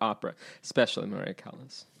about opera, especially Maria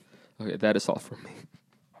Callas. Okay, that is all from me.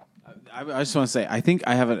 I just want to say, I think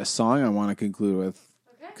I have a song I want to conclude with,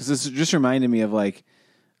 because this just reminded me of like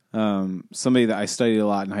somebody that I studied a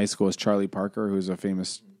lot in high school was Charlie Parker, who's a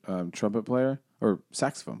famous trumpet player or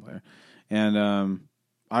saxophone player, and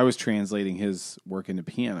I was translating his work into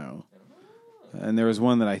piano, and there was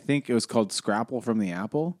one that I think it was called "Scrapple from the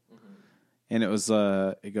Apple." And it was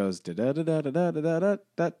it goes da da da da da da da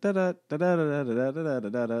da da da da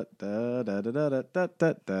da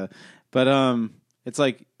da da. But it's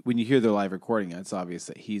like when you hear the live recording, it's obvious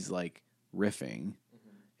that he's like riffing,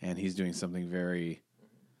 and he's doing something very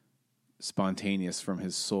spontaneous from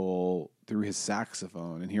his soul through his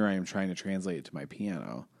saxophone. And here I am trying to translate it to my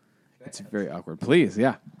piano. It's very awkward. Please,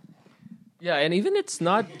 yeah. Yeah, and even it's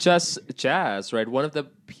not just jazz, right? One of the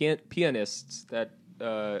pianists that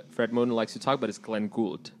Fred Moten likes to talk about is Glenn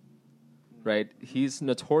Gould, right? He's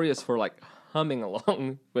notorious for like humming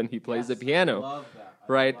along when he plays the piano, love that.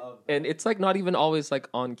 Right? Love that. And it's like not even always like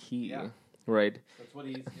on key, right? It's what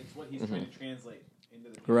he's trying to translate into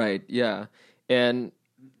the piano. Right? Yeah. And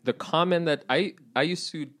the comment that I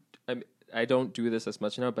used to, I don't do this as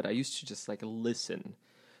much now, but I used to just like listen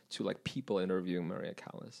to like people interviewing Maria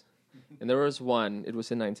Callas, and there was one. It was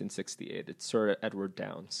in 1968. It's Sir Edward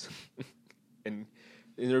Downes. And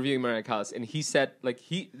interviewing Maria Callas, and he said, like,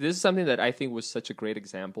 this is something that I think was such a great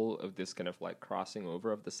example of this kind of like crossing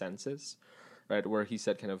over of the senses, right? Where he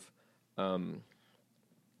said kind of,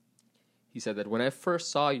 he said that when I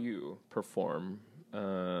first saw you perform,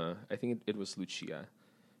 I think it was Lucia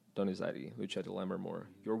Donizetti, Lucia de Lammermoor,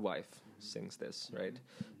 your wife sings this, right?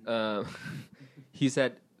 He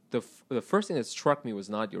said the first thing that struck me was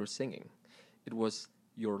not your singing, it was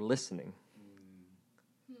your listening.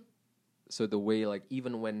 So the way, like,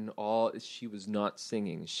 even when she was not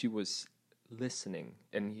singing, she was listening,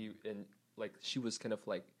 and she was kind of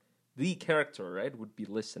like the character, right? Would be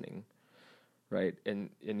listening, right?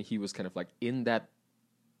 And he was kind of like in that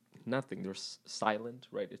nothing. There's silent,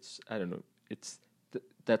 right? It's I don't know. It's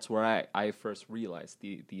that's where I first realized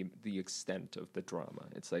the extent of the drama.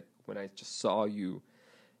 It's like when I just saw you,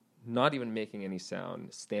 not even making any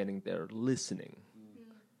sound, standing there listening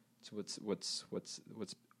to what's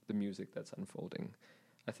the music that's unfolding.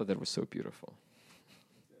 I thought that was so beautiful.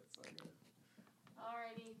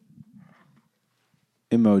 Alrighty.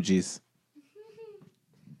 Emojis.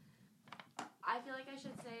 I feel like I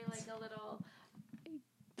should say like a little.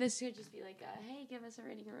 This could just be like a hey, give us a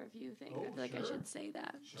rating or review thing. I feel like I should say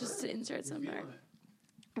that just to insert somewhere.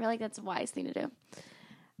 I feel like that's a wise thing to do.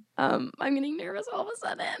 I'm getting nervous all of a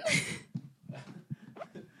sudden.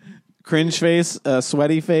 Cringe face,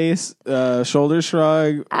 sweaty face, shoulder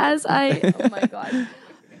shrug. Oh my God.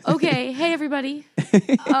 Okay, hey everybody.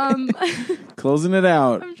 Closing it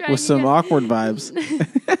out with some awkward vibes.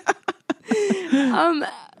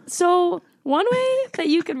 So one way that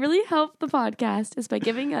you could really help the podcast is by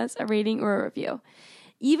giving us a rating or a review.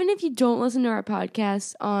 Even if you don't listen to our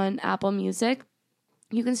podcast on Apple Music,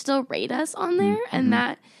 you can still rate us on there, and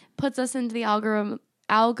that puts us into the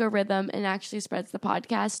algorithm and actually spreads the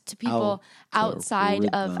podcast to people outside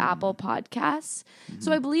of Apple Podcasts.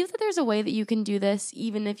 So I believe that there's a way that you can do this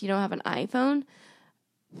even if you don't have an iPhone.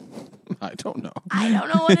 I don't know. I don't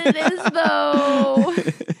know what it is though.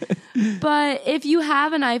 But if you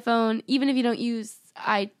have an iPhone, even if you don't use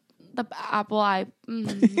the Apple I have to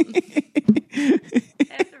redo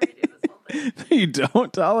this whole thing. No, you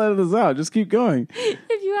don't. I'll edit this out. Just keep going.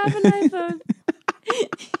 If you have an iPhone,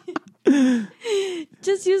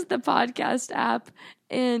 just use the podcast app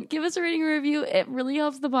and give us a rating or review. It really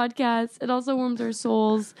helps the podcast. It also warms our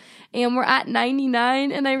souls. And we're at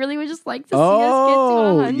 99, and I really would just like to see us get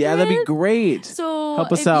to 100. Yeah, that'd be great. So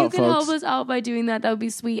help us out, if you can help us out by doing that, that would be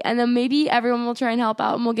sweet. And then maybe everyone will try and help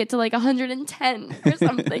out, and we'll get to like 110 or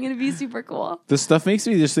something. It'd be super cool. This stuff makes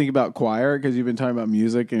me just think about choir, because you've been talking about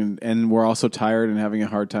music, and we're also tired and having a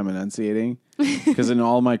hard time enunciating. Because in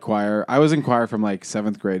all my choir, I was in choir from like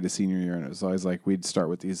 7th grade to senior year, and it was always like we'd start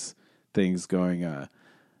with these things going,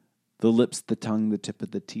 the lips, the tongue, the tip of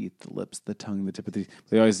the teeth, the lips, the tongue, the tip of the teeth.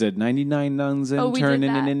 They always did 99 nuns intern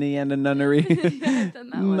in an Indiana nunnery.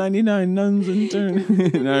 99 nuns intern.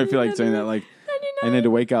 Now I feel like saying that like 99. I need to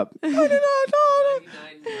wake up. 99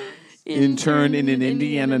 intern in an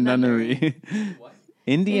Indiana nunnery. What?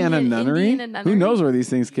 Indiana nunnery? Who knows where these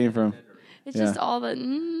things came from? It's just all the...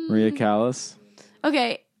 Maria Callas.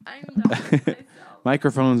 Okay, I'm done with myself.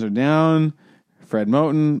 Microphones are down. Fred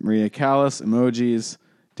Moten, Maria Callas, Emojis,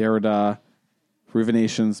 Derrida,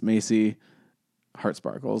 Ruvenations, Macy, Heart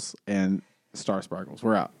Sparkles, and Star Sparkles.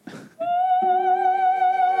 We're out.